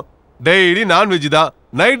சாப்பாடு இருக்கும், டெய்லி நான்வெஜ் தான்,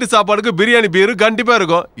 நைட்டு சாப்பாடுக்கு பிரியாணி பீரு கண்டிப்பா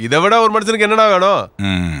இருக்கும். இதை விட ஒரு மனுஷனுக்கு என்னடா வேணும்?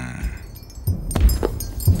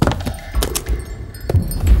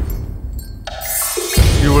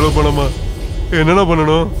 இவ்வளவு பணமா? என்னென்ன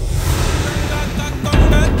பண்ணணும்?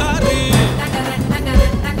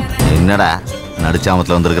 என்னடா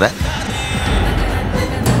நடிச்சாமத்துல வந்திருக்கிற?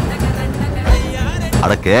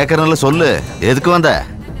 அட கேக்குறதுல சொல்லு, எதுக்கு வந்த?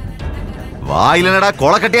 வாயில என்னடா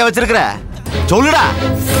கொலக்கட்டையா வச்சிருக்கிற? சொல்லுடா.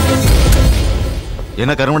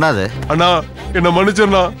 என்ன கருமடாது? அண்ணா என்ன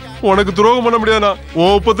மன்னிச்சிருண்ணா, உனக்கு துரோகம் பண்ண முடியாதுண்ணா.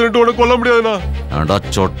 உனக்கு கொல்ல முடியாதுண்ணா. அடா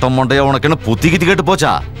சொட்ட மண்டையா, உனக்கு என்ன புத்தி கித்தி கேட்டு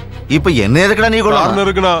போச்சா? இப்ப என்ன எதுக்குடா நீ கொல்ல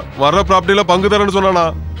இருக்குண்ணா? வர்ற ப்ராப்பர்ட்டில பங்கு தரேன்னு சொன்னானா.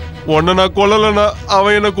 உன்னை நான் கொல்லலண்ணா,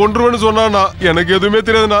 அவன் என்ன கொன்றுவேன்னு சொன்னானா. எனக்கு எதுவுமே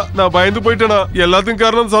தெரியாதுண்ணா, நான் பயந்து போயிட்டேனா. எல்லாத்துக்கும்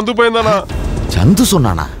காரணம் சந்து பையன் தானா. சந்து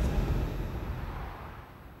சொன்னானா?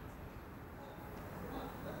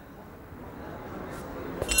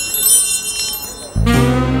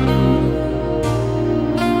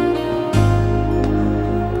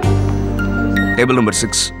 டேபிள் நம்பர்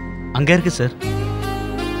 6 அங்க இருக்கு சார்.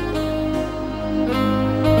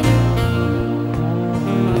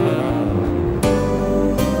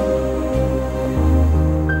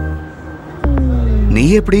 நீ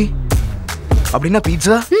எப்படி? அப்படின்னா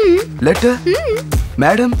பீட்சா, லெட்டர்,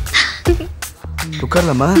 மேடம்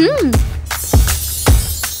உட்காரலாமா?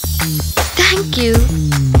 தேங்க்யூ.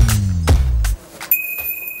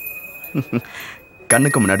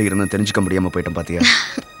 கண்ணுக்கு முன்னாடி இருந்து தெரிஞ்சுக்க முடியாம போயிட்டேன் பாத்தியா?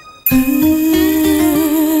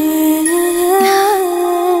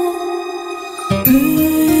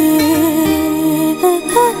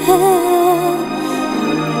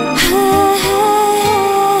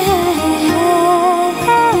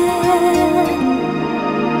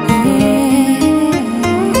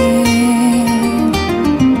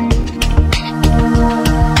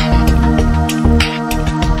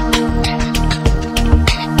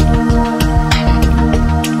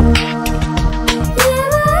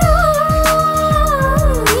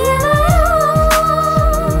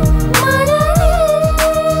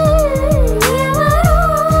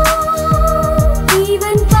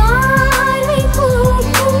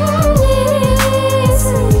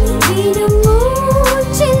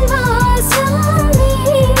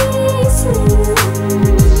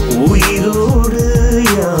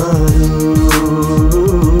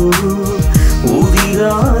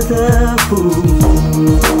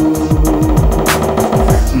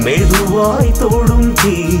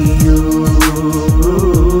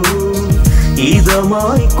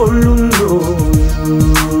 சுகமாய் கொள்ளும்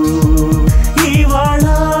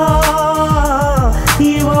இவளா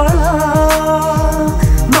இவளா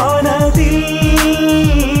மனதில்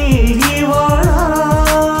இவளா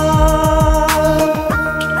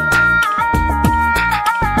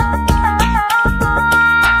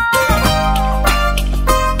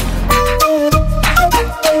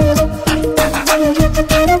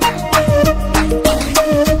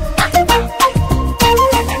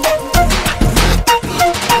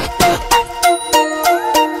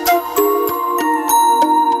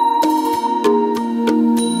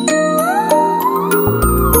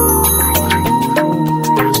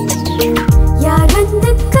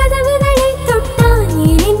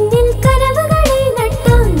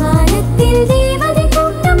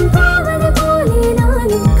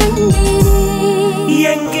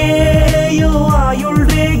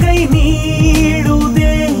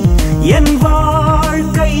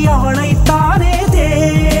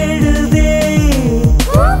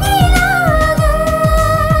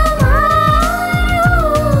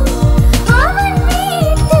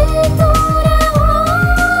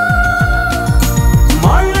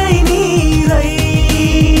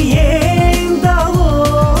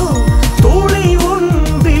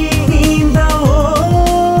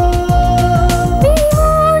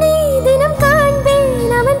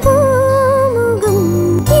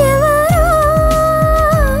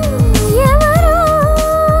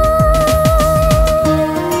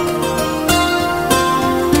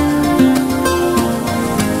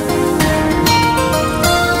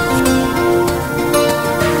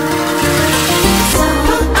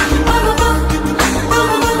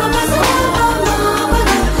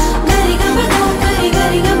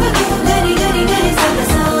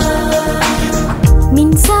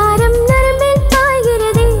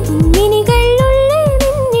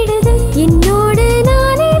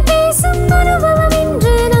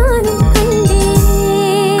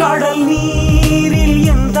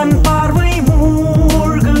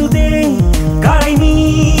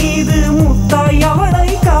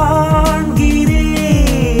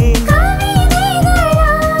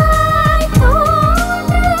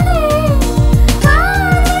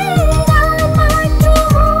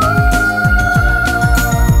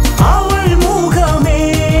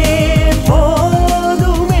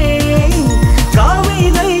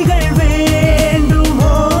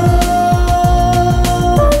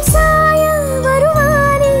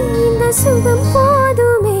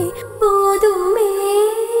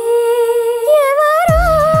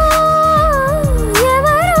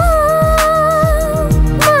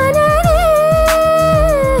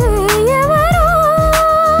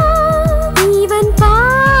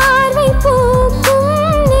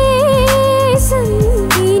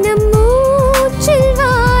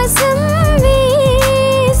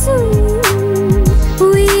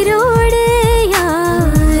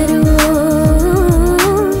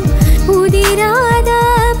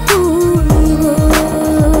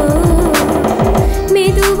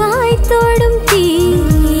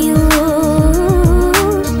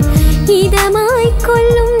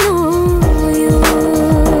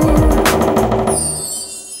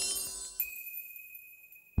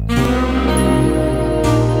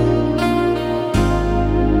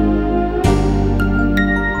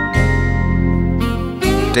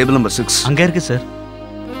டேபிள் நம்பர் 6 அங்க இருக்கு சார்.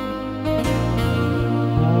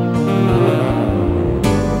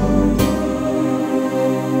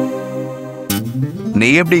 நீ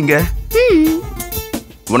எப்படி இங்க?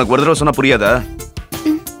 உனக்கு ஒரு தடவை சொன்னா புரியாதா?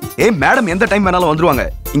 ஏய் மேடம் எந்த டைம் வேணாலும் வந்துருவாங்க.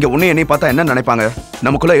 இங்க உன்னை என்னை பார்த்தா என்ன நினைப்பாங்க?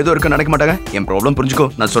 நமக்குள்ள ஏதோ இருக்கு நினைக்க மாட்டாங்க. என் ப்ராப்ளம் புரிஞ்சுக்கோ.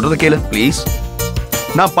 நான் சொல்றத கேளு ப்ளீஸ்.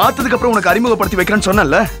 நான் பார்த்ததுக்கு அப்புறம் உனக்கு அறிமுகப்படுத்தி வைக்கிறேன்னு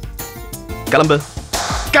சொன்னேன்ல. கிளம்பு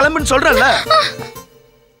கிளம்புன்னு சொல்றேன்ல.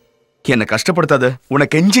 என்ன கஷ்டப்படுத்தாத.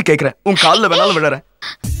 உனக்கு கெஞ்சி கேக்குறேன். உன் கால்ல வேணாலும் விழறேன்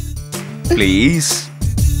ப்ளீஸ்.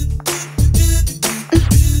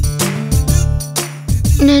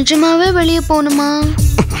 நிஜமாவே வெளியே போணுமா?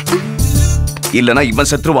 இல்லனா இவன்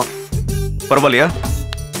செத்துருவான். பரவாயில்லையா?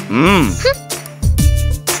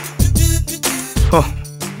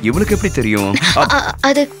 இவனுக்கு எப்படி தெரியும்?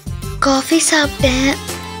 அது காஃபி சாப்பிட்டேன்.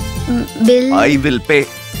 பில் ஐ வில் பே.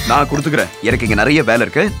 நான் கொடுத்துக்கிறேன். எனக்கு இங்க நிறைய வேலை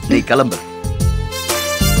இருக்கு. நீ கிளம்பு.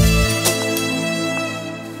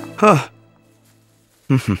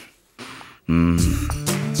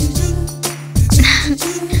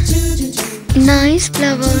 nice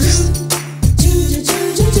flowers.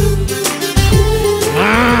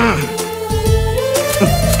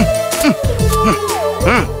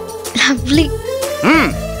 Lovely.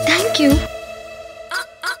 Thank you.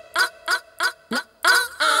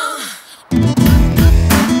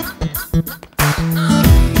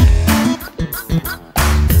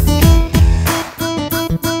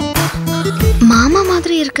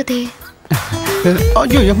 மாதிரி இருக்குதே.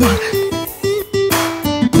 ஐயோ அம்மா,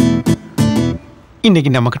 இன்னைக்கு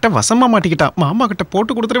நம்ம கிட்ட வசமா மாட்டிக்கிட்டான். மாமா கிட்ட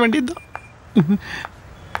போட்டு கொடுத்துட வேண்டியதுதான்.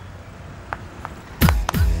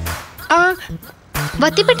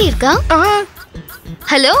 பத்தி பெட்டி இருக்கா?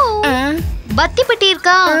 ஹலோ, பத்தி பெட்டி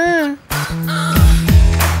இருக்கா?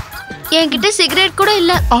 என்கிட்ட சிகரெட் கூட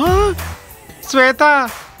இல்ல. ஸ்வேதா,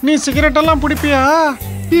 நீ சிகரெட் எல்லாம் பிடிப்பியா?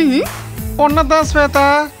 ஒன்னதான் ஸ்வேதா.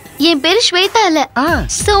 என் பேரு ஸ்வேதா இல்ல,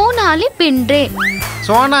 சோனாலி பின்றே.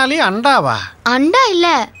 சோனாலி அண்டாவா? அண்டா இல்ல,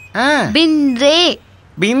 பின்றே.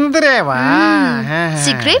 பிந்திரேவா?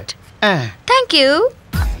 சிகரெட்? Thank you.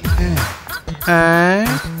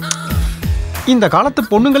 இந்த காலத்து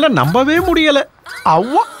பொண்ணுங்களை நம்பவே முடியல.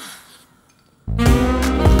 அவ்வா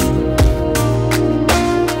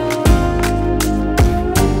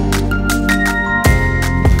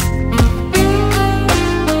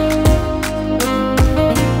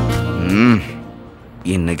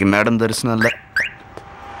இன்னைக்கு மேடம் தரிசனம் இல்ல.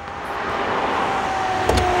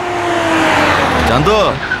 சந்து,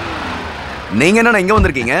 நீங்க என்ன இங்க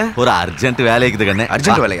வந்திருக்கீங்க? ஒரு அர்ஜென்ட் வேலை இருக்குது கண்ணே.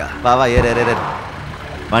 அர்ஜென்ட் வேலையா? வா வா, ஏறு ஏறு ஏறு.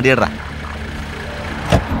 வண்டிடுறா.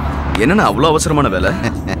 என்னன்னா அவ்வளவு அவசரமான வேலை?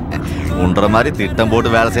 உன்ற மாதிரி திட்டம்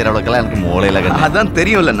போட்டு வேலை செய்யற அளவுக்குலாம் எனக்கு மூளையில கண்ணே. அதான்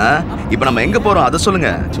தெரியும் இல்லைன்னா. இப்ப நம்ம எங்க போறோம் அதை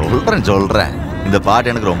சொல்லுங்க. சொல்றேன். இந்த பாட்டு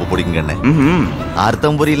எனக்கு ரொம்ப பிடிக்கும் கண்ணே.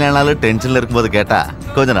 அர்த்தம் புரியலனாலும் டென்ஷன்ல இருக்கும்போது கேட்டா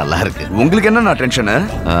கொஞ்சம் நல்லா இருக்கு. உங்களுக்கு என்ன டென்ஷனு?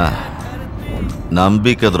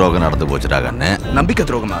 நம்பிக்கை துரோகம் நடந்து போச்சுடா கண்ணே. நம்பிக்கை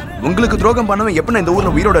துரோகமா? உங்களுக்கு துரோகம் பண்ணவன் எப்ப இந்த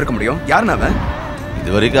ஊர்ல உயிரோட இருக்க முடியும்? யாருன்னு அவன்?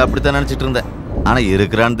 இது வரைக்கும் அப்படித்தான் நினைச்சிட்டு இருந்தேன். ஆனா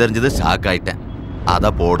இருக்கிறான்னு தெரிஞ்சது ஷாக் ஆயிட்டேன்.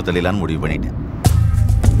 அதான் போடு தெளிலான்னு முடிவு பண்ணிட்டேன்.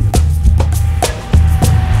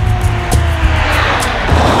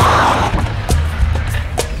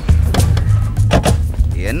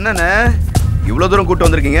 என்னண்ணே இவ்வளவு தூரம் கூட்டு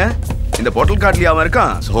வந்திருக்கீங்க? இந்த பொட்டல் காட்லி அவன்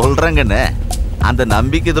இருக்கான்? சொல்றேங்கண்ணே, அந்த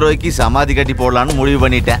நம்பிக்கை துரோகிக்கு சமாதி கட்டி போடலான்னு முடிவு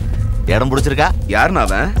பண்ணிட்டேன். இடம் பிடிச்சிருக்கா? யாருன்னு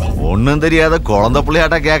அவன்? ஒன்னும் தெரியாத குழந்தை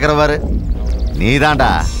பிள்ளையாட்டா கேக்குறவாரு.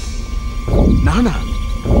 நீதான்டா. நானா?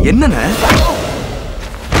 என்னண்ணே?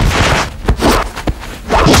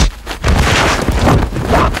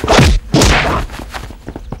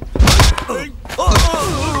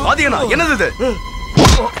 ஆதியனா, என்னது இது?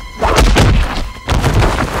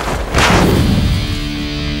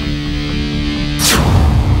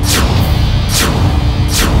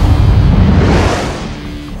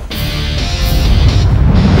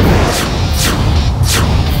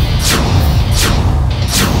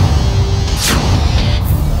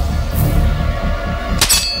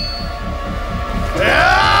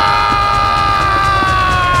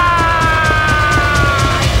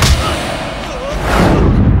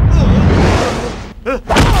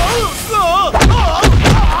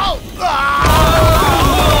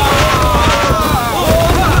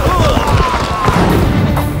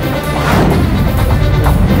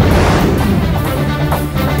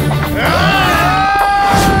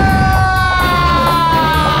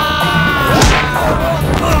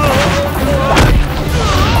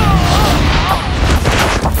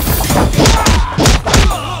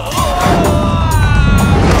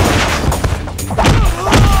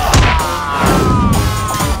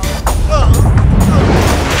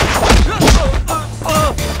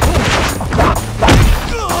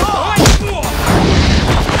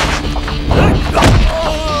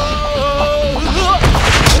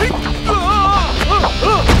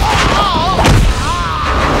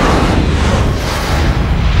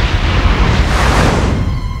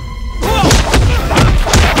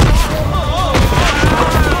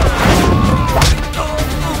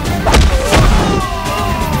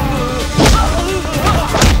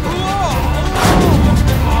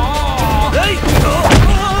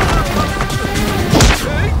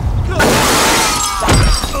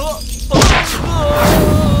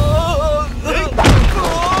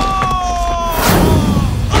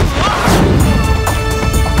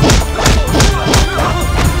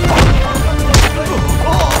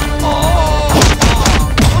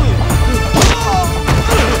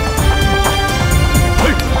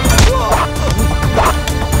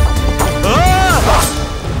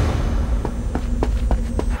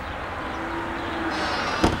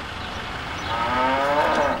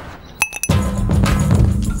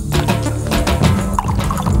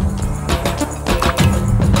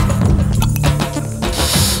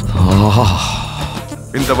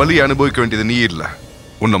 இந்த வலியை அனுபவிக்க வேண்டியது நீ இல்ல,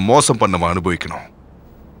 உன்னை மோசம் பண்ணவன் அனுபவிக்கணும்.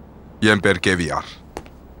 என் பேர் கேவிஆர்.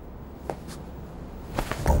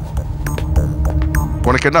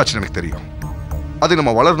 உனக்கு என்ன ஆச்சுன்னு எனக்கு தெரியும். அது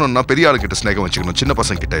நம்ம வளரணும்னா பெரிய ஆளுகிட்ட ஸ்நேகம் வச்சுக்கணும், சின்ன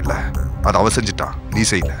பசங்க கிட்ட இல்ல. அது அவ செஞ்சுட்டான், நீ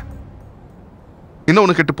செய்யல. இன்னும்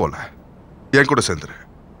உனக்கு கெட்டு போல, என் கூட சேர்ந்துரு.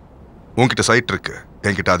 உன்கிட்ட சைட் இருக்கு,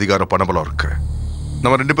 என்கிட்ட அதிகாரம் பணபலம் இருக்கு.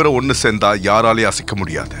 நம்ம 2 பேரும் ஒண்ணு சேர்ந்தா யாராலையும் அசைக்க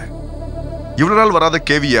முடியாது. இவ்வளவு நாள் வராத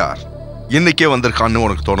கேவிஆர் இன்னைக்கே வந்திருக்கான்னு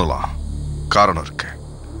உனக்கு தோணலாம். காரணம் இருக்கு.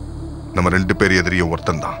 நம்ம 2 பேர் எதிரியும்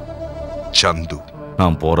ஒருத்தன் தான், சந்து.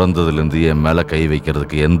 நான் பிறந்ததுலேருந்து என் மேல கை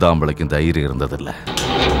வைக்கிறதுக்கு எந்த ஆம்பளைக்கும் தைரியம் இருந்ததில்லை.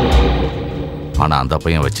 ஆனா அந்த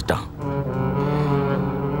பையன் வச்சுட்டான்.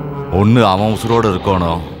 ஒண்ணு அவன் உசுரோட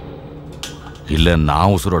இருக்கணும், இல்ல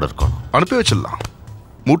நான் உசுரோட இருக்கணும். அனுப்பி வச்சிடலாம்,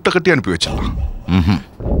 மூட்டை கட்டி அனுப்பி வச்சிடலாம்.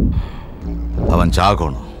 அவன்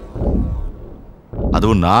சாகணும்,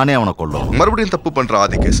 அதுவும் நானே அவனை கொல்லணும். மறுபடியும் தப்பு பண்ற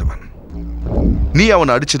ஆதிகேசவன், நீ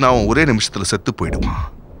அவனை அடிச்சுனா அவன் ஒரே நிமிஷத்துல செத்து போயிடுவான்.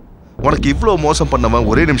 உனக்கு இவ்வளவு மோசம் பண்ணவன்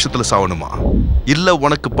ஒரே நிமிஷத்துல சாவணுமா? இல்ல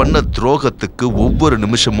உனக்கு பண்ண துரோகத்துக்கு ஒவ்வொரு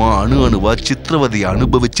நிமிஷமா அணு அணுவா சித்திரவதையை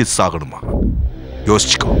அனுபவிச்சு சாகணுமா?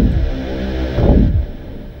 யோசிச்சுக்கோ.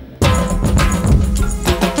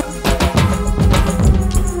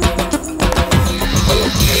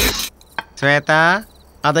 ஸ்வேதா,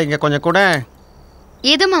 அதை இங்க கொஞ்சம் கூட.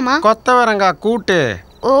 எது மாமா? கொத்தவரங்காய் கூட்டு.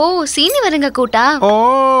 ஓ, சீனி வரங்க கூட்டா? ஓ,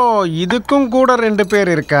 இதுக்கும் கூட 2 பேர்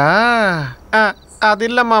இருக்கா? அது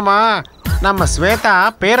இல்ல மாமா, நம்ம ஸ்வேதா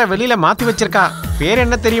பேரை வெளியில மாத்தி வச்சிருக்கா. பேர்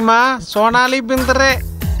என்ன தெரியுமா? சோனாலி பிந்தரே.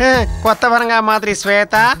 கொத்தவரங்காய் மாதிரி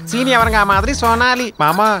ஸ்வேதா, சீனி அவரங்காய் மாதிரி சோனாலி.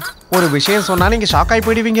 மாமா, ஒரு விஷயம் சொன்னா நீங்க ஷாக் ஆகி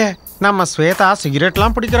போயிடுவீங்க. நம்ம ஸ்வேதா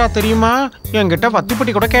சிகரெட்லாம் பிடிக்கிறா தெரியுமா? என்கிட்ட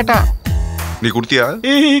வத்திப்பட்டி கூட கேட்டா. நீ குடித்தியா?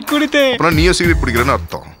 குடித்தேன். அப்புறம் நீயும் சிகரெட் பிடிக்கிறேன்னு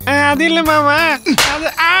அர்த்தம். அது இல்ல மாமா,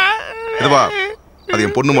 இதுவா, அது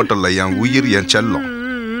என் பொண்ணு மட்டும் இல்ல, என் உயிர், என் செல்லம்.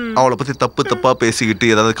 அவளை பத்தி தப்பு தப்பா பேசிக்கிட்டு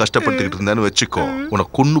ஏதாவது கஷ்டப்பட்டுக்கிட்டு இருந்தேன்னு வச்சுக்கோ,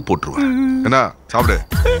 உனக்கு கொன்னு போட்டுருவேன். என்ன சாப்பிடு.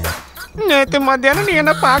 நேத்து மத்தியானம் நீ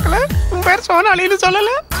என்ன பார்க்கல? உன் பேர் சோனாலின்னு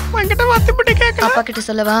சொல்லல, உன்கிட்ட வத்திப்பட்டி கேட்கல. அப்பா கிட்ட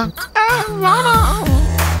சொல்லவா?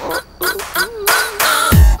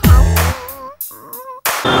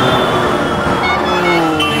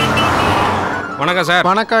 வணக்கம் சார்.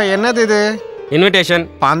 வணக்கம். என்னது இது? இன்விடேஷன்.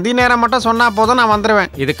 பந்தி நேரம் மட்டும் சொன்னா போதும், நான் வந்துருவேன்.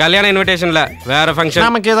 இது கல்யாண இன்விடேஷன்ல, வேற ஃபங்க்ஷன்.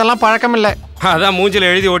 நமக்கு இதெல்லாம் பழக்கம் இல்ல. அதான் மூஞ்சில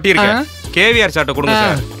எழுதி ஒட்டி இருக்கேன். கேவிஆர் சார்ட்ட கொடுங்க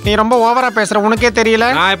சார். நீ ரொம்ப ஓவரா பேசுற, உனக்கே தெரியல.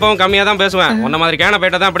 நான் எப்பவும் கம்மியா தான் பேசுவேன். உன்ன மாதிரி கேன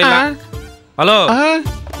பேட்ட தான் அப்படி இல்ல. ஹலோ,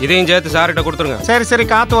 இதையும் சேர்த்து சார்கிட்ட கொடுத்துருங்க. சரி சரி,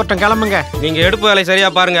 காத்து ஓட்டம், கிளம்புங்க. நீங்க எடுப்பு வேலை சரியா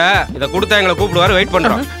பாருங்க. இத கொடுத்தா எங்களை கூப்பிடுவாரு, வெயிட்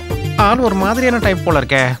பண்றோம். ஆள் ஒரு மாதிரியான டைப் போல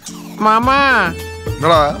இருக்கே. மாமா,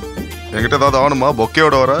 என்னடா என்கிட்ட ஏதாவது ஆகணுமா?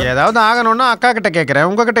 பொக்கையோட வர ஏதாவது ஆகணும்னா அக்கா கிட்ட கேட்கறேன்,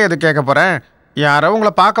 உங்ககிட்ட எது கேட்க போறேன்? யாரோ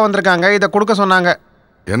உங்களை பார்க்க வந்திருக்காங்க, இதை கொடுக்க சொன்னாங்க.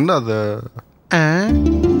 என்ன அது?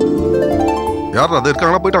 யார் அது?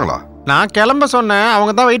 இருக்காங்களா, போயிட்டாங்களா? நான் கிளம்ப சொன்னேன்,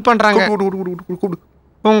 அவங்க தான் வெயிட் பண்றாங்க.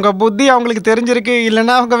 உங்க புத்தி அவங்களுக்கு தெரிஞ்சிருக்கு,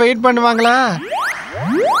 இல்லைன்னா அவங்க வெயிட் பண்ணுவாங்களா?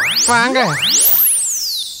 வாங்க.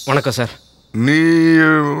 வணக்கம் சார். நீ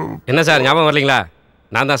என்ன சார் ஞாபகம் வரலீங்களா?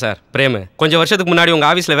 நான் தான் சார் பிரேமு. கொஞ்சம் வருஷத்துக்கு முன்னாடி உங்க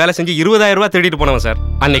ஆபீஸ்ல வேலை செஞ்சு 20,000 ரூபாய் திருடிட்டு போனவன் சார்.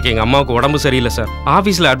 அன்னைக்கு எங்க அம்மாவுக்கு உடம்பு சரியில்லை சார்.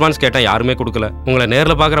 ஆபீஸ்ல அட்வான்ஸ் கேட்டா யாருமே கொடுக்கல. உங்களை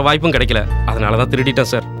நேர்ல பாக்குற வாய்ப்பும் கிடைக்கல. அதனாலதான்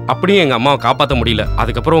திருடிட்டேன் சார். அப்படியும் எங்க அம்மாவை காப்பாற்ற முடியல.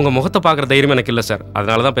 அதுக்கப்புறம் உங்க முகத்தை பாக்குற தைரியம் எனக்கு இல்ல சார்.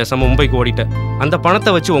 அதனாலதான் பேசாம மும்பைக்கு ஓடிட்டேன். அந்த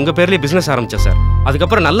பணத்தை வச்சு உங்க பேர்லயே பிசினஸ் ஆரம்பிச்சேன் சார்.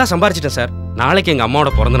 அதுக்கப்புறம் நல்லா சம்பாரிச்சிட்டேன் சார். நாளைக்கு எங்க அம்மாவோட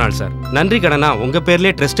பிறந்த நாள் சார். நன்றி கடனா உங்க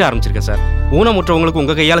பேர்லயே ட்ரஸ்ட் ஆரம்பிச்சிருக்கேன் சார். ஊனமுற்றவங்களுக்கு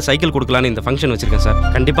உங்க கையால சைக்கிள் கொடுக்கலான்னு இந்த ஃபங்க்ஷன் வச்சிருக்கேன் சார்.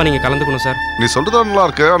 கண்டிப்பா நீங்க கலந்துக்கணும் சார். நீ சொல்றது நல்லா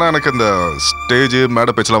இருக்கு, ஆனா எனக்கு இந்த ஸ்டேஜ்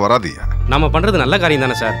மேடை பேச்செல்லாம் வராது. நம்ம பண்றது நல்ல காரியம்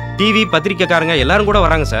தானே சார். டிவி பத்திரிக்கைக்காரங்க எல்லாரும் கூட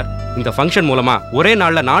வராங்க சார். இந்த ஃபங்க்ஷன் மூலமா ஒரே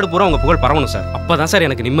நாள்ல நாடு பூரா உங்க புகழ் பரவணும் சார். அப்பதான் சார்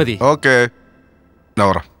எனக்கு நிம்மதி. ஓகே,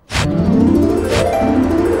 நான் வரேன்.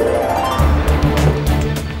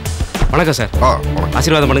 வணக்கம் சார்.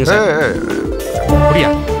 ஆசீர்வாதம் பண்ணுங்க சார்.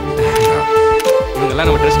 அப்படியா? இவங்க எல்லாம்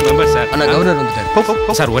நம்ம ட்ரஸ்ட் மெம்பர் சார். அண்ணா கவர்னர்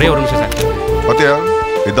வந்துட்டார் சார். ஒரே ஒரு நிமிஷம் சார். பாத்தியா,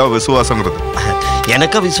 இதான் விசுவாசங்கிறது.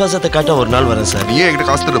 எனக்கா விசுவாசத்தை காட்ட ஒரு நாள் வரேன் சார். நீ என்கிட்ட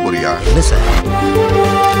காசு தர போறியா? என்ன சார்?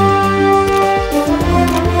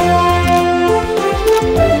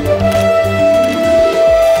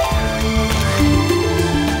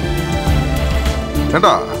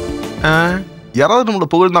 ஏண்டா, யாராவது நம்மள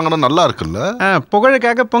புகழ்ந்தாங்கன்னா நல்லா இருக்குல்ல?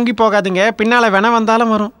 புகழுக்காக பொங்கி போகாதீங்க, பின்னால வேணா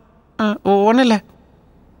வந்தாலும் வரும். ஒன்றும் இல்லை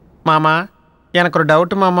மாமா, எனக்கு ஒரு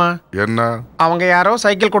டவுட் மாமா. என்ன? அவங்க யாரோ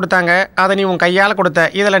சைக்கிள் கொடுத்தாங்க, அதை நீ உன் கையால் கொடுத்த.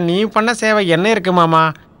 இதில் நீ பண்ண சேவை என்ன இருக்கு மாமா?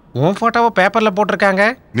 உன் ஃபோட்டோவை பேப்பரில் போட்டிருக்காங்க.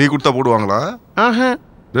 நீ கொடுத்தா போடுவாங்களா?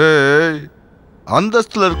 டேய்,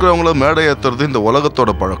 அந்தஸ்தில் இருக்கிறவங்கள மேடை ஏற்றுறது இந்த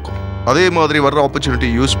உலகத்தோட பழக்கம். அதே மாதிரி வர்ற ஆப்பர்ச்சுனிட்டி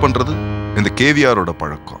யூஸ் பண்ணுறது இந்த கேவிஆரோட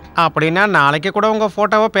பழக்கம். அப்படின்னா நாளைக்கு கூட உங்கள்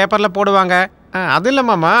ஃபோட்டோவை பேப்பரில் போடுவாங்க. அது இல்லை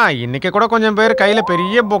மாமா, இன்னைக்கு கூட கொஞ்சம் பேர் கையில்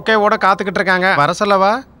பெரிய பொக்கையோட காத்துக்கிட்டு இருக்காங்க. வர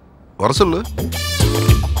சொல்லவா? வர சொல்லு.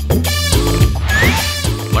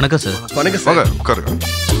 வணக்கம் சார். வணக்கம் சார். உட்காருங்க.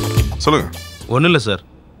 சொல்லுங்க. ஒன்றும் இல்லை சார்,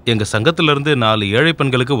 எங்கள் சங்கத்திலிருந்து 4 ஏழை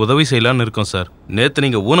பெண்களுக்கு உதவி செய்யலான்னு இருக்கோம் சார். நேற்று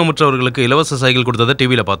நீங்கள் ஊனமுற்றவர்களுக்கு இலவச சைக்கிள் கொடுத்ததை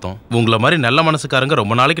டிவியில் பார்த்தோம். உங்களை மாதிரி நல்ல மனசுக்காரங்க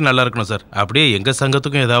ரொம்ப நாளைக்கு நல்லா இருக்கணும் சார். அப்படியே எங்கள்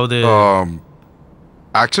சங்கத்துக்கும் ஏதாவது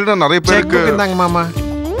ஆக்சுவலா நிறைய பேருக்கு இருந்தாங்க மாமா.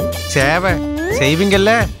 சேவை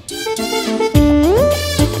செய்வீங்கல்ல?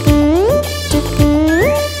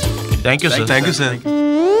 Thank you sir. Thank you sir.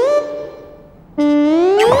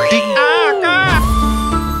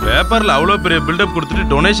 பேப்பர்ல அவ்வளவு பெரிய பில்டப் கொடுத்துட்டு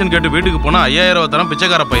டொனேஷன் கேட்டு வீட்டுக்கு போனா 5000 ரூபாய் தரம்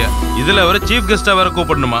பிச்சைக்கார பையன். இதுல வர சீஃப் கெஸ்டா வேற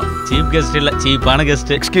கூப்பிடணுமா? சீஃப் கெஸ்ட் இல்ல, சீப்பான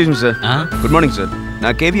guest. Excuse me sir. Good morning sir.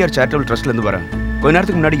 நான் கேவிஆர் சேரிட்டபிள் ட்ரஸ்ட்ல இருந்து வரேன். கொஞ்ச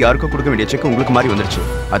நேரத்துக்கு முன்னாடி யாருக்கோ கொடுக்க வேண்டிய செக் உங்களுக்கு மாதிரி வந்துருச்சு.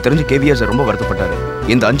 அது தெரிஞ்சு கேவிஆர் சார் ரொம்ப வருத்தப்பட்டாரு.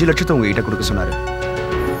 இந்த 5 லட்சத்தை உங்ககிட்ட கொடுக்க சொன்னாரு.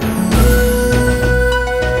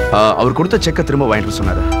 அவர் கொடுத்த செக்கை திரும்ப வாங்கிட்டு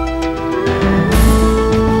சொன்னாரு.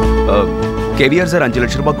 கேவிஆர் சார் 5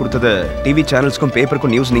 லட்சம் ரூபாய் கொடுத்தது டிவி சேனல்ஸ்க்கும்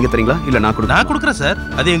பேப்பருக்கும் நியூஸ் நீங்க தரீங்களா இல்ல நான் கொடுக்குறேன் சார்.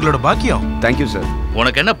 அது எங்களோட பாக்கியம். Thank you sir.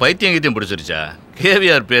 உனக்கு என்ன பைத்தியம் கீத்தியம் பிடிச்சிருச்சா?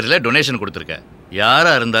 கேவிஆர் பேர்ல டொனேஷன் கொடுத்துருக்க.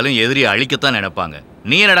 யாரா இருந்தாலும் எதிரி அழிக்கத்தான் நினைப்பாங்க.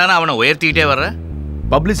 நீ என்னடானா அவனை உயர்த்திக்கிட்டே வர்ற?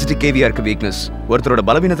 Publicity கேவிஆருக்கு weakness. ஒருத்தரோட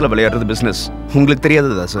பலவீனத்துல விளையாடுறது பிசினஸ். உங்களுக்கு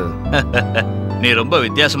தெரியாததா சார்? நீ ரொம்ப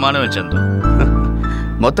வித்தியாசமான சந்து.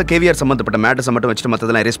 மொத்த கேவிஆர் சம்பந்தப்பட்ட மேட்டர்ஸை மட்டும் வச்சுட்டு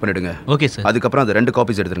மற்றதெல்லாம் erase பண்ணிடுங்க. Okay sir. அதுக்கப்புறம் அது 2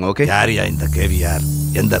 காப்பீஸ் எடுத்துருங்க. ஓகே? யாரியா இந்த கேவிஆர்?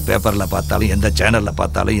 எந்த பேப்பர்ல பார்த்தாலும், எந்த சேனல்ல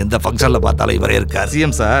பார்த்தாலும், எந்த ஃபங்க்ஷன்ல பார்த்தாலும் இவரே இருக்கார்.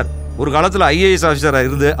 சிஎம் சார் ஒரு காலத்துல ஐஏஎஸ் ஆஃபீஸரா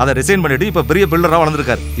இருந்து அதை ரிசைன் பண்ணிட்டு இப்ப பெரிய பில்டரா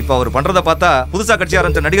வளர்ந்துருக்காரு. இப்ப அவர் பண்றதை பார்த்தா புதுசா கட்சி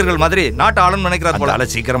ஆரம்பிச்ச நடிகர்கள் மாதிரி நாட்டு ஆளுன்னு நினைக்கிறார் போல.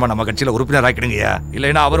 சீக்கிரமா நம்ம கட்சியில உறுப்பினர் ஆக்கிடுங்கயா.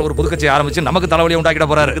 இல்லைன்னா அவர் ஒரு புது கட்சி ஆரம்பிச்சு நமக்கு தலைவலியை உண்டாக்கிட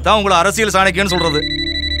போறாரு. தான் உங்களை அரசியல் சாணக்கியன்னு சொல்றது.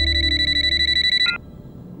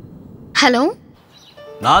 ஹலோ,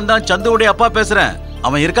 நான் தான் சந்துவுடைய அப்பா பேசுறேன்.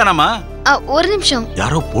 அவன் இருக்கானாமா? ஒரு நிமிஷம்.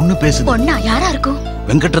 யாரோ பொண்ணு பேசுது. பொண்ணா? யாரா இருக்கும்?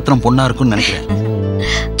 வெங்கட்ரத்னம் பொண்ணா இருக்கும்னு நினைக்கிறேன்.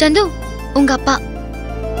 சந்து, உங்க அப்பா.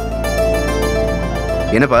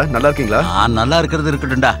 என்னப்பா நல்லா இருக்கீங்களா? நான் நல்லா இருக்கிறது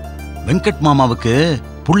இருக்கட்டும்டா. வெங்கட் மாமாவுக்கு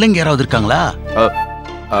புள்ளைங்க யாராவது இருக்காங்களா?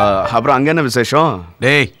 அப்புறம் அங்க என்ன விசேஷம்?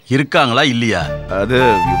 டேய், இருக்காங்களா இல்லையா? அது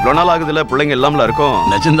இவ்வளவு நாள் ஆகுதுல, பிள்ளைங்க எல்லாம்ல இருக்கும்.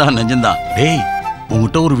 நெஜம்தான். டேய்,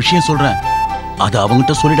 உங்ககிட்ட ஒரு விஷயம் சொல்றேன். அது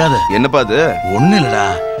அவங்கிட்ட சொல்லிடாத. என்னப்பா அது? ஒண்ணு இல்லடா,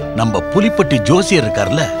 நம்ம புலிப்பட்டி ஜோசியர்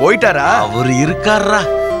இருக்கார்ல, போயிட்டாரா? அவரு இருக்காரா?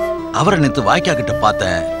 அவரை நேத்து வாய்க்கா கிட்ட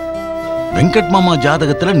பார்த்தேன். வெங்கட் மாமா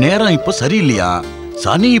ஜாதகத்துல நேரம் இப்ப சரியில்லையா?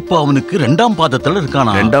 சனி இப்ப அவனுக்கு 2ஆம் பாதத்துல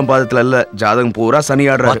இருக்கானா? 2ஆம் பாதத்துல இல்ல, ஜாதகம் பூரா சனி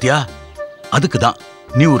ஆடுறாரு. பாத்தியா? அதுக்குதான்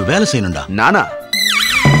நீ ஒரு வேலை செய்யணும்டா. நானா?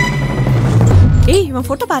 ஏய், இவன்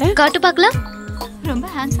போட்டோ பாரு. காட்டு பார்க்கலாம். ரொம்ப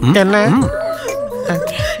ஹேண்ட்ஸம். என்ன?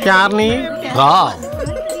 யார் நீ? ராம்.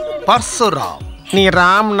 பர்சுராம். நீ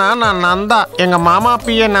ராம்னா நான் நந்தா. எங்க மாமா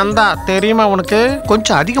பிஏ நந்தா. தெரியுமா உனக்கு?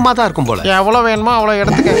 கொஞ்சம் அதிகமா தான் இருக்கும் போல. எவ்வளவு வேணுமோ அவ்வளவு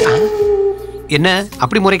எடுத்துக்க. என்ன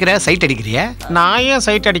அப்படி முறைக்கிற? சைட் அடிக்கிறிய? நான் ஏன்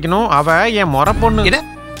சைட் அடிக்கணும்? அவ என் முறை பொண்ணு. என்ன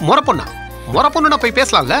முறை பொண்ணா? முறை பொண்ணுனா போய்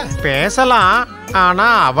பேசலாம்ல? பேசலாம், ஆனா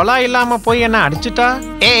அவளா இல்லாம போய் என்ன அடிச்சுட்டா.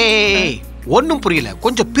 ஏய், ஒன்னும் புரியல.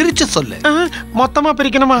 கொஞ்சம் பிரிச்சு சொல்லு. மொத்தமா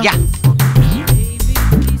பிரிக்கணுமா?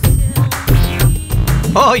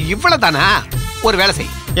 ஓ, இவ்வளவுதானா? ஒரு வேலை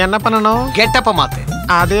செய். என்ன பண்ணணும்? கெட்டப்ப மாத்து.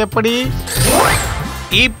 அது எப்படி?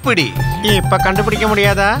 இப்படி. இப்ப கண்டுபிடிக்க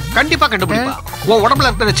முடியாதா? கண்டிப்பா கண்டுபிடிப்பா. உன் உடம்புல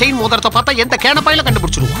இருக்கிற செயின் மோதிரத்தை பார்த்தா எந்த கேனப்பாயில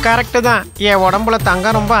கண்டுபிடிச்சிருவோம். கரெக்ட் தான். என் உடம்புல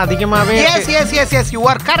தங்கம் ரொம்ப அதிகமாவே. S you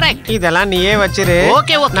are correct. இதெல்லாம் நீயே வச்சிரு.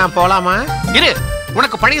 ஓகே. நான் போலாமா? இரு.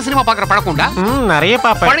 உனக்கு பழைய சினிமா பாக்குற பழக்கம் உண்டா? நிறைய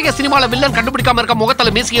பாப்பேன். பழைய சினிமால வில்லன் கண்டுபிடிக்காம இருக்க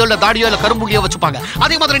முகத்துல மீசியோ இல்ல தாடியோ இல்ல கரும்புள்ளியோ வச்சுப்பாங்க.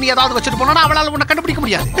 அதே மாதிரி நீ ஏதாவது வச்சுட்டு போனா அவளால உன்னை கண்டுபிடிக்க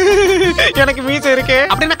முடியாது. எனக்கு மீசை இருக்கு.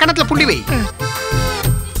 அப்படின்னா கணத்துல புள்ளி வை.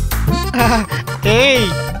 ஏய்,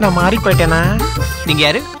 நான் மாறி போயிட்டேனா? நீங்க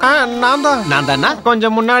யாரு? நான் தான்.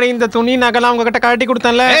 கொஞ்சம் முன்னாடி இந்த துணி நகைலாம் உங்ககிட்ட கட்டி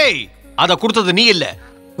கொடுத்தேன்ல. ஏய், அத கொடுத்தது நீ இல்ல,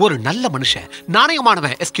 ஒரு நல்ல மனுஷன்,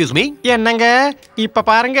 நாணயமானவன். Excuse me. என்னங்க இப்ப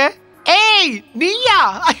பாருங்க. ஏய், நீயா?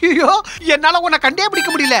 ஐயோ, என்னால உன்னை கண்டே பிடிக்க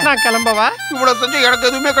முடியல. நான் கிளம்பவா? இவ்வளவு செஞ்சு எனக்கு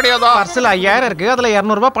எதுவுமே கிடையாதா? பர்ஸ்ல 5000 இருக்கு, அதுல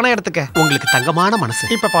 200 ரூபாய் பணம் எடுத்துக்க. உங்களுக்கு தங்கமான மனசு.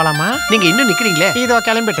 இப்ப போலாமா? நீங்க இன்னும் நிக்கிறீங்களே. இதோ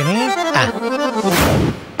கிளம்பிட்டேனே.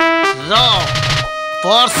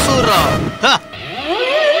 பர்சுராம்.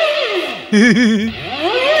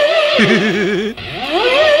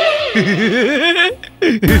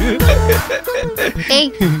 ஏய்,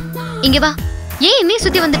 இங்க வா. ஏன் என்னைய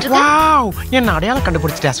சுத்தி வந்துட்டு இருக்க? வாவ், என்ன அடையாளம்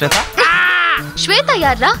கண்டுபிடிச்சிட்டியா ஸ்வேதா? ஸ்வேதா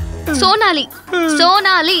யாரா? சோனாலி.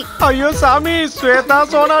 சோனாலி. ஐயோ சாமி, ஸ்வேதா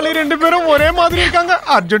சோனாலி 2 பேரும் ஒரே மாதிரி இருக்காங்க.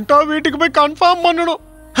 அர்ஜென்ட்டா வீட்டுக்கு போய் கன்ஃபார்ம் பண்ணணும்.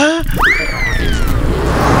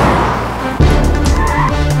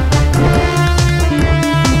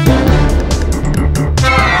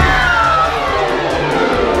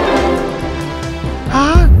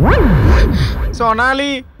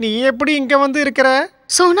 சோனாலி, நீ எப்படி இங்க வந்து இருக்கிற?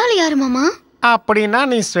 சோனாலி யாரு மாமா? அப்படின்னா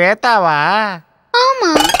நீ ஸ்வேதாவா? ஆமா.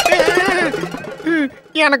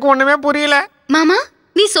 எனக்கு ஒண்ணுமே புரியல. மாமா,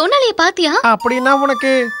 நீ சோனாலிய பாத்தியா? அப்படின்னா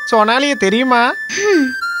உனக்கு சோனாலிய தெரியுமா?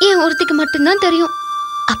 ஏன் ஒருத்திக்கு மட்டும்தான் தெரியும்,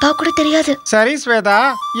 அப்பா கூட தெரியாது. சரி ஸ்வேதா,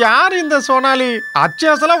 யார் இந்த சோனாலி?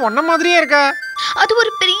 அச்சேசலா ஒன்ன மாதிரியே இருக்கா. அது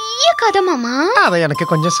ஒரு பெரிய கதை மாமா. அத எனக்கு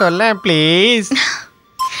கொஞ்சம் சொல்ல ப்ளீஸ்.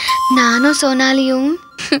 நானும் சோனாலியும்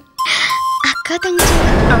அக்கா தங்கச்சி.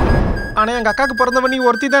 ஆனா எங்க அக்காக்கு பிறந்தவ நீ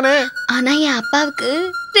ஒருத்தி தானே. ஆனா என் அப்பாவுக்கு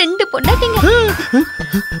 2 பொண்டாட்டிங்க.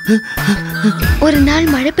 ஒரு நாள்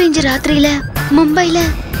மழை பெஞ்ச ராத்திரியில மும்பைல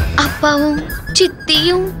அப்பாவும்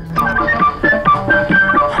சித்தியும்.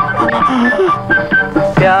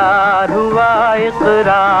 प्यार हुआ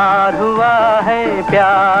इकरार हुआ है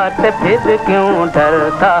प्यार से फिर क्यों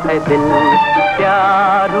डरता है दिल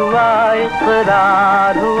प्यार हुआ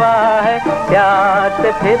इकरार हुआ है प्यार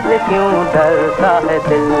से फिर क्यों डरता है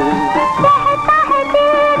दिल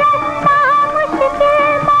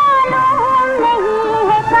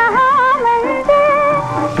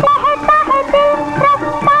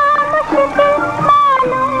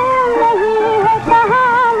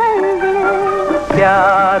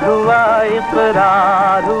प्यार हुआ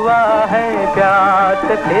इकरार हुआ है प्यार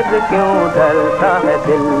से फिर क्यों डरता है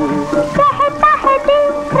दिल कहता है दिल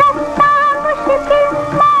रास्ता मुश्किल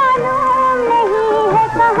मालूम नहीं है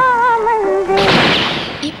कहाँ मंजिल.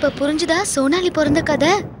 இப்ப புரிஞ்சுதா சோனாலி பிறந்த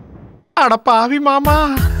கதை? அட பாவி மாமா,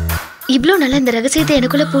 இவ்ளோ நல்ல இந்த ரகசியத்தை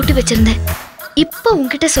எனக்குள்ள போட்டு வச்சிருந்தேன். இப்ப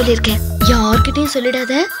உன்கிட்ட சொல்லிருக்கேன். யார்கிட்டயும்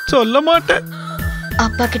சொல்லிடாத. சொல்ல மாட்டேன்.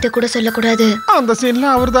 அப்பா கிட்ட கூட சொல்லக்கூடாது. அந்த சீன்ல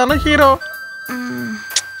அவர்தானே ஹீரோ.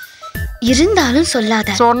 இருந்தாலும் சொல்லாத.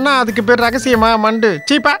 சொன்னா அதுக்கு பேர் ரகசியமா மண்டு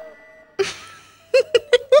சீப்பா.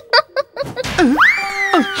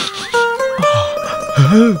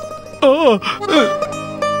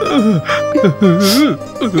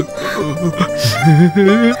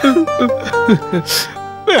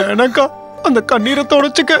 வேணாக்கா, அந்த கண்ணீரை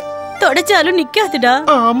தொடச்சுக்க. தொடச்சாலும் நிக்காதுடா.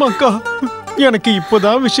 ஆமாக்கா, எனக்கு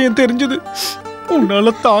இப்பதான் விஷயம் தெரிஞ்சது.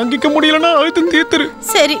 உன்னால தாங்கிக்க முடியலன்னா அழுது தீர்த்துரு.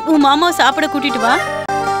 சரி, உன் மாமாவை சாப்பிட கூட்டிட்டு வா.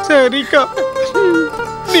 சரிக்கா,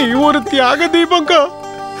 நீ ஒரு தியாக தீபம்க்கா,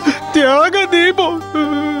 தியாக தீபம்.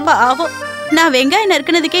 பாவம், நான் வெங்காயம்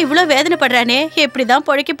நறுக்குனதுக்கே இவ்வளவு வேதனைப்படுறானே, எப்படிதான்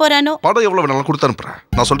பொழைக்க போறானோ. படம் எவ்வளவு வேணாலும் கொடுத்து அனுப்புறேன்.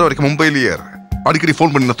 நான் சொல்ற வரைக்கும் மும்பையிலேயே அடிக்கடி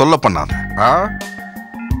ஃபோன் பண்ணி தொல்லை பண்ணாத.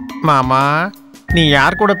 மாமா, நீ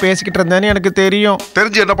யார் கூட பேசிக்கிட்டு இருந்தேன்னு எனக்கு தெரியும்.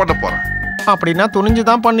 தெரிஞ்சு என்ன பண்ண போறேன்? அப்படின்னா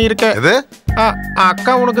துணிஞ்சுதான் பண்ணிருக்க. எது?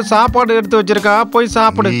 அக்கா உனக்கு சாப்பாடு எடுத்து வச்சிருக்கா, போய்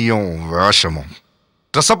சாப்பிடு. நீயும் வேஷமும்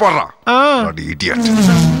ட்ரெஸ் போடுறான்.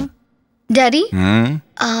 டாடி,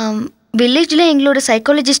 வில்லேஜ்ல எங்களோட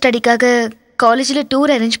சைக்காலஜி ஸ்டடிக்காக காலேஜ்ல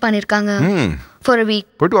டூர் அரேஞ்ச் பண்ணிருக்காங்க ஃபார் a week.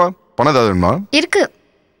 போய்ட்டு வா. பணம் ஏதாவது வேணுமா? இருக்கு.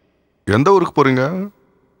 எந்த ஊருக்கு போறீங்க?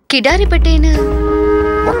 கிடாரிப்பேட்டைன்னு.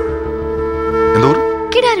 எந்த ஊர்?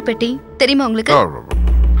 கிடாரிப்பேட்டை தெரியுமா உங்களுக்கு?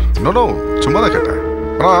 நோ, சும்மா தான் கேட்டேன்.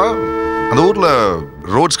 ஆனா அந்த ஊர்ல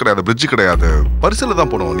ரோட்ஸ் கிடையாது, பிரிட்ஜ் கிடையாது, பரிசல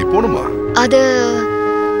தான் போகணும். நீ போகணுமா? அது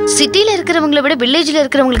சிட்டில இருக்கிறவங்களை விட வில்லேஜ்ல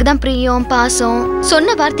இருக்கிறவங்களுக்கு தான் பிரியம், பாசம்,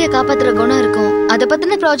 சொன்ன வார்த்தையை காப்பாத்துற குணம் இருக்கும். அத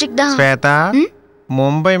பத்தின ப்ராஜெக்ட் தான். ஸ்வேதா,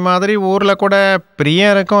 மும்பை மாதிரி ஊர்ல கூட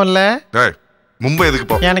பிரியம் இருக்கும்ல? மும்பை எதுக்கு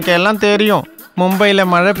போ? எனக்கு எல்லாம் தெரியும். மும்பைல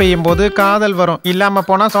மழை பெய்யும் போது காதல் வரும். இல்லாம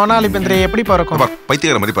போனா சோனாலி பிந்திரை எப்படி பறக்கும்?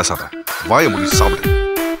 பைத்தியக்கார மாதிரி பேசாத. வாயை மூடி சாப்பிடு.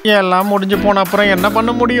 எல்லாம் முடிஞ்சு போன அப்புறம் என்ன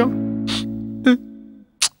பண்ண முடியும்?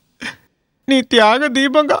 நீ தியாக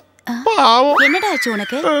தீபங்கா. பாவம். என்னடா ஆச்சு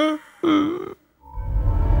உனக்கு?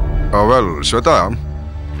 வெல் ஸ்வேதா,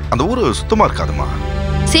 அந்த ஊரு சுத்தமா இருக்காதுமா.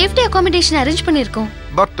 சேஃப்டி அகாமடேஷன் அரேஞ்ச் பண்ணிருக்கோம்.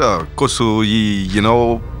 பட் கொசு, you know,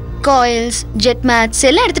 coils, jet mats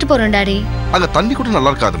எல்லாம் எடுத்துட்டு போறோம் டாடி. அங்க தண்ணி கூட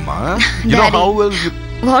நல்லா இருக்காதுமா. You know how well you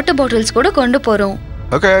water bottles கூட கொண்டு போறோம்.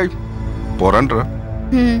 ஓகே, போறேன்ற.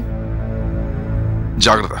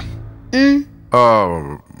 ஜாகிரதா.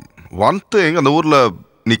 ஒன் திங், அந்த ஊர்ல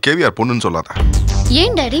நீ கேவிஆர் பொண்ணுன்னு சொல்லாத.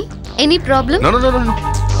 ஏன் டாடி? Any problem? நோ,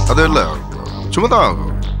 அது இல்ல, சும்மா தான்.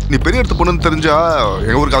 நீ பெரிய இடத்து பொண்ணுன்னு தெரிஞ்சா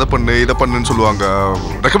எங்க ஊருக்கு அதை பண்ணு இதை பண்ணுன்னு சொல்லுவாங்க,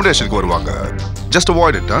 ரெக்கமெண்டேஷனுக்கு வருவாங்க. Just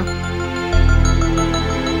avoid it.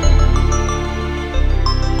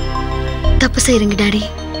 தப்பு செய்றீங்க டாடி,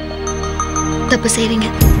 தப்பு செய்றீங்க.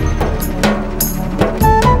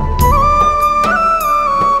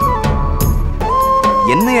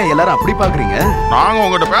 என்னையா எல்லாரும் அப்படி பாக்குறீங்க? நாங்க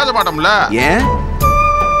உங்ககிட்ட பேச மாட்டோம்ல. ஏன்?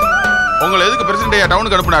 உங்களை எதுக்கு பிரசிடென்ட்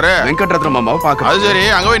டவுனுக்கு அனுப்புனாரு? வெங்கட்ரத்ன மாமாவை பார்க்க. அது சரி,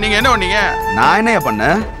 அங்க போய் நீங்க என்ன பண்ணீங்க? நான் என்னையா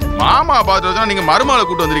பண்ணேன்? மாமா பாத்துறதுனா நீங்க மருமகளை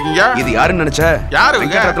கூட்டு வந்திருக்கீங்க. இது யாருன்னு நினைச்ச? யாரு?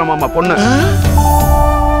 வெங்கட்ரத்ன மாமா பொண்ணு.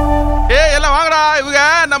 ஏய் எல்லாம் வாங்கடா, இவங்க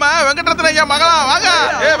நம்ம வெங்கட்ரத்ன ஐயா மகளா. வாங்க.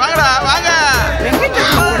 ஏய் வாங்கடா, வாங்க.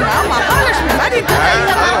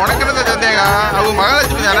 உனக்கு என்ன சந்தேகம்? அவங்க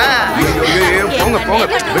மகாலட்சுமி தானே. போங்க போங்க,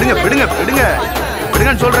 விடுங்க விடுங்க விடுங்க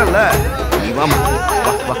விடுங்கன்னு சொல்றேன்ல. நீ வாமா,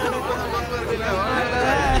 வா வா.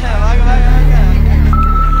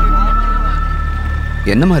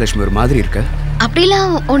 என்ன மகாலட்சுமி ஒரு மாதிரி இருக்க?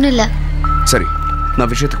 அப்படிலாம் ஒண்ணும் இல்ல. சரி, நான்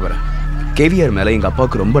விஷயத்துக்கு வரேன். கேவிஆர் மேல எங்க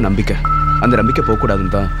அப்பாவுக்கு ரொம்ப நம்பிக்கை. அந்த நம்பிக்கை போக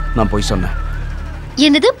கூடாதுன்னு தான் நான் போய் சொன்னேன்.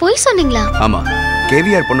 என்னது, போய் சொன்னீங்களா? ஆமா,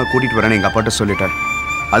 கேவிஆர் பொண்ணை கூட்டிட்டு வரேன்னு எங்க அப்பாட்ட சொல்லிட்டேன்.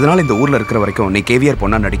 அதனால இந்த ஊர்ல இருக்கிற வரைக்கும் நீ கேவிஆர்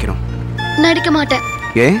பொண்ணா நடிக்கணும். நடிக்க மாட்டேன்.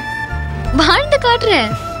 ஏன்? வாழ்ந்து காட்டுறேன்.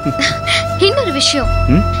 இன்னொரு விஷயம்,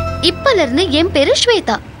 இப்பல இருந்து என் பேரு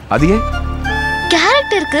ஸ்வேதா. அது ஏன்?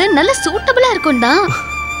 கேரக்டருக்கு நல்ல சூட்டபிளா இருக்கும் தான்.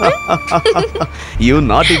 You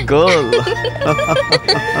naughty girl.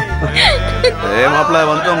 மாப்ள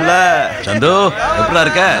வந்தோம்ல. சந்து எப்படிடா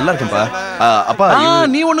இருக்க? நல்லா இருக்கேன்பா. அப்பா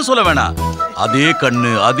நீ ஒண்ணும் சொல்ல வேணாம். அதே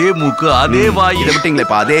கண்ணு, அதே மூக்கு, அதே வாய். இத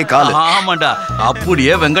விட்டீங்களேப்பா, அதே கால். ஆமாண்டா,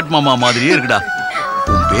 அப்படியே வெங்கட் மாமா மாதிரியே இருக்குடா.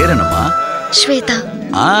 உன் பேர் என்னம்மா? ஸ்வேதா.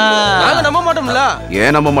 நாங்க நம்ப மாட்டோம்ல.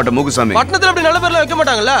 ஏன் நம்ப மாட்டோம் மூக்குசாமி? பட்டணத்துல அப்படி நல்ல பேர்ல வைக்க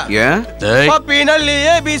மாட்டாங்கல்ல. ஏன்? பாப்பி நல்லி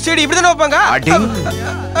ABCD இப்படி தான வைப்பாங்க.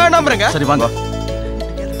 நம்புறேங்க. சரி வாங்க.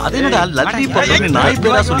 அது என்னடா லத்தி பப்பி நாய்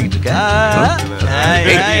பேரா சொல்லிட்டு இருக்க?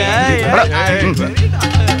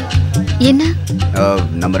 என்ன?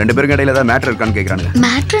 நம்ம ரெண்டு பேருக்கு இடையில ஏதாவது மேட்டர் இருக்கான்னு கேக்குறானுங்க.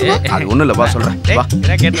 மேட்டர்? அது ஒண்ணும் இல்ல, வா சொல்றேன். வா.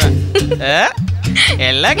 கேட்டேன்.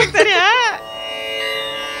 எல்லாம் தெரியும்.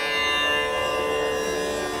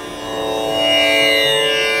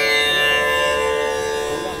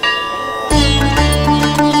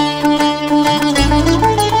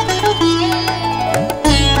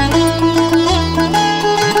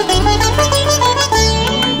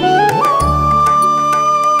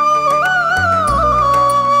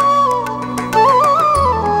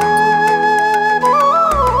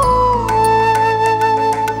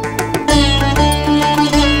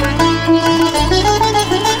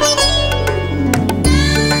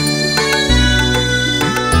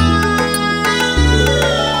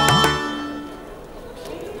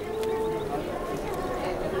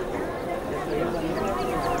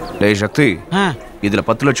 டேய் சக்தி, இதுல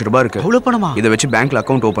 10 லட்சம் ரூபாய் இருக்கு. அவ்வளவு பணமா? இத வச்சு பேங்க்ல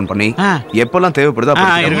அக்கவுண்ட் ஓபன் பண்ணி எப்பெல்லாம் தேவைப்படுதோ அப்ப.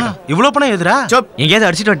 இவ்வளவு பணம் எதுரா? எங்கேயாவது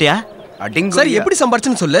அடிச்சிட்டு வட்டியா? அடிங்க. சரி, எப்படி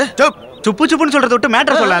சம்பாரிச்சுன்னு சொல்லு. சுப்பு சுப்புன்னு சொல்றத விட்டு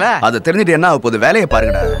மேட்டர் சொல்லல. அது தெரிஞ்சிட்டு என்ன ஆக போகுது? வேலையை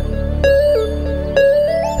பாருங்கடா.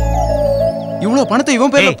 இவ்வளவு பணத்தை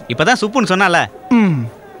இவன் பேர் இப்பதான் சுப்புன்னு சொன்னால.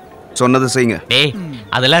 சொன்னது செய்யுங்க. டேய்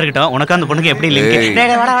அதெல்லாம் இருக்கட்டும், உனக்கு அந்த பொண்ணுக்கு எப்படி லிங்க்?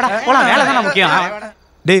 டேய் வாடா வாடா போலாம், வேலை தான முக்கியம்.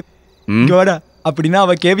 டேய் இங்க வாடா. அப்படினா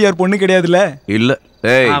அவ கேவிஆர் பொண்ணு கிடையாதுல? இல்ல.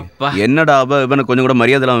 டேய் என்னடா அவ இவன கொஞ்சம் கூட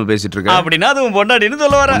மரியாதை இல்லாம பேசிட்டு இருக்க? அப்படினா அது உன் பொண்டாட்டின்னு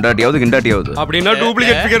சொல்ல வர. பொண்டாட்டியாவது கிண்டாட்டியாவது. அப்படினா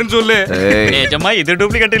டூப்ளிகேட் ஃபிகர்னு சொல்லு. ஏய் ஜம்மா இது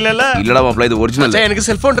டூப்ளிகேட் இல்லல. இல்லடா மாப்ள, இது ஒரிஜினல். எனக்கு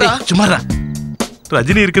செல்போன் டா. சும்மாடா.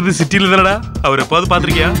 ரஜினி இருக்குது சிட்டில தானடா. அவர் எப்போது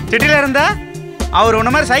பாத்திருக்கியா? சிட்டில இருந்தா அவர்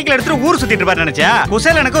உன்ன மாதிரி சைக்கிள் எடுத்துட்டு ஊர் சுத்திட்டு இருப்பாரு நினைச்சா?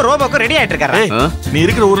 குசேல் எனக்கு ரோபோக்கு ரெடி ஆயிட்டு இருக்காரு. நீ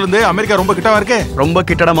இருக்கிற ஊர்ல இருந்து அமெரிக்கா ரொம்ப கிட்டவா இருக்கு? ரொம்ப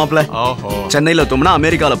கிட்டடா மாப்ள. சென்னையில தும்னா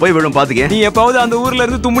அமெரிக்கால போய் விழும் பாத்துக்க. நீ எப்பவாவது அந்த ஊர்ல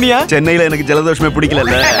இருந்து தும்முனியா? சென்னையில எனக்கு ஜலதோஷமே பிடிக்கல.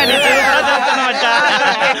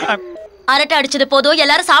 அரட்டை அடிச்சது போதும்,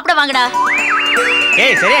 எல்லாரும் சாப்பிட வாங்கடா.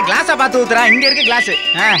 ஏய் சரியா கிளாஸா பார்த்து ஊத்துறா. இங்க இருக்கு கிளாஸ்.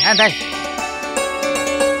 டேய்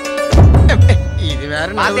இது வேற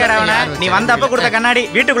பாத்தியாடா அவன? நீ வந்தப்ப கொடுத்த கண்ணாடி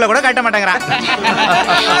வீட்டுக்குள்ள கூட கட்ட மாட்டேங்கறா.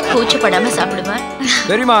 கூச்சப்படாம சாப்பிடுமா?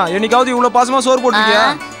 தெரியுமா என்னைக்காவது இவ்வளவு பாசமா சோறு போட்டுருக்கியா?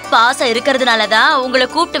 பாசம் இருக்கிறதுனால தான் உங்களை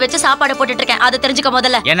கூப்பிட்டு வச்சு சாப்பாடு போட்டுட்டு இருக்கேன். அதை தெரிஞ்சுக்க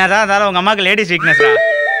முதல்ல. என்னதான் இருந்தாலும் உங்க அம்மாக்கு லேடிஸ் வீக்னஸ்ரா.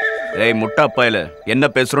 ஏய் முட்டா பையல, என்ன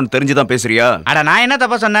பேசுறோன்னு தெரிஞ்சுதான் பேசுறியா? அட நான் என்ன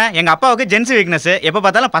தப்பா சொன்னேன்? எங்க அப்பாவுக்கு ஜென்ஸ் வீக்னஸ். எப்ப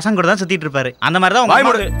பார்த்தாலும் பசங்க கூட தான் சுத்திட்டு இருப்பாரு. அந்த மாதிரி தான் உங்க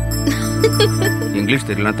அம்மாக்கு. இங்கிலீஷ்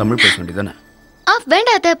தெரியலனா தமிழ் பேச வேண்டியதானே?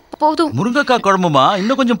 வேண்டாம் அத போதும். முருங்கக்காய் குழம்புமா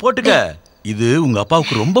இன்னும் கொஞ்சம் போட்டுக்க. இது உங்க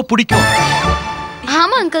அப்பாவுக்கு ரொம்ப பிடிக்கும்.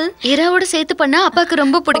 ஆமா அங்கிள், இறாவோட சேர்த்து பண்ணா அப்பாக்கு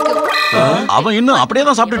ரொம்ப பிடிக்கும். அவன் இன்னும் அப்படியே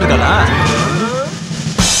தான் சாப்பிட்டுட்டு இருக்கானா?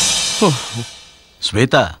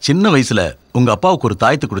 ஸ்வேதா, சின்ன வயசுல உங்க அப்பாவுக்கு ஒரு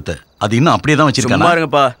தாயத்து கொடுத்த, அது இன்னும் அப்படியே தான் வச்சிருக்கானா? சும்மா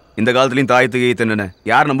இருங்கப்பா. இந்த காலத்துலயும் தாயத்து கீத்துன்னு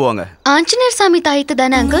யார் நம்புவாங்க? ஆஞ்சநேயர் சாமி தாயத்து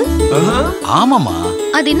தானே அங்கிள்? ஆமாமா.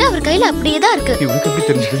 அது என்ன அவர் கையில அப்படியே தான் இருக்கு. இவனுக்கு எப்படி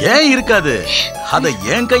தெரிஞ்சது? ஏன் இருக்காது? அத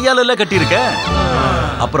ஏன் கையால எல்லாம் கட்டி இருக்க?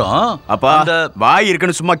 அப்புறம் அப்பா அந்த வாய்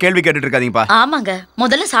இருக்குன்னு சும்மா கேள்வி கேட்டுட்டு இருக்காதீங்கப்பா. ஆமாங்க,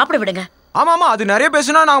 முதல்ல சாப்பிட விடுங்க. ஆமாமா, அது நிறைய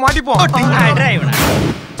பேசினா நாங்க மாட்டிப்போம்.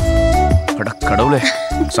 கடவுளே,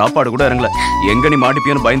 சாப்பாடு கூட இறங்கல. எங்க நீ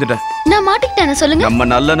மாட்டிப்பியோன்னு பயந்துட்டேன். நான் மாட்டிக்கிட்டேன் சொல்லுங்க. நம்ம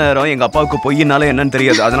நல்ல நேரம் எங்க அப்பாவுக்கு பொய்யினால என்னன்னு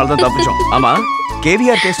தெரியாது, அதனால தான் தப்பிச்சோம். ஆமா,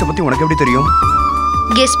 கேவிஆர் டேஸ்ட் பத்தி உனக்கு எப்படி தெரியும்?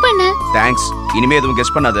 கெஸ் பண்ணு. தேங்க்ஸ். இனிமே எதுவும்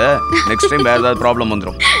கெஸ் பண்ணாத. நெக்ஸ்ட் டைம் வேற ஏதாவது ப்ராப்ளம்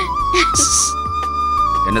வந்துரும்.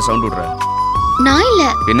 என்ன சவுண்ட் விடுற? நான் இல்ல.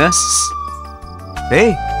 என்ன?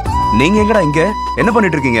 ஏய் நீங்க எங்கடா இங்க என்ன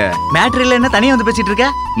பண்ணிட்டு இருக்கீங்க? மேட்டர் இல்ல, என்ன தனியா வந்து பேசிட்டு இருக்க?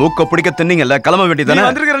 மூக்க பிடிக்க தின்னீங்கல்ல, கிளம்ப வேண்டியதானே?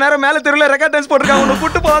 வந்திருக்கிற நேரம் மேல தெருல ரெக்கார்ட் டான்ஸ் போட்டுருக்காங்க. உன்னை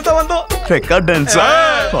கூட்டி போக வந்தோம். ரெக்கார்ட் டான்ஸ்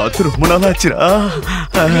பாத்து ரொம்ப நாள் ஆச்சுடா.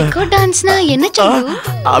 ரெக்கார்ட் டான்ஸ்னா என்ன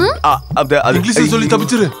சொல்லு? அது இங்கிலீஷ்ல சொல்லி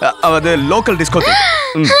தப்பிச்சிரு. அது லோக்கல் டிஸ்கோ.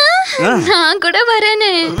 நான் கூட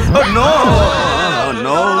வரேனே. நோ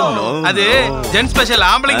நோ நோ, அது ஜென் ஸ்பெஷல்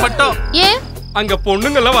ஆம்பளைக்கு மட்டும். ஏன் அங்க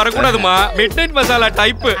பொண்ணுங்க எல்லாம் வரக்கூடாதுமா. Midnight masala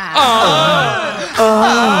type.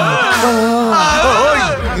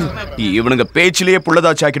 இவனுங்க பேச்சிலேயே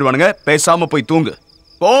புள்ளதாச்சு ஆக்கிடுவானுங்க. பேசாம போய் தூங்கு.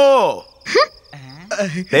 ஓ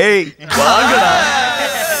டேய் வாங்கடா.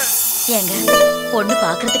 ஏங்க பொண்ணு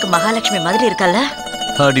பாக்குறதுக்கு மகாலட்சுமி மாதிரி இருக்கல்ல?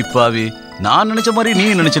 அடி பாவி, நான் நினைச்ச மாதிரி நீ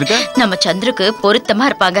நினைச்சிருக்க. நம்ம சந்திருக்கு பொருத்தமா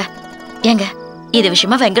இருப்பாங்க. ஏங்க இது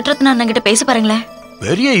விஷயமா வெங்கட்ரத்ன அண்ணன் கிட்ட பேசி பாருங்களேன்.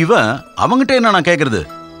 பெரிய இவன் அவங்கிட்ட என்ன நான் கேக்குறது?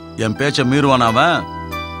 என் பேச்ச மீறுவான் அவன்.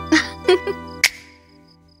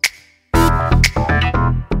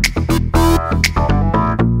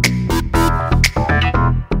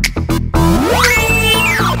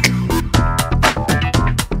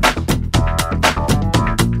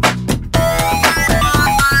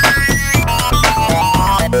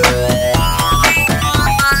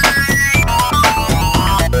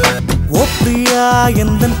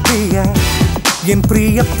 எந்தன் பிரியா என்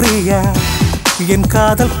பிரிய பிரியா என்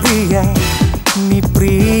காதல் பிரியா நீ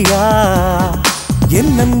பிரியா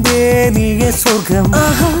என் அன்பே நீயே சொர்க்கம்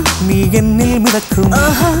நீ என்னில் மிதக்கும்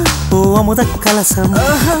ஓ அமுத கலசம்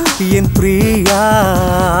என் பிரியா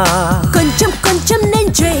கொஞ்சம் கொஞ்சம்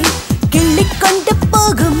நெஞ்சை கிள்ளிக் கொண்டு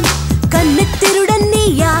போகும் கண்ணு திருடன்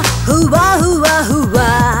நீயா ஹுவா ஹுவா ஹுவா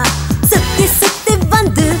சுத்தி சுத்தி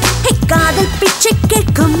வந்து காதல் பிச்சை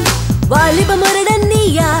கேட்கும் வாலிப மருடன்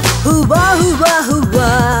நீயா ஹுவா ஹுவா ஹுவா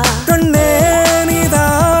கண்ணே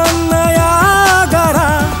நீதான் நயாகரா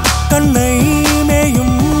கண்ணை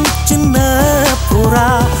மேயும் சின்ன புறா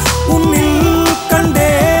உன்னில்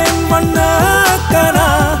கண்டேன் வண்ணக்கனா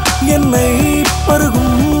என்னை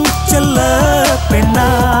பருகும் செல்ல பெண்ணா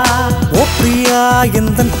ஓ பிரியா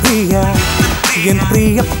எந்தன் பிரியா என்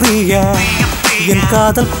பிரிய பிரியா என்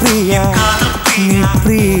காதல் பிரியா நீ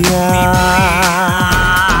பிரியா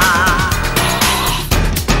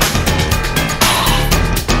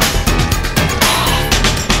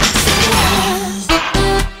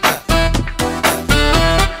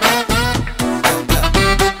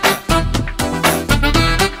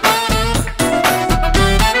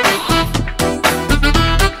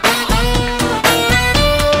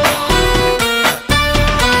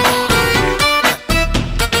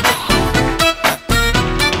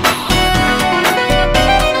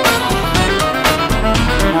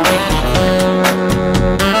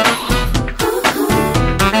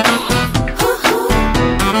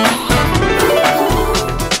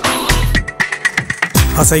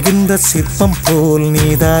அசைகின்ற சிற்பம் போல்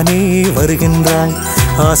நீதானே வருகின்றாய்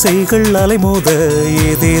ஆசைகள் அலைமோத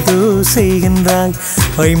ஏதேதோ செய்கின்றாய்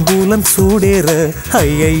ஐம்பூலம் சூடேற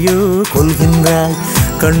ஐயையோ கொள்கின்றாய்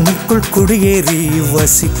கண்ணுக்குள் குடியேறி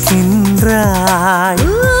வசிக்கின்றாய்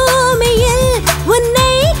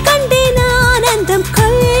உன்னை கண்டேன் ஆனந்தம்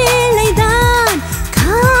கொள்ளைதான்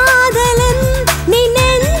காதலன் நீ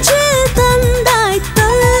நெஞ்சு தந்தாய்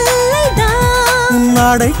தொல்லைதான்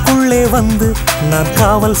நாடைக்குள்ளே வந்து நான்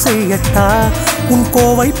காவல் செய்யட்டா உன்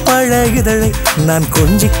கோவை பழ இதழை நான்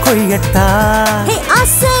கொஞ்சி கொய்யட்டா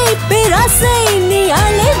ஆசை பேராசை நீ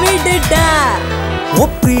அலை விடுடா ஓ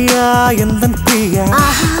பிரியா எந்தன் பிரியா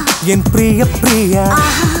என் பிரிய பிரியா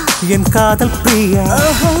என் காதல் பிரியா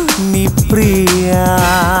நீ பிரியா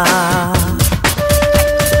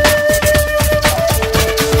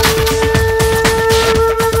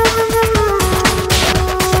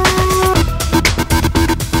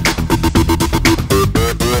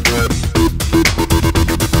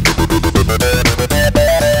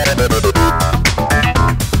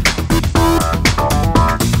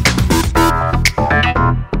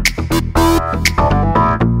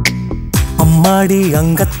அம்மாடி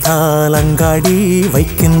அங்கத்தால் அங்காடி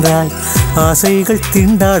வைக்கின்றாய் ஆசைகள்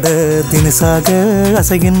திண்டாட தினசாக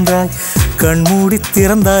அசைகின்றாய் கண்மூடி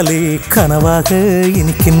திறந்தாலே கனவாக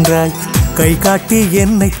இனிக்கின்றாய் கை காட்டி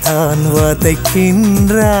என்னைத்தான்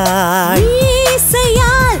வதைக்கின்றாய்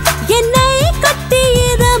என்னை கட்டி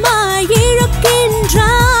இதமாய்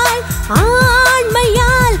இழுக்கின்றாய்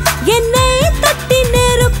ஆண்மையால் என்னை தட்டி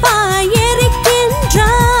நெருப்பாய்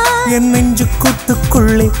எரிக்கின்றாய் என் நெஞ்சு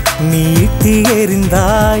கூட்டுக்குள்ளே நீ ஈட்டி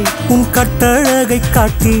எறிந்தாய் உன் கட்டழகை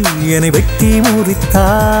காட்டி என்னை வெட்டி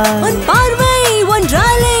முறித்தாய் உன் பார்வை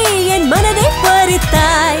ஒன்றாலே என் மனதை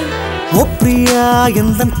பறித்தாய் ஓ பிரியா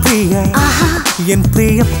எந்தன் பிரியா என்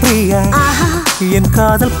பிரிய பிரியா என்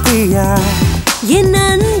காதல் பிரியா என்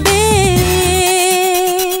அன்பே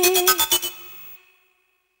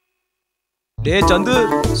டேய் சந்து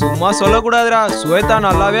சும்மா சொல்லக்கூடாதுடா ஸ்வேதா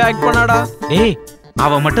நல்லாவே ஆக்ட் பண்ணாடா ஏய்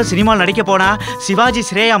அவ மட்டும் சினிமாவில் நடிக்க போனா சிவாஜி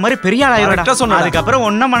ஸ்ரேயா மாதிரி பெரிய ஆளாயிரடா சொன்னா அதுக்கப்புறம்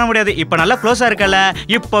ஒன்னும் பண்ண முடியாது இப்ப நல்லா க்ளோஸா இருக்கல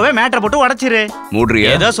இப்பவே மேட்டரை போட்டு உடைச்சிரு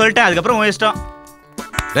மூடுறியா ஏதோ சொல்லிட்டேன் அதுக்கப்புறம் உன் இஷ்டம்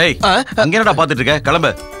டேய் அங்க என்னடா பாத்துட்டு இருக்க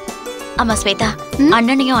கிளம்பு ஆமா ஸ்வேதா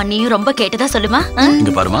அண்ணனையும் அண்ணியும் ரொம்ப கேட்டதா சொல்லுமா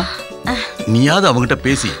இங்க பாருமா நீயாவது அவங்கிட்ட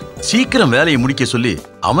பேசி சீக்கிரம் வேலையை முடிக்க சொல்லி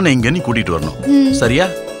அவனை இங்க நீ கூட்டிட்டு வரணும் சரியா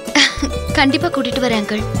கண்டிப்பா கூட்டிட்டு வரேன்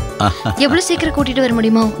அங்கிள் எவ்வளவு சீக்கிரம் கூட்டிட்டு வர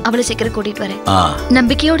முடியுமோ அவ்வளவு சீக்கிரம் கூட்டிட்டு வரேன்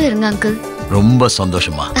நம்பிக்கையோட இருங்க அங்கிள் ரொம்ப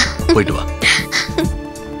சந்தோஷமா போயிட்டு வா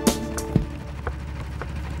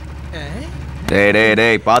டேய் டேய்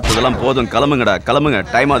டேய் பார்த்ததெல்லாம் போதும், கிளம்புங்கடா, கிளம்புங்க.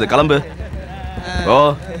 டைம் ஆகுது, கிளம்பு. ஓ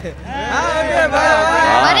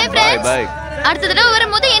வரேன் ஃப்ரெண்ட்ஸ். அடுத்த தடவை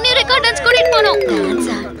வரும்போது என்ன ரெக்கார்ட் டான்ஸ் கூட்டிட்டு போணும்.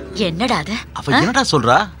 என்னடா அது? அவ என்னடா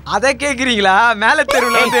சொல்றா? அத கேக்குறீங்களா? மேல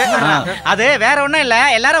தெருவுல வந்து அது வேற ஒண்ணும் இல்ல,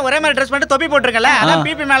 எல்லாரும் ஒரே மாதிரி ட்ரெஸ் பண்ணிட்டு தொப்பி போட்டுருக்கல, அதான்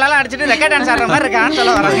பிபி மேலலாம் அடிச்சிட்டு ரெக்கார்ட் டான்ஸ் ஆடுற மாதிரி இருக்கான்னு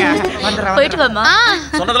சொல்ல வராங்க. போயிட்டு வாமா.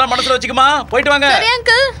 சொன்னதெல்லாம் மனசுல வச்சுக்கமா, போயிட்டு வாங்க. சரி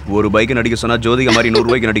அங்கிள். ஒரு பைக் நடிக்க சொன்னா ஜோதிகா மாதிரி 100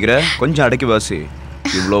 ரூபாய்க்கு நடிக்கிற, கொஞ்சம் அடக்கி வாசி.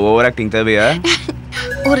 இவ்ளோ ஓவர் ஆக்டிங் தேவையா?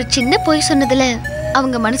 ஒரு சின்ன பொய் சொன்னதுல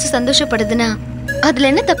அவங்க மனசு சந்தோஷப்படுதுன்னா அதுல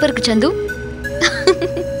என்ன தப்பு இருக்கு சந்து?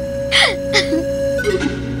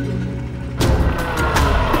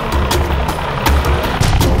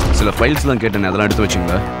 சில ஃபைல்ஸ்லாம் கேட்டேன், அதெல்லாம் எடுத்து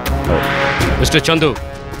வச்சுங்களா? Mister Sandhu,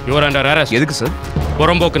 your under arrest. எதுக்கு சார்?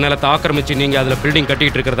 புறம்போக்கு நிலத்தை ஆக்கிரமிச்சு நீங்க அதுல பில்டிங்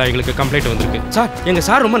கட்டிட்டு இருக்கிறதா எங்களுக்கு கம்ப்ளைண்ட் வந்திருக்கு. சார், எங்க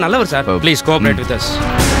சார் ரொம்ப நல்லவர் sir. Please cooperate with us.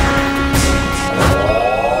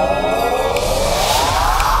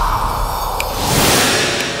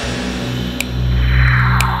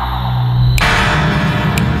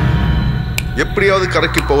 எப்படியாவது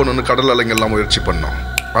கரைக்கு போகணும்னு கடல் அலைங்க எல்லாம் முயற்சி பண்ணோம்.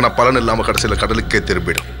 ஆனா பலன் இல்லாம கடைசியில கடலுக்கே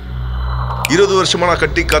திரும்பிடும். 20 வருஷமா நான்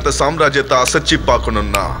கட்டி காத்த சாம்ராஜ்யத்தை அசைச்சி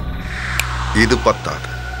பார்க்கணும்னா இது பத்தாது,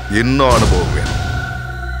 இன்னும் அனுபவம் வேணும்.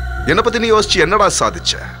 என்னை பத்தி நீ யோசிச்சு என்னடா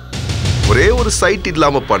சாதிச்ச? ஒரே ஒரு சைட்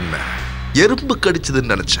இல்லாம பண்ண, எறும்பு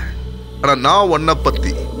கடிச்சதுன்னு நினைச்சேன். ஆனா நான் உன்னை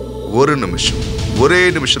பத்தி ஒரே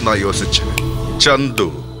நிமிஷம் தான் யோசிச்சேன். சந்து,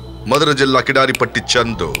 மதுரை ஜில்லா கிடாரிப்பட்டி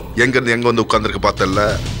சந்து, எங்க இருந்து எங்க வந்து உட்கார்ந்துருக்கு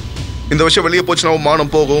பார்த்தல. இந்த விஷயம் வெளியே போச்சுன்னா மானம்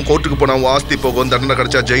போகும், கோர்ட்டுக்கு போனா ஆஸ்தி போகும், தண்டனை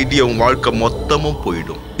கிடைச்சா ஜெயிட்டிய உன் வாழ்க்கை மொத்தமும்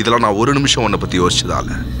போயிடும். இதெல்லாம் நான் ஒரு நிமிஷம் உன்னை பத்தி யோசிச்சதால.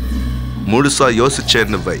 முழுசா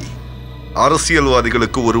யோசிச்சேன்னு வை,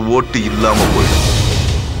 அரசியல்வாதிகளுக்கு ஒரு ஓட்டு இல்லாம போயிடும்.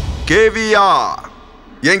 கேவிஆர்,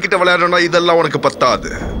 என்கிட்ட விளையாடணும்னா இதெல்லாம் உனக்கு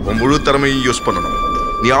பத்தாது. உன் முழு திறமையும் யூஸ் பண்ணணும்.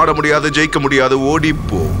 நீ ஆட முடியாது, ஜெயிக்க முடியாது,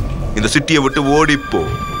 ஓடிப்போ. இந்த சிட்டியை விட்டு ஓடிப்போ.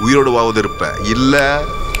 உயிரோடு வாவது இருப்ப, இல்ல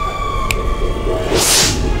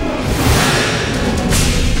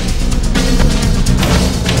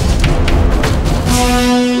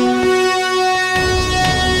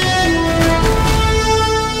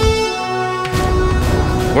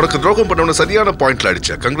உனக்கு துரோகம் பண்ணவன சரியான பாயிண்ட்ல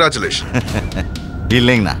அடிச்ச. கங்க்ராச்சுலேஷன்.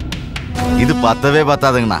 இல்லைங்கண்ணா, இது பத்தவே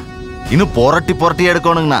பத்தாதுங்கண்ணா, இன்னும் புரட்டி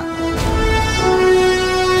எடுக்கணுங்கண்ணா.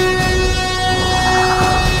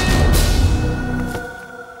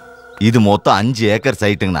 இது மொத்தம் 5 ஏக்கர்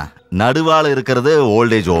சைட்டுங்கண்ணா. நடுவால இருக்கிறது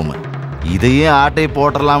ஓல்டேஜ் ஹோம். இதையே ஆட்டை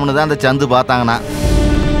போட்டலாம்னு தான் அந்த சந்து பார்த்தாங்கண்ணா.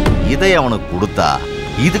 இதை அவனுக்கு கொடுத்தா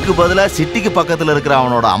இதுக்கு பதிலா சிட்டிக்கு பக்கத்துல இருக்கிற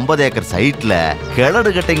அவனோட 50 ஏக்கர் சைட்ல கிழடு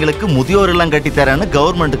கட்டைங்களுக்கு முதியோர் எல்லாம் கட்டித்தரேன்னு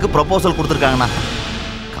கவர்மெண்ட்டுக்கு ப்ரொபோசல் கொடுத்துருக்காங்கண்ணா.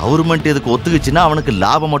 கவர்மெண்ட் இதுக்கு ஒத்துக்குச்சுன்னா அவனுக்கு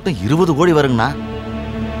லாபம் மட்டும் 20 கோடி வருங்கண்ணா.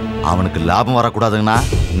 அவனுக்கு லாபம் வரக்கூடாதுங்கண்ணா,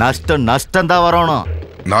 நஷ்டம் தான் வரணும்.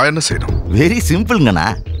 நான் என்ன செய்யணும்? வெரி சிம்பிள்ங்கண்ணா.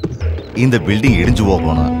 இந்த பில்டிங் இடிஞ்சு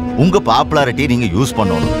போகணும், உங்க பாப்புலாரிட்டியை நீங்க யூஸ்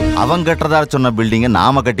பண்ணணும். அவன் கட்டுறதா சொன்ன பில்டிங்கை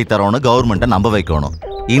நாம கட்டி தரோன்னு கவர்மெண்ட்டை நம்ப வைக்கணும்.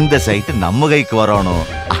 இந்த சைட்டு நம்ம கைக்கு வரணும்,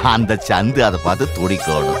 அந்த சந்து அதை பார்த்து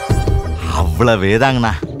துடிக்கணும். அவ்வளவே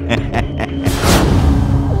தாங்கண்ணா.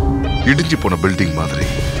 இடிஞ்சு போன பில்டிங் மாதிரி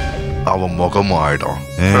அவன் முகமும் ஆயிடும்.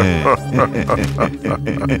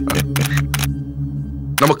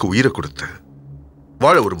 நமக்கு உயிரை கொடுத்து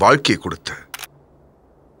வாழ ஒரு வாழ்க்கையை கொடுத்து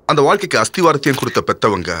அந்த வாழ்க்கைக்கு அஸ்திவாரத்தையும் கொடுத்த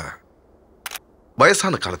பெத்தவங்க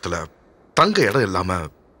வயசான காலத்துல தங்க இடம் இல்லாம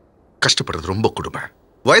கஷ்டப்படுறது ரொம்ப கொடுமை.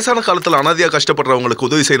 வயசான காலத்துல அனாதையா கஷ்டப்படுறவங்களுக்கு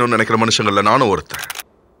உதவி செய்யணும்னு நினைக்கிற மனுஷங்கள்ல நானும் ஒருத்தன்.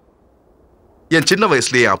 என் சின்ன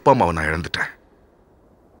வயசுலயே என் அப்பா அம்மாவை நான் இழந்துட்டேன்.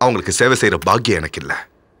 அவங்களுக்கு சேவை செய்யற பாக்கியம் எனக்கு இல்லை.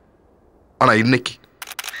 ஆனா இன்னைக்கு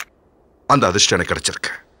அந்த அதிர்ஷ்டம் எனக்கு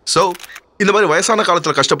கிடைச்சிருக்கு. சோ இந்த மாதிரி வயசான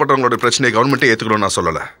காலத்துல கஷ்டப்படுறவங்களோட பிரச்சனையை கவர்மெண்ட்டே ஏத்துக்கணும்னு நான்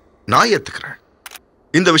சொல்லல, நான் ஏத்துக்கிறேன்.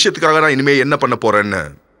 இந்த விஷயத்துக்காக நான் இனிமே என்ன பண்ண போறேன்னு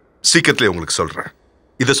சீக்கிரத்திலே உங்களுக்கு சொல்றேன்.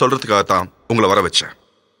 இதை சொல்றதுக்காக தான் உங்களை வர வச்சேன்.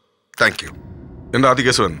 தேங்க்யூ. என்ன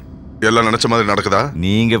ஆதிகேசவன், எல்லாம் நினைச்ச மாதிரி நடக்குதா?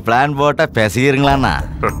 நீங்க பிளான் போட்டா பேசிக்கிறீங்களாண்ணா?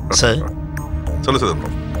 சார் சொல்லு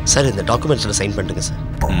சிதம்பரம். சார், இந்த டாக்குமெண்ட்ஸில் சைன் பண்ணுங்க சார்.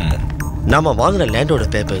 நாம வாங்கின லேண்டோட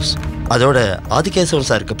பேப்பர்ஸ், அதோட ஆதிகேசவன்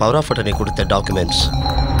சாருக்கு பவர் ஆஃப் அட்டர்னி கொடுத்த டாக்குமெண்ட்ஸ்.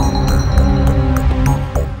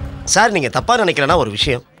 சார், நீங்க தப்பா நினைக்கிறேன்னா ஒரு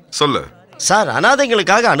விஷயம் சொல்லு சார்.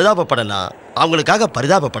 அனாதைகளுக்காக அனுதாபப்படலாம், அவங்களுக்காக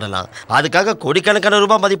பரிதாபப்படலாம், அதுக்காக கோடிக்கணக்கான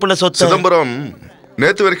ரூபாய் மதிப்புள்ள சொத்து. சிதம்பரம்,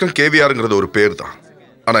 நேத்து வரைக்கும் கேவிஆர்ங்கிறது ஒரு பேர் தான்.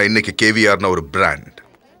 ஆனா இன்னைக்கு கேவிஆர்னா ஒரு பிராண்ட்.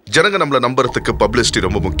 ஜனங்க நம்மள நம்புறதுக்கு பப்ளிசிட்டி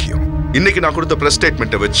ரொம்ப முக்கியம். இன்னைக்கு நான் கொடுத்த பிரஸ்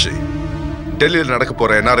ஸ்டேட்மெண்ட்டை வச்சு டெல்லியில் நடக்க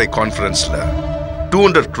போற NRI கான்ஃபரன்ஸ்ல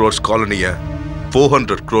 200 crores காலனிய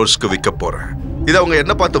 400 crores விற்க போறேன். இதை அவங்க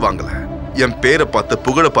என்ன பார்த்து வாங்கல, என் பேரை பார்த்து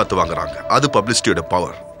புகழை பார்த்து வாங்குறாங்க. அது பப்ளிசிட்டியோட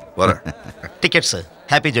பவர். வர ticket sir.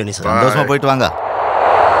 Happy journey sir. சந்தோஷமா போயிட்டு வாங்க.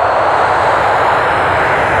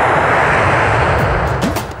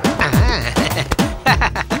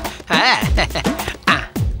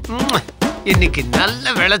 இன்னைக்கு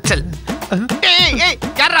நல்ல விளைச்சல். ஏய் ஏய்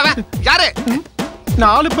யாரா அவன்? யாரு?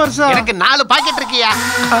 4 பர்ஸா? எனக்கு 4 பாக்கெட் இருக்கியா?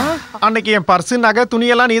 அன்னைக்கு என் பர்ஸ் நகை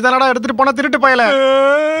துணியெல்லாம் நீ தானடா எடுத்துட்டு போன திருட்டு பயல.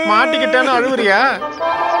 மாட்டிக்கிட்டேன்னு அழுவுறியா?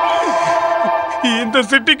 இந்த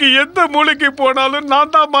சிட்டிக்கு எந்த மூளைக்கு போனாலும்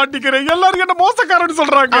நான் தான் மாட்டிக்கிறேன். எல்லாரும் என்ன மோசக்காரன்னு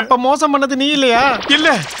சொல்றாங்க. அப்ப மோசம் பண்ணது நீ இல்லையா? இல்ல,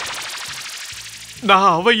 நான்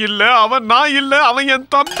அவன் இல்ல, அவன் நான் இல்ல, அவன் என்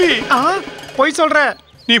தம்பி. பொய் சொல்ற.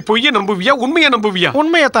 நீ பொய்ய நம்புவியா உண்மைய நம்புவியா?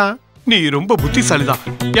 உண்மையத்தான். நீ ரொம்ப புத்திசாலிதான்.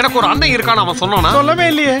 எனக்கு ஒரு அண்ணன் இருக்கான்னு அவன் சொன்னானா? சொல்லவே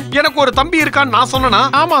இல்லையே. எனக்கு ஒரு தம்பி இருக்கான்னு நான் சொன்னனா?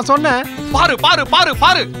 ஆமா சொன்னேன். பாரு பாரு பாரு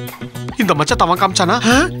பாரு, இந்த மச்சத்தை அவன் காமிச்சானா?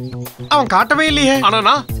 அவன் காட்டவே இல்லையே.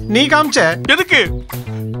 ஆனா நீ காமிச்ச. எதுக்கு?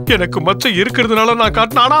 எனக்கு மச்சம் இருக்கிறதுனால நான்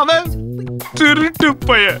காட்டின. ஆனா அவன் திருட்டு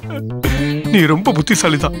பைய. நீ ரொம்ப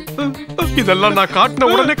புத்திசாலிதான். இதெல்லாம் நான் காட்டின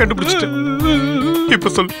உடனே கண்டுபிடிச்சிட்டேன். இப்ப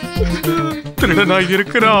சொல், திருடனா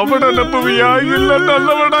இருக்கிற அவனை நம்புவியா இல்ல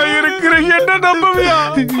நல்லவனா இருக்கிற என்ன நம்புவியா?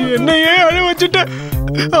 என்னையே அழ வச்சுட்ட,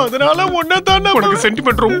 அதனால உன்னதான். உனக்கு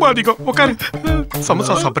சென்டிமெண்ட் ரொம்ப அதிகம். உட்காரு.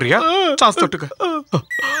 சமோசா சாப்பிடுறியா? சாஸ் தொட்டுக்க.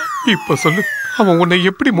 இப்ப சொல்லு, அவன் உன்னை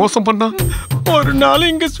எப்படி மோசம் பண்ணான்? ஒரு நாள்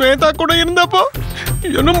இங்க ஸ்வேதா கூட இருந்தப்போ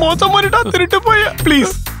என்ன மோசம் பண்ணிட்டா திருட்டு போய.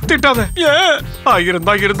 ப்ளீஸ் திட்டாத.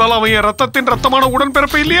 இருந்தாலும் அவன் என் ரத்தத்தின் ரத்தமான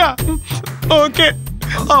உடன்பிறப்பு இல்லையா? ஓகே,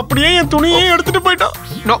 அப்படியே என் துணியே எடுத்துட்டு போயிட்டான்.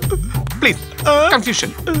 No please,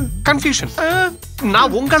 confusion.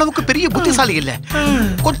 நான் உங்க அளவுக்கு பெரிய புத்திசாலி இல்ல.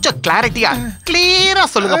 கொஞ்சம் கிளாரிட்டியா கிளியரா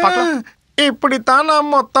சொல்லுங்க பார்க்கலாம். இப்படித்தான்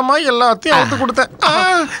நான் மொத்தமா எல்லாத்தையும் அவுத்து கொடுத்தேன்.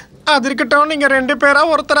 அது இருக்கட்டும், நீங்க 2 பேரா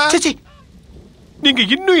ஒருத்தரா? நீங்க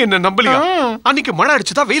இன்னும் என்ன நம்பலையா? அன்னைக்கு மழை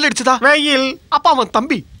அடிச்சுதா வெயில் அடிச்சுதா? வெயில். அப்ப அவன்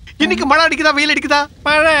தம்பி. இன்னைக்கு மழை அடிக்குதா வெயில் அடிக்குதா?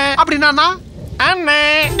 மழை. அப்படின்னா அண்ணே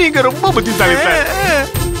நீங்க ரொம்ப புத்திசாலி.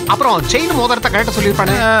 அப்புறம் செயின் மோதிரத்தை கரெக்டா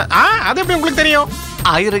சொல்லிருப்பானே, அது எப்படி உங்களுக்கு தெரியும்?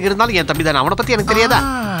 1000 இருந்தாலும் என் தம்பி தானே, அவனை பத்தி எனக்கு தெரியாதா?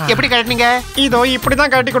 எப்படி கழட்டினீங்க? இதோ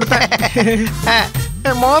இப்படிதான் கழட்டி கொடுத்தேன்.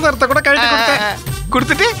 மோதிரத்தை கூட கழட்டி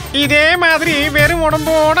கொடுத்துட்டு இதே மாதிரி வெறும்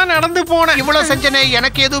உடம்போட நடந்து போனேன். இவ்வளவு செஞ்சனே,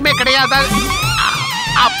 எனக்கு எதுவுமே கிடையாதா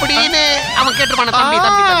அப்படின்னு அவன் கேட்டுருப்பான. தம்பி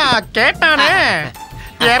கேட்டானே.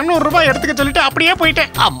 200 ரூபாய் எடுத்துக்க சொல்லிட்டு அப்படியே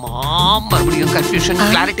போயிட்டேன். அம்மா, மறுபடியும் கன்ஃபியூஷன்,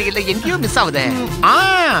 கிளாரிட்டி இல்ல, எங்கேயோ மிஸ் ஆகுதே.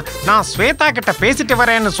 நான் ஸ்வேதா கிட்ட பேசிட்டு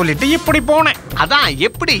வரேன்னு சொல்லிட்டு இப்படி போனேன். அதான்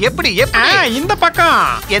எப்படி எப்படி எப்படி? இந்த பக்கம்.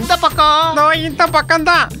 எந்த பக்கம்? இந்த பக்கம்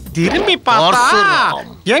தான். திரும்பி பார்த்தா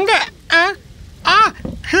எங்க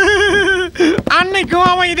அன்னைக்கும்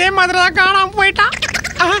அவன் இதே மாதிரி தான் காணாம போயிட்டான்.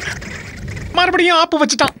 மறுபடியும் ஆப்பு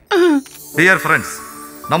வச்சுட்டான். டியர் ஃப்ரெண்ட்ஸ்,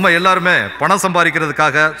 நம்ம எல்லாருமே பணம்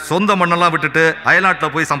சம்பாதிக்கிறதுக்காக சொந்த மண்ணெல்லாம் விட்டுட்டு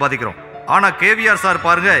அயல்நாட்டில் போய் சம்பாதிக்கிறோம். ஆனா கேவிஆர் சார்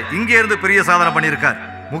பாருங்க, இங்கே இருந்து பெரிய சாதனை பண்ணியிருக்கார்.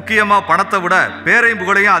 முக்கியமா பணத்தை விட பேரையும்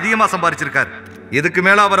புகழையும் அதிகமா சம்பாதிச்சிருக்கார். இதுக்கு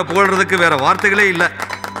மேல அவரை புகழ்றதுக்கு வேற வார்த்தைகளே இல்ல.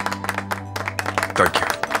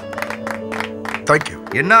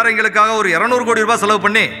 என்ஆர்ஐங்களுக்காக ஒரு 200 கோடி ரூபாய் செலவு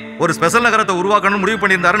பண்ணி ஒரு ஸ்பெஷல் நகரத்தை உருவாக்கணும்னு முடிவு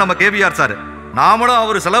பண்ணியிருந்தாரு நம்ம கேவிஆர் சார். நாமளும்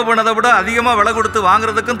அவர் செலவு பண்ணதை விட அதிகமா விலை கொடுத்து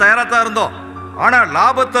வாங்குறதுக்கும் தயாரா தான் இருந்தோம். ஆனா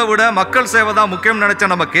லாபத்தை விட மக்கள் சேவை தான் முக்கியம் நினைச்ச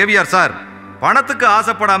நம்ம கேவிஆர் சார் பணத்துக்கு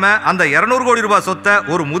ஆசைப்படாம அந்த 200 கோடி ரூபாய் சொத்தை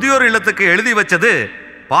ஒரு முதியோர் இல்லத்துக்கு எழுதி வச்சது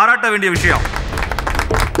பாராட்ட வேண்டிய விஷயம்.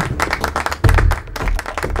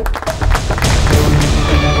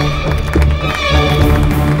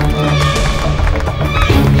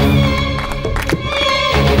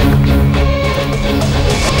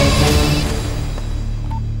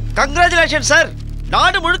 Congratulation sir.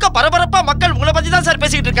 நாடு முழுக்க பரபரப்பா மக்கள் உங்களை பத்தி தான் சார்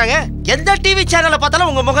பேசிட்டு இருக்காங்க. எந்த டிவி சேனல்ல பார்த்தாலும்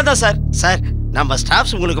உங்க முகம் தான் சார். சார், நம்ம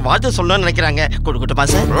ஸ்டாஃப்ஸ் உங்களுக்கு வாழ்த்து சொல்லணும்னு நினைக்கிறாங்க. கொடுக்கட்டுமா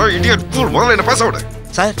சார்? இடியட் ஃபூல், முதல்ல என்ன பேச விடு.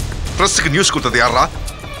 சார், பிரஸ்க்கு நியூஸ் கொடுத்தது யாரா?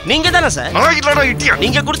 நீங்க தானே சார்? நான் இல்லடா இடியட்.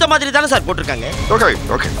 நீங்க கொடுத்த மாதிரி தானே சார் போட்டுருக்காங்க. Okay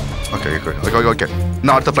okay okay okay okay.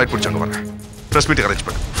 நான் அடுத்த ஃளைட் பிடிச்சாங்க வரேன். பிரஸ் மீட் அரேஞ்ச்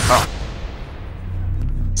பண்ணு.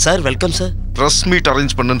 Sir, welcome sir. Press meet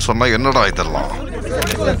arrange பண்ணுன்னு சொன்னா என்னடா இதெல்லாம்?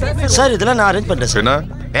 சார், இதெல்லாம் நான் அரேஞ்ச் பண்றேன் சார். என்ன?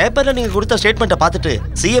 பேப்பர்ல நீங்க கொடுத்த ஸ்டேட்மெண்ட்டை பார்த்துட்டு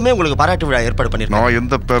சிஎம்ஏ உங்களுக்கு பாராட்டு விழா ஏற்பாடு பண்ணிருக்காங்க. நான்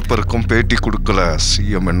எந்த பேப்பருக்கும் பேட்டி கொடுக்கல.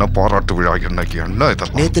 சிஎம் என்ன பாராட்டு விழா? என்னைக்கு என்ன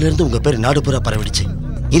இதெல்லாம்? நேத்துல இருந்து உங்க பேர் நாடு பூரா பரவிடுச்சு.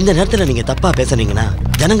 இந்த நேரத்துல நீங்க தப்பா பேசுனீங்கன்னா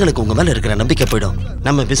ஜனங்களுக்கு உங்க மேல இருக்கிற நம்பிக்கை போயிடும்.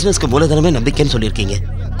 நம்ம பிசினஸ்க்கு மூலதனமே நம்பிக்கைன்னு சொல்லியிருக்கீங்க.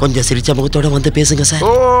 கொஞ்சம் சிரிச்ச முகத்தோட வந்து பேசுங்க சார்.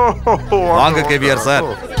 வாங்க கேவிஆர் சார்.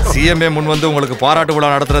 சிஎம்ஏ முன் வந்து உங்களுக்கு பாராட்டு விழா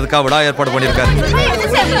நடத்துறதுக்காக விழா ஏற்பாடு பண்ணியிருக்காரு.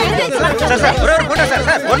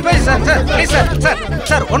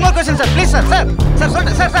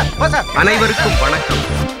 அனைவருக்கும் வணக்கம்.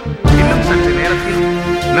 இன்னும் சற்று நேரத்தில்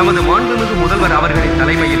நமது மாண்புமிகு முதல்வர் அவர்களின்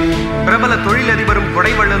தலைமையில் பிரபல தொழிலதிபரும்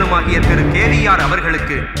கொடைவள்ளலுமாகிய திரு கேவிஆர்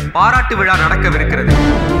அவர்களுக்கு பாராட்டு விழா நடக்கவிருக்கிறது.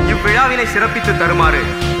 இவ்விழாவினை சிறப்பித்து தருமாறு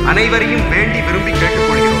அனைவரையும் வேண்டி விரும்பி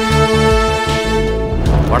கேட்டுக்கொள்கிறோம்.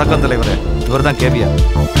 வணக்கம் தலைவரே, இவர்தான் கேவிஆர்.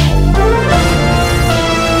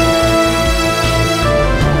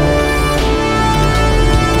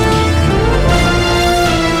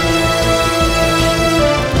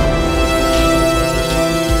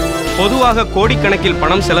 பொதுவாக கோடிக்கணக்கில்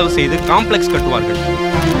பணம் செலவு செய்து காம்ப்ளெக்ஸ் கட்டுவார்கள்.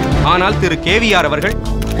 ஆனால் திரு கேவிஆர் அவர்கள்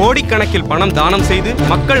கோடிக்கணக்கில் பணம் தானம் செய்து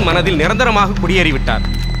மக்கள் மனதில் நிரந்தரமாக குடியேறிவிட்டார்.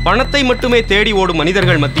 பணத்தை மட்டுமே தேடி ஓடும்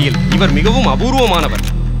மனிதர்கள் மத்தியில் இவர் மிகவும் அபூர்வமானவர்.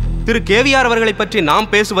 திரு கேவிஆர் அவர்களை பற்றி நாம்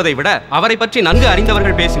பேசுவதை விட அவரை பற்றி நன்கு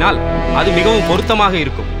அறிந்தவர்கள் பேசினால் அது மிகவும் பொருத்தமாக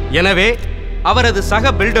இருக்கும். எனவே அவரது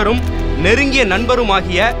சக பில்டரும் நெருங்கிய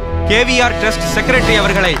நண்பருமாகிய கேவிஆர் ட்ரஸ்ட் செக்ரட்டரி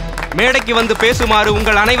அவர்களை மேடைக்கு வந்து பேசுமாறு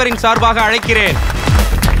உங்கள் அனைவரின் சார்பாக அழைக்கிறேன்.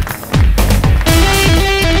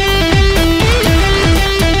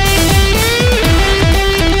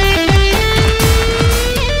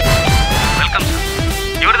 Welcome sir.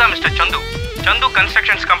 இவர்தான் மிஸ்டர் சந்து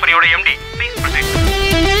கன்ஸ்ட்ரக்ஷன்ஸ் கம்பெனியோட எம்டி. Please proceed.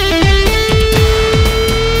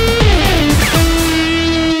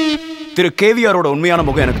 திரு கேவிஆரோட உண்மையான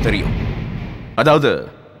முகம் எனக்கு தெரியும். அதாவது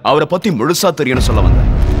அவரை பத்தி முழுசா தெரியும்னு சொல்ல வந்தேன்.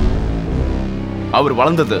 அவர்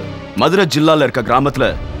வளர்ந்தது மதுரை ஜில்லால இருக்க கிராமத்துல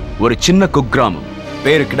ஒரு சின்ன குக்கிராமம்,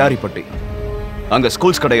 பேரு கிடாரிப்பட்டி. அங்க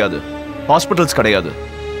ஸ்கூல்ஸ் கிடையாது, ஹாஸ்பிட்டல்ஸ் கிடையாது,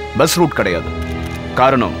 பஸ் ரூட் கிடையாது.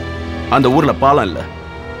 காரணம், அந்த ஊர்ல பாலம் இல்ல.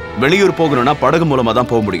 வெளியூர் போகணும்னா படகு மூலமா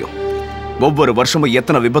தான் போக முடியும். ஒவ்வொரு வருஷமும்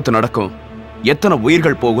எத்தனை விபத்து நடக்கும், எத்தனை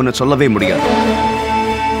உயிர்கள் போகும்னு சொல்லவே முடியாது.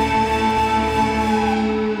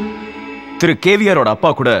 திரு கேவிஆரோட அப்பா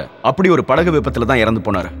கூட அப்படி ஒரு படகு விபத்துல தான் இறந்து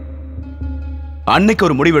போனாரு. அன்னைக்கு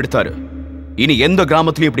ஒரு முடிவு எடுத்தாரு, இனி எந்த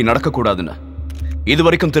கிராமத்திலையும் இப்படி நடக்கக்கூடாதுன்னு.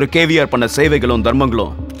 இதுவரைக்கும் திரு கேவிஆர் பண்ண சேவைகளும்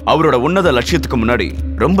தர்மங்களும் அவரோட உன்னத லட்சியத்துக்கு முன்னாடி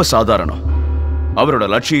ரொம்ப சாதாரணம். அவரோட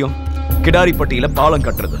லட்சியம் கிடாரிப்பட்டியில பாலம்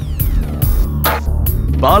கட்டுறது.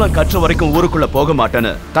 பாலம் கற்ற வரைக்கும் ஊருக்குள்ள போக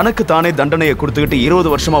மாட்டேன்னு தனக்கு தானே தண்டனையை கொடுத்துக்கிட்டு 20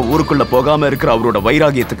 வருஷமா ஊருக்குள்ள போகாம இருக்கிற அவரோட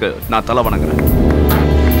வைராகியத்துக்கு நான் தலை வணங்குறேன்.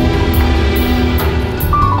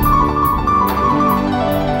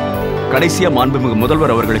 கடைசியா மாண்புமிகு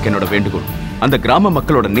முதல்வர் அவர்களுக்கு என்னோட வேண்டுகோள், அந்த கிராம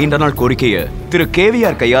மக்களோட நீண்ட நாள் கோரிக்கையை திரு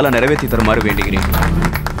கேவிஆர் கையால நிறைவேற்றி தருமாறு வேண்டுகிறேன்.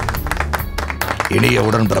 இனிய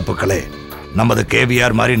உடன்பிறப்புகளே, நமது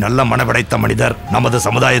கேவிஆர் மாதிரி நல்ல மனப்படைத்த மனிதர் நமது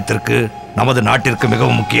சமுதாயத்திற்கு, நமது நாட்டிற்கு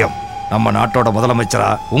மிகவும் முக்கியம். நம்ம நாட்டோட முதலமைச்சரா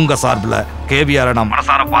உங்க சார்பில் கேவிஆரை நான்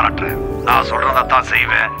மனசார பாராட்டுறேன். நான் சொல்றதான்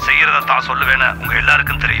செய்வேன், செய்யறதான் சொல்லுவேன்னு உங்க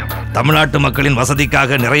எல்லாருக்கும் தெரியும். தமிழ்நாட்டு மக்களின்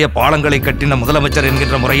வசதிக்காக நிறைய பாலங்களை கட்டின முதலமைச்சர்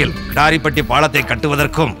என்கின்ற முறையில் கிடாரிப்பட்டி பாலத்தை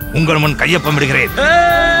கட்டுவதற்கும் உங்கள் முன் கையொப்பமிடுகிறேன்.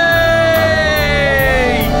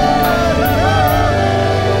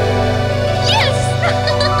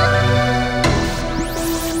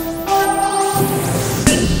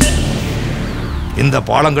 இந்த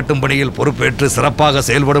பாலம் கட்டும் பணியில் பொறுப்பேற்று சிறப்பாக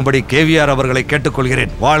செயல்படும்படி கேவிஆர் அவர்களை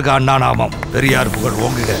கேட்டுக்கொள்கிறேன். வாழ்க அண்ணா நாமம், பெரியார் புகழ்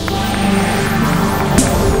ஓங்குக.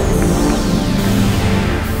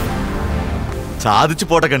 சாதிச்சு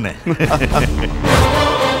போட்ட கண்ணு.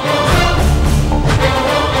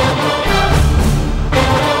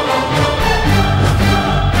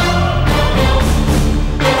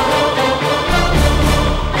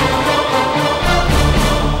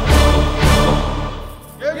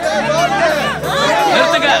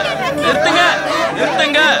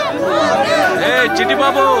 சிட்டி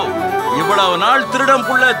பாபு, இவ்வளவு நாள் திருடம்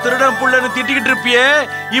புள்ளன்னு திட்டிக்கிட்டு இருப்பியே,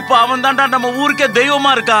 இப்ப அவன் தான்டா நம்ம ஊருக்கே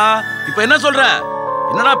தெய்வமா இருக்கான். இப்ப என்ன சொல்ற?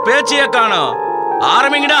 என்னடா பேச்சையே காணோம்,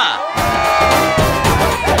 ஆரம்பிங்கடா.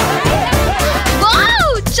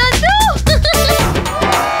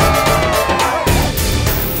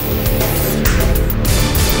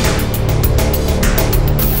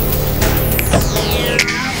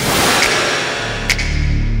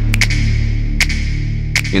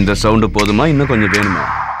 இந்த சவுண்டு போதுமா, இன்னும் கொஞ்சம் வேணுமா?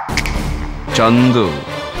 சந்து,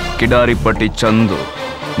 கிடாரிப்பட்டி சந்து,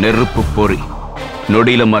 நெருப்பு பொறி,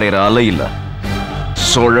 நொடியில மறைகிற அலை இல்ல,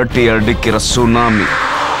 சுழட்டி அடிக்கிற சுனாமி.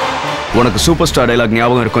 உனக்கு சூப்பர் ஸ்டார் டைலாக்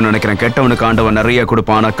ஞாபகம் இருக்கும்னு நினைக்கிறேன். கெட்டவனுக்கு ஆண்டவன் நிறைய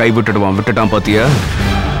கொடுப்பான், ஆனா கை விட்டுட்டான் பாத்தியா?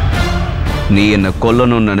 நீ என்ன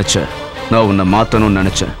கொல்லணும்னு நினைச்ச, நான் உன்னை மாத்தணும்னு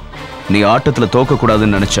நினைச்சேன். நீ ஆட்டத்துல தோக்க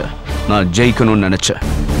கூடாதுன்னு நினைச்ச, நான் ஜெயிக்கணும்னு நினைச்சேன்.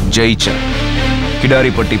 ஜெயிச்சேன்.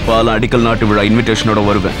 கிடாரிப்பட்டி பாலம் அடிக்கல் நாட்டு விழா இன்விடேஷனோட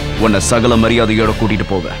வருவேன். உன்னை சகல மரியாதையோட கூட்டிட்டு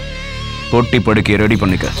போவேன். பொட்டி படுக்கையை ரெடி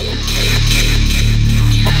பண்ணிக்க.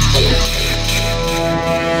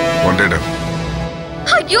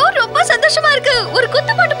 ஐயோ, ரொம்ப சந்தோஷமா இருக்கு. ஒரு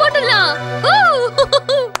குத்து பாட்டு போட்டுடலாம்.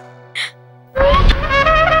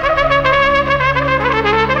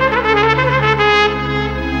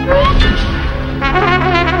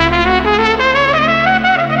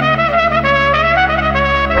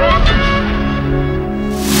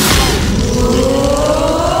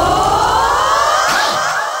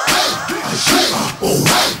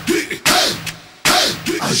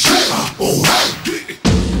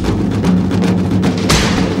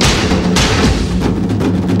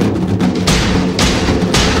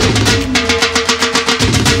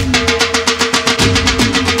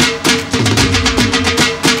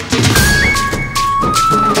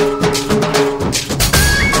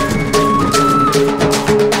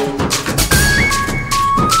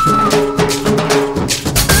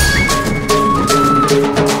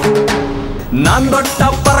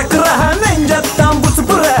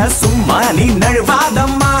 நீ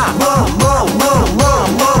நழுவாதம்மா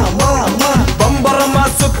பம்பரமா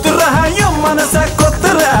சுத்துற என் மனச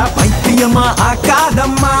கொத்துற பைத்தியமா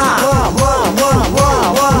ஆக்காதம்மா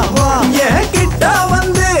என் கிட்ட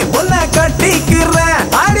வந்து உன்னை கட்டிக்கிற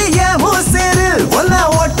அடிய மூசிரில் உன்னை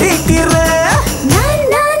ஒட்டிக்கிற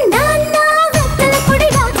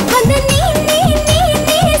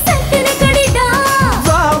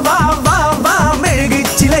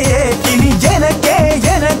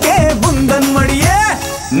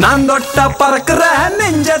நான் தொட்ட பறக்குற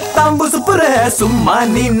நெஞ்சத்தாம் புசுப்புற சும்மா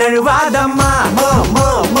நீ நழுவாதம்மா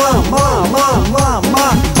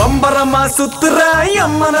பம்பரமா சுத்துற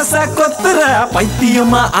என் மனச கொத்துற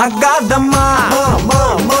பைத்தியமா ஆகாதம்மா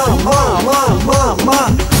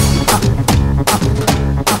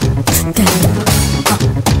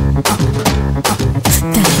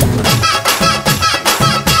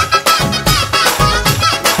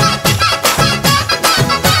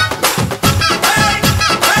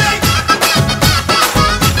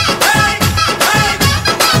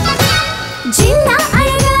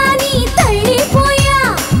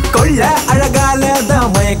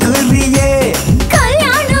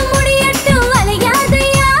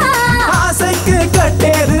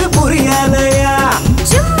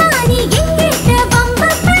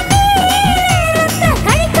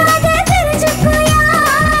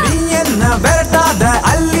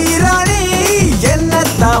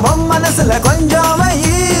கொஞ்சம்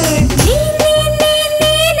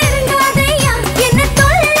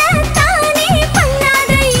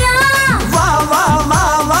வா வா வா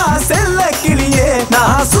வா செல்ல கிளியே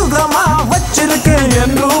நான் சுகமா வச்சிருக்கேன்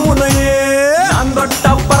என்றும் உனையே நான்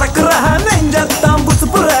தொட்ட பறக்குற நெஞ்சத்தாம்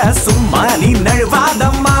புசுப்புற சும்மா நீ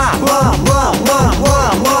நழுவாதம்மா வா வா வா வா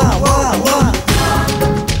வா வா வா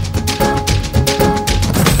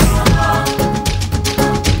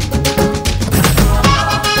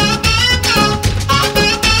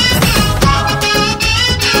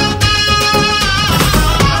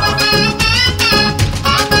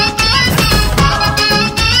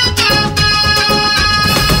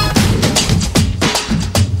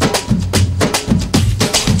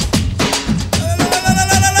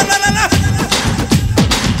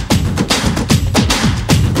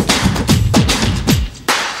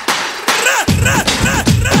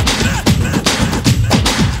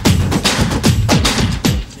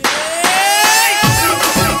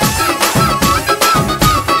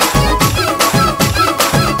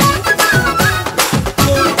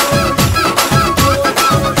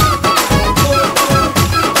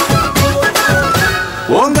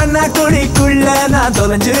குழிக்குள்ள நான்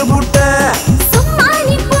தொலைஞ்சு புட்ட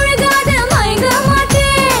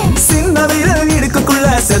சின்ன விரல் இடுக்குள்ள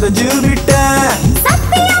செதஞ்சு விட்ட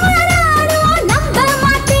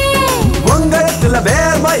உங்களத்துல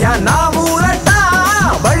வேர்வையா நான் ஊரட்டா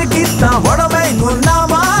வழுக்கித்தான் உடமை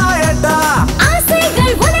குன்னாமாயட்டா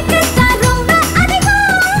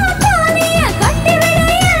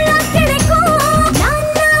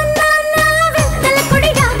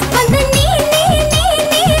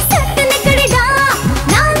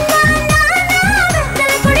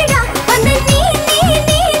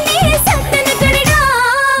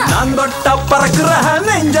பறக்குற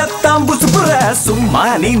நெஞ்சத்தாம் புசுப்புற சும்மா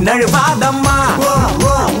நீ நழுவாதம்மா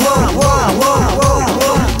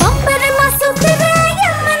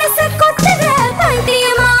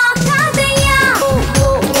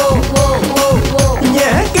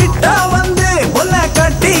என் கிட்ட வந்து உன்னை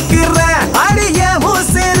கட்டிக்கிற அடிய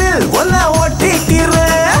மூசிரில் உன்னை ஒட்டிக்கிற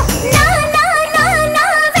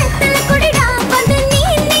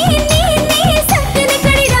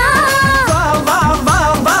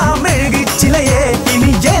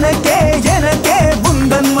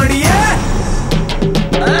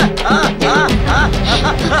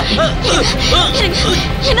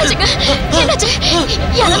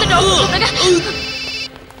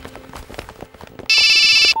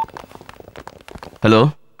ஹலோ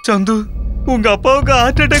சந்து, உங்க அப்பாவுக்கு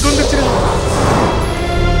ஹார்ட் அட்டாக் வந்துச்சு.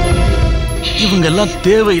 இவங்க எல்லாம்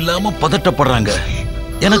தேவையில்லாம பதட்டப்படுறாங்க.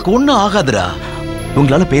 எனக்கு ஒண்ணும் ஆகாதுடா.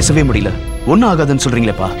 உங்களால பேசவே முடியல. ஒண்ணும் ஆகாதுன்னு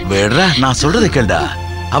சொல்றீங்களேப்பா. வேற நான் சொல்றதை கேளுடா.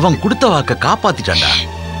 அவன் கொடுத்த வாக்க காப்பாத்திட்டான்டா.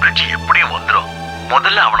 எப்படியும் வந்துரும்.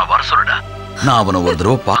 முதல்ல அவனை வர சொல்லுடா. நான் அவனை ஒரு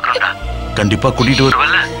தடவை பாக்குறேன்டா. கண்டிப்பா கூட்டிட்டு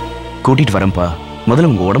வருவல்ல? கூட்டிட்டு வரேன்ப்பா.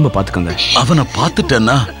 முதல்ல உங்க உடம்ப பாத்துக்கோங்க. அவனை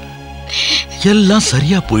பாத்துட்டேன்னா எல்லாம்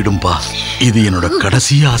சரியா போயிடும்பா. இது என்னோட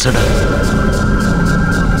கடைசி ஆசைடா.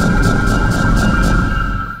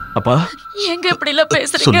 அப்பா எங்க இப்படி எல்லாம்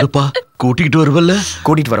பேசுறீங்க? சொல்லுப்பா, கூட்டிட்டு வருவல்ல?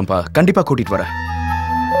 கூட்டிட்டு வரேன்ப்பா, கண்டிப்பா கூட்டிட்டு வரேன்.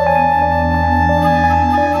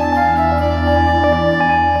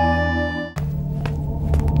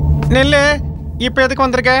 நெல்லு, இப்ப எதுக்கு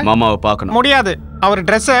வந்திருக்க? மாமாவை பார்க்கணும். முடியாது. அவர்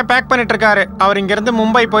ட்ரெஸ்ஸை பேக் பண்ணிட்டு இருக்காரு. அவர் இங்க இருந்து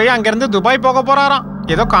மும்பை போய் அங்க இருந்து துபாய் போக போறாராம்.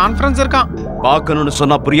 ஏதோ கான்ஃபரன்ஸ் இருக்கான். பார்க்கணும்னு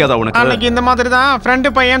சொன்னா புரியாதா உனக்கு? அன்னைக்கு இந்த மாதிரி தான் ஃப்ரெண்டு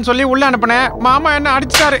பையன் சொல்லி உள்ள அனுப்புனேன். மாமா என்ன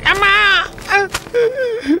அடிச்சாரு.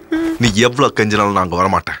 நீ எவ்வளவு கெஞ்சினாலும் நாங்க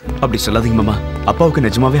வரமாட்டேன். அப்படி சொல்லாதீங்க மாமா. அப்பாவுக்கு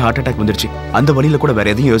நிஜமாவே ஹார்ட் அட்டாக் வந்துருச்சு. அந்த வழியில கூட வேற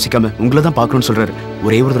எதையும் யோசிக்காம உங்களை தான் பார்க்கணும்னு சொல்றாரு.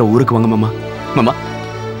 ஒரே ஒரு தடவை ஊருக்கு வாங்க மாமா. மாமா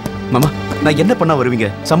மாமா நான் என்ன பண்ணா வருவீங்க?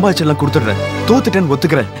 சம்பாதிச்செல்லாம் கொடுத்துடுறேன். தோத்துட்டேன்னு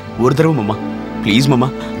ஒத்துக்கிறேன். ஒரு தடவை மாமா ப்ளீஸ் மாமா.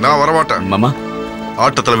 நான் வரமாட்டேன் மாமா.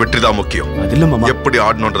 ஆட்டத்துல வெற்றி தான் முக்கியம். அது இல்ல மாமா. எப்படி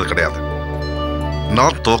ஆடணும்ன்றது கிடையாது.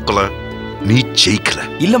 நான் தோக்கல, நீ ஜெயிக்கல.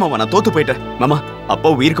 இல்ல மாமா நான் தோத்து போயிட்டேன். மாமா அப்பா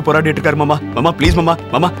உயிருக்கு போராடிட்டு இருக்காரு மாமா. மாமா ப்ளீஸ் மாமா.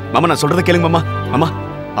 மாமா மாமா நான் சொல்றத கேளுங்க மாமா. மாமா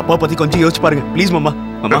அப்பா பத்தி கொஞ்சம் யோசிச்சு பாருங்க ப்ளீஸ் மாமா.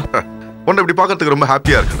 மாமா உன்னை இப்படி பார்க்கறதுக்கு ரொம்ப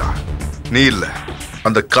ஹாப்பியா இருக்குடா. நீ இல்ல,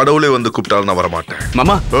 அந்த கடவுளே வந்து கூப்பிட்டாலும் நான் வரமாட்டேன்.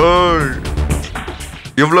 மாமா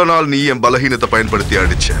இவ்வளவு நாள் நீ என் பலகீனத்தை பயன்படுத்தி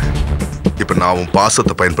அடிச்ச. இப்ப நான் உன்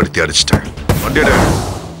பாசத்தை பயன்படுத்தி அடிச்சிட்டேன். வண்டியடே.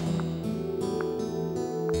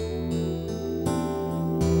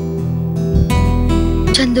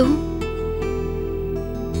 சந்து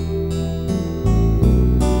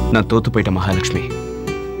நான் தோத்து போயிட்டேன் மகாலட்சுமி.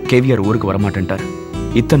 கேவிஆர் ஊருக்கு வரமாட்டேன்ட்டார்.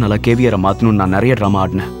 இத்தனை நாளா கேவிஆரை மாத்தணும்னு நான் நிறைய ட்ராமா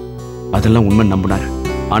ஆடினேன். அதெல்லாம் உண்மை நம்பினார்.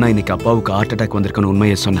 ஆனா இன்னைக்கு அப்பாவுக்கு ஹார்ட் அட்டாக் வந்திருக்குன்னு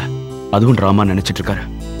உண்மையை சொன்னேன். அதுவும் ட்ராமா நினைச்சிட்டு இருக்காரு.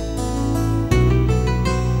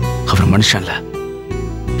 அவர் மனுஷன் இல்ல,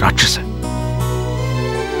 ராட்சசன்.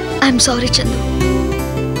 ஐம் சாரி சந்து.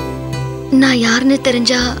 நான் யாருன்னு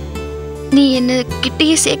தெரிஞ்சா நீ என்ன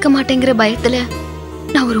கிட்டேயே சேர்க்க மாட்டேங்கிற பயத்துல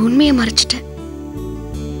நான் ஒரு உண்மையை மறைச்சிட்டேன்.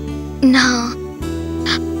 நான்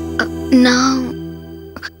நான்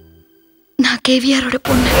நான் கேவிஆரோட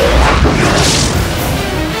பொண்ணு.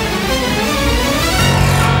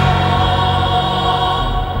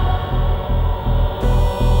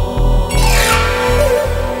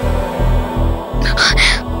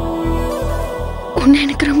 உன்னை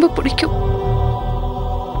எனக்கு ரொம்ப பிடிக்கும்.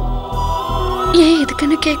 ஏன்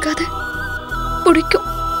எதுக்குன்னு கேட்காத, பிடிக்கும்,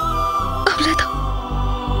 அவ்வளவுதான்.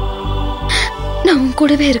 நான் உன்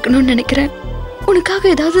கூடவே இருக்கணும்னு நினைக்கிறேன். உனக்காக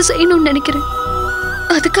ஏதாவது செய்யணும்னு நினைக்கிறேன்.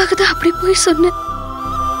 அதுக்காக தான் அப்படி போய் சொன்னேன்.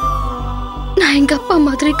 நான் எங்க அப்பா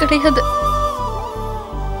மாதிரி கிடையாது.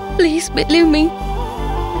 Please believe me,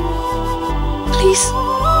 please.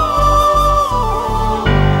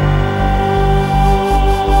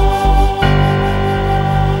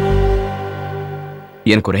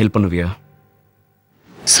 எனக்கு ஒரு ஹெல்ப் பண்ணுவியா?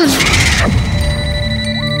 சொல்லு.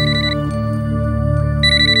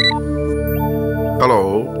 ஹலோ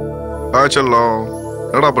செல்லம்,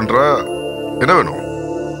 என்னடா பண்ற? என்ன வேணும்?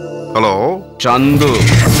 ஹலோ சந்து,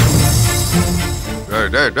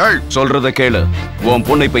 சொல்றத கேளு. உன்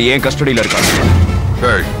பொண்ணு இப்ப ஏன் கஸ்டடியில இருக்கா?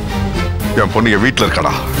 என் பொண்ணு என் வீட்டுல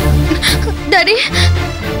இருக்காடா. Daddy,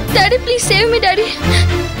 daddy please save me daddy.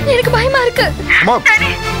 எனக்கு பயமா இருக்கு.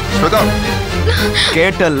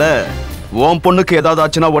 கேட்டல்ல, உன் பொண்ணுக்கு ஏதாவது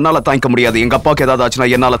ஆச்சுன்னா உன்னால தாங்கிக்க முடியாது. எங்க அப்பாவுக்கு ஏதாவது ஆச்சுன்னா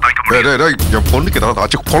என்னால தாங்கிக்க முடியாது. என் பொண்ணுக்கு ஏதாவது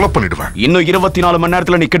ஆச்சு கொலை பண்ணிடுவேன். இன்னும் 24 மணி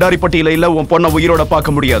நேரத்துல நீ கிடாரிப்பட்டியில இல்ல, உன் பொண்ணை உயிரோட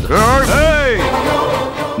பார்க்க முடியாது.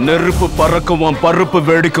 நெருப்பு பறக்கும், உன் பருப்பு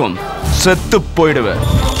வெடிக்கும், செத்து போயிடுவேன்.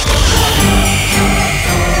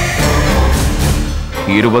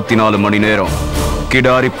 24 மணி நேரம்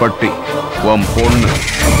கிடாரிப்பட்டி, உன் பொண்ணு.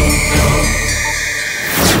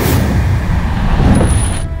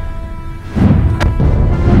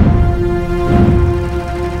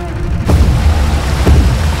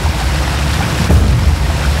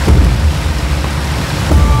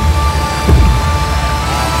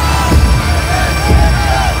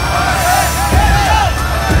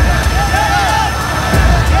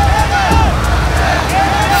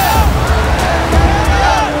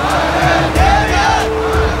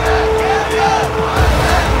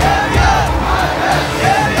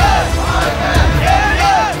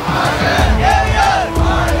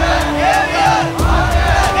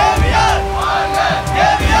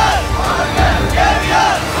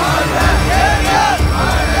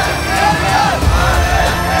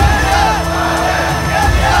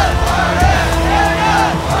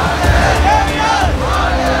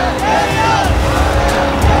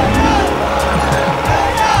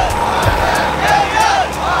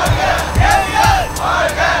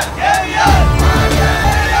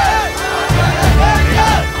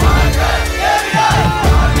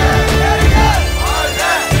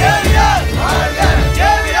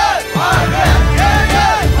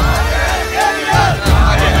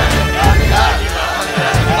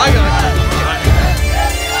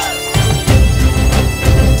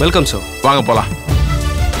 Welcome sir. வாங்க போலாம்.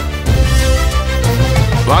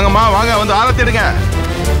 வாங்கம்மா வாங்க, வந்து ஆரத்தி எடுங்க.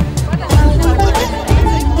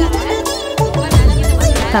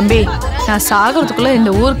 தம்பி, நான் சாகிறதுக்குள்ள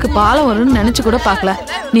இந்த ஊருக்கு பாலம் வரும்னு நினைச்சு கூட பார்க்கல.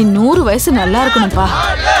 நீ 100 வயசு நல்லா இருக்கணும்ப்பா.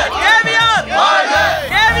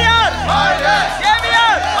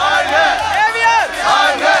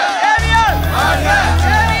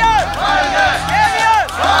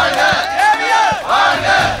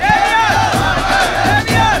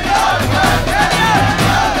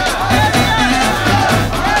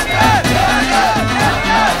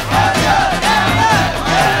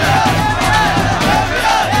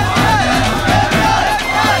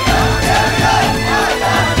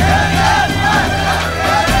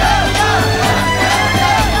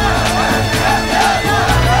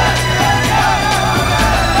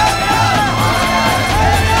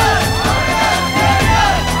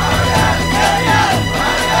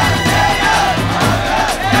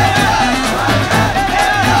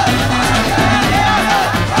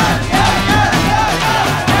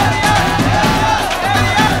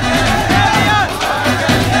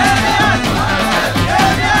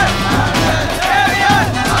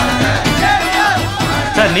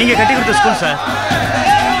 நீங்க கட்டி கொடுத்த ஸ்கூல் சார்.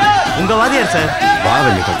 உங்க வாதியார் சார். வா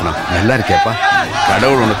வெங்கடரத்னம், நல்லா இருக்கேப்பா.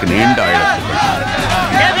 கடவுள் உனக்கு நீண்ட ஆயுள்.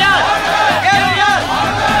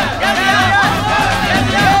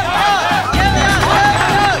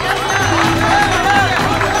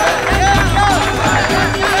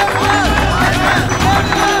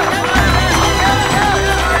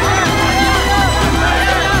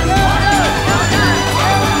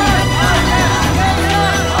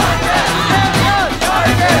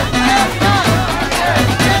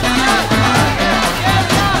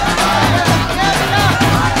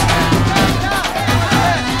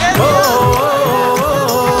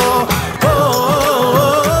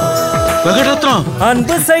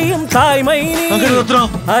 அன்பு செய்யும் தாய்மை நீ,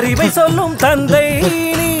 அறிவை சொல்லும் தந்தை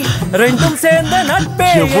நீ, ரெண்டும் சேர்ந்த நட்பே.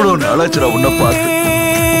 எவ்வளவு நாளாச்சுடா உன்னை பார்த்து.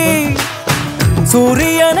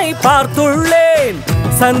 சூரியனை பார்த்துள்ளேன்,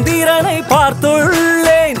 சந்திரனை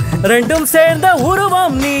பார்த்துள்ளேன், ரெண்டும் சேர்ந்த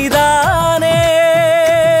உருவம் நீதானே.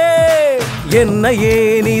 என்னையே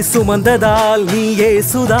நீ சுமந்ததால் நீ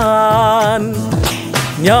ஏசுதான்,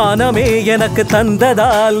 ஞானமே எனக்கு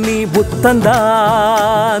தந்ததால் நீ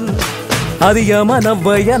புத்தந்தான். அதிக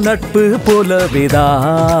மனவய நட்பு போலவேதான்,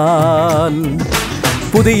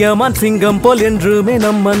 புதிய மன் சிங்கம் போல் என்றுமே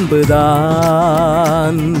நம்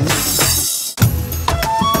அன்புதான்.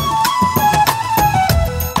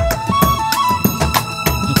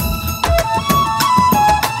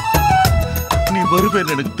 நீ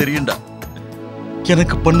வருவேன்னு எனக்கு தெரியும்டா.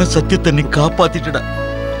 எனக்கு பண்ண சத்தியத்தை நீ காப்பாத்திட்டடா.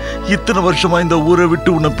 இத்தனை வருஷமா இந்த ஊரை விட்டு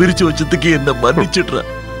உன்னை பிரிச்சு வச்சதுக்கு என்ன மன்னிச்சிடுற.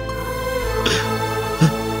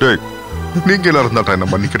 நீங்க எல்லாரும் தான் என்ன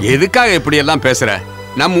மன்னிக்கிறீங்க. எதுக்காக இப்படி எல்லாம் பேசுற?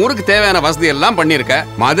 நம்ம ஊருக்கு தேவையான வசதி எல்லாம் பண்ணிருக்க.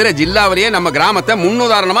 மதுரை ஜில்லாவிலேயே நம்ம கிராமத்தை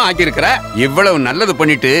முன்னுதாரணமா ஆக்கியிருக்கிற. இவ்வளவு நல்லது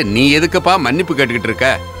பண்ணிட்டு நீ எதுக்குப்பா மன்னிப்பு கேட்டுக்கிட்டு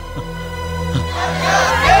இருக்க?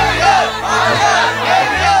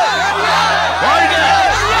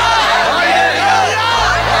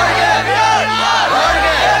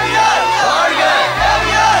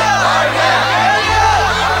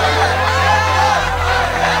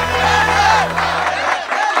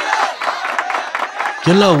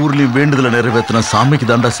 எல்லா ஊர்லயும் வேண்டுதலை நிறைவேற்றின சாமிக்கு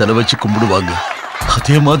தாண்டா செலவச்சு கும்பிடுவாங்க.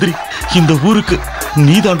 அதே மாதிரி இந்த ஊருக்கு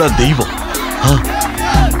நீ தாண்டா தெய்வம்.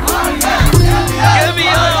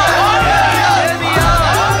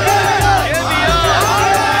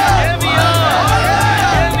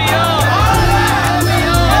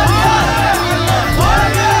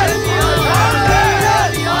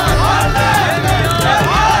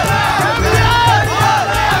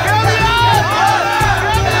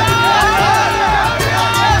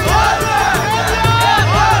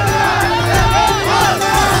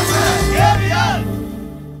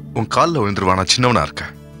 காலில் விழுந்துருவானா? சின்னவனா இருக்க,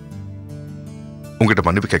 உங்ககிட்ட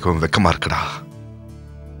மன்னிப்பு கேட்கவும் வெக்கமா இருக்குடா.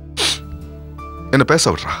 என்ன பேச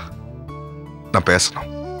விடுறா, நான் பேசணும்.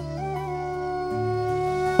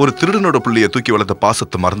 ஒரு திருடனோட புள்ளைய தூக்கி வளர்த்த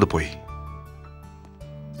பாசத்தை மறந்து போய்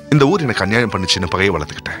இந்த ஊர் எனக்கு அநியாயம் பண்ணிச்சுன்னு பகையை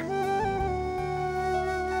வளர்த்துக்கிட்டேன்.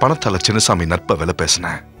 பணத்தால சின்னசாமி நட்பை விலை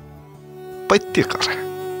பேசின பைத்தியக்காரன்.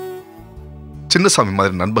 சின்னசாமி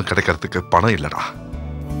மாதிரி நண்பன் கிடைக்கிறதுக்கு பணம் இல்லடா.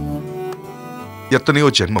 எத்தனையோ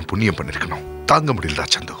ஜென்மம் புண்ணியம் பண்ணிருக்கணும். தாங்க முடியலடா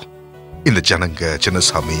சந்து. இந்த ஜனங்க,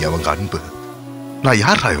 சின்னசாமி, அவங்க அன்பு. நான்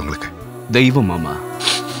யாரா இவங்களுக்கு? தெய்வம் மாமா.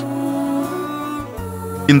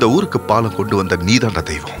 இந்த ஊருக்கு பாலம் கொண்டு வந்த நீதாண்டா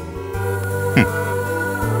தெய்வம்.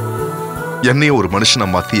 என்னையும் ஒரு மனுஷனை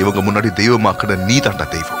மாத்தி இவங்க முன்னாடி தெய்வமாக்குன நீதாண்டா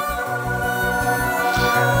தெய்வம்.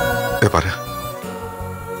 பாரு,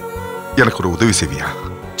 எனக்கு ஒரு உதவி செய்வியா?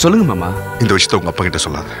 சொல்லுங்க மாமா. இந்த விஷயத்த உங்க அப்பா கிட்ட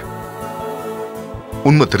சொல்லாத.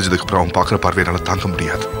 உண்மை தெரிஞ்சதுக்கு அப்புறம் அவன் பார்க்குற பார்வையினால தாங்க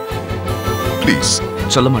முடியாது. ப்ளீஸ்.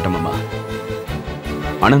 சொல்ல மாட்டேன் மாமா.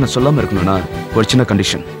 ஆனா நான் சொல்லாம இருக்கணும்னா ஒரு சின்ன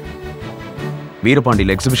கண்டிஷன்.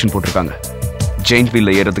 வீரபாண்டியில எக்ஸிபிஷன் போட்டிருக்காங்க. ஜெயின்ட்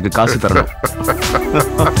வீல்ல ஏறதுக்கு காசு தரணும்.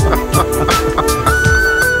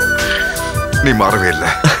 நீ மாறவே இல்லை.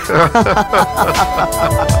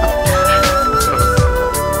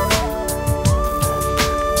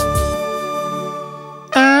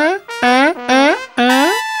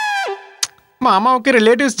 மாமாவுக்கு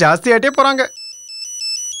ரிலேட்டிவ்ஸ் ஜாஸ்தி ஆயிட்டே போறாங்க.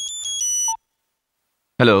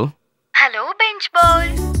 ஹலோ ஹலோ பெஞ்ச்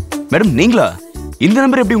பாய். மேடம், நீங்களா? இந்த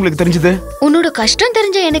நம்பர் எப்படி உங்களுக்கு தெரிஞ்சது? உன்னோட கஷ்டம்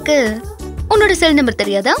தெரிஞ்ச எனக்கு உன்னோட செல் நம்பர்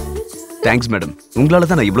தெரியாதா? Thanks madam. உங்களால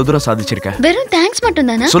தான் நான் இவ்வளவு தூரம் சாதிச்சிருக்கேன். வெறும் தேங்க்ஸ்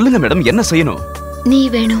மட்டும் தானா? சொல்லுங்க மேடம், என்ன செய்யணும்? நீ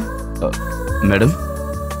வேணும். மேடம்,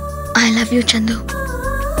 ஐ லவ் யூ சந்து.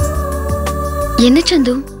 என்ன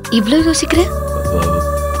சந்து இவ்ளோ யோசிக்கிற?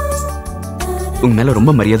 உங்க மேல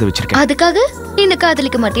ரொம்ப மரியாதை வச்சிருக்கேன். அதுக்காக என்ன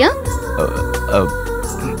காதலிக்க மாட்டியா?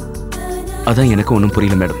 அதான் எனக்கு ஒண்ணும்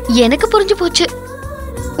புரியல மேடம். எனக்கு புரிஞ்சு போச்சு.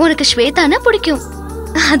 உனக்கு ஸ்வேதானா பிடிக்கும்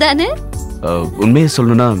அதானே? உண்மையை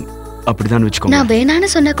சொல்லணும்னா அப்படிதான் வச்சுக்கோங்க. நான் வேணான்னு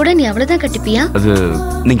சொன்னா கூட நீ அவ்வளவுதான் கட்டிப்பியா? அது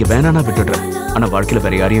நீங்க வேணானா விட்டுடுறேன். ஆனா வாழ்க்கையில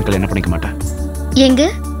வேற யாரையும் கல்யாணம் பண்ணிக்க மாட்டேன். எங்க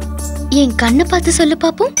என் கண்ணை பார்த்து சொல்லு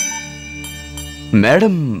பாப்போம்.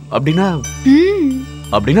 மேடம் அப்படின்னா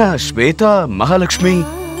அப்படின்னா ஸ்வேதா மகாலட்சுமி.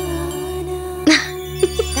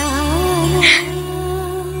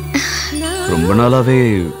 ரொம்ப நாளாவே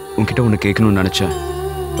உன்கிட்ட ஒண்ணு கேட்கணும்னு நினைச்சேன்.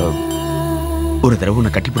 ஒரு தடவை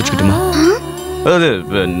உன்னை கட்டி பிடிச்சுக்கிட்டுமா? அது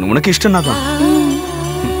உனக்கு இஷ்டம்னா தான்.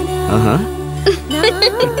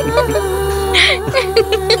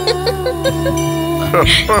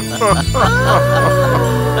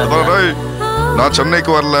 நான்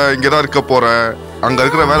சென்னைக்கு வரல, இங்கதான் இருக்க போறேன். அங்க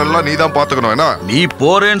இருக்கிற வேலை எல்லாம் நீ தான் பாத்துக்கணும். என்ன நீ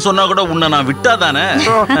போறேன்னு சொன்னா கூட உன்னை நான் விட்டாதானே?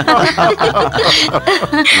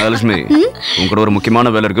 மகாலட்சுமி, உங்க கூட ஒரு முக்கியமான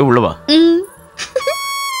வேலை இருக்கு, உள்ளவா.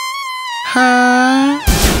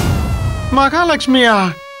 மகாலட்சுமியா?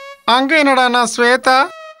 அங்க என்னடானா ஸ்வேதா,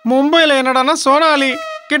 மும்பைல என்னடானா சோனாலி,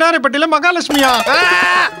 கிடாரிப்பட்டியில மகாலட்சுமியா?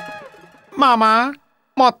 மாமா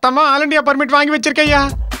மொத்தமா ஆல் இண்டியா பர்மிட் வாங்கி வச்சிருக்கையா.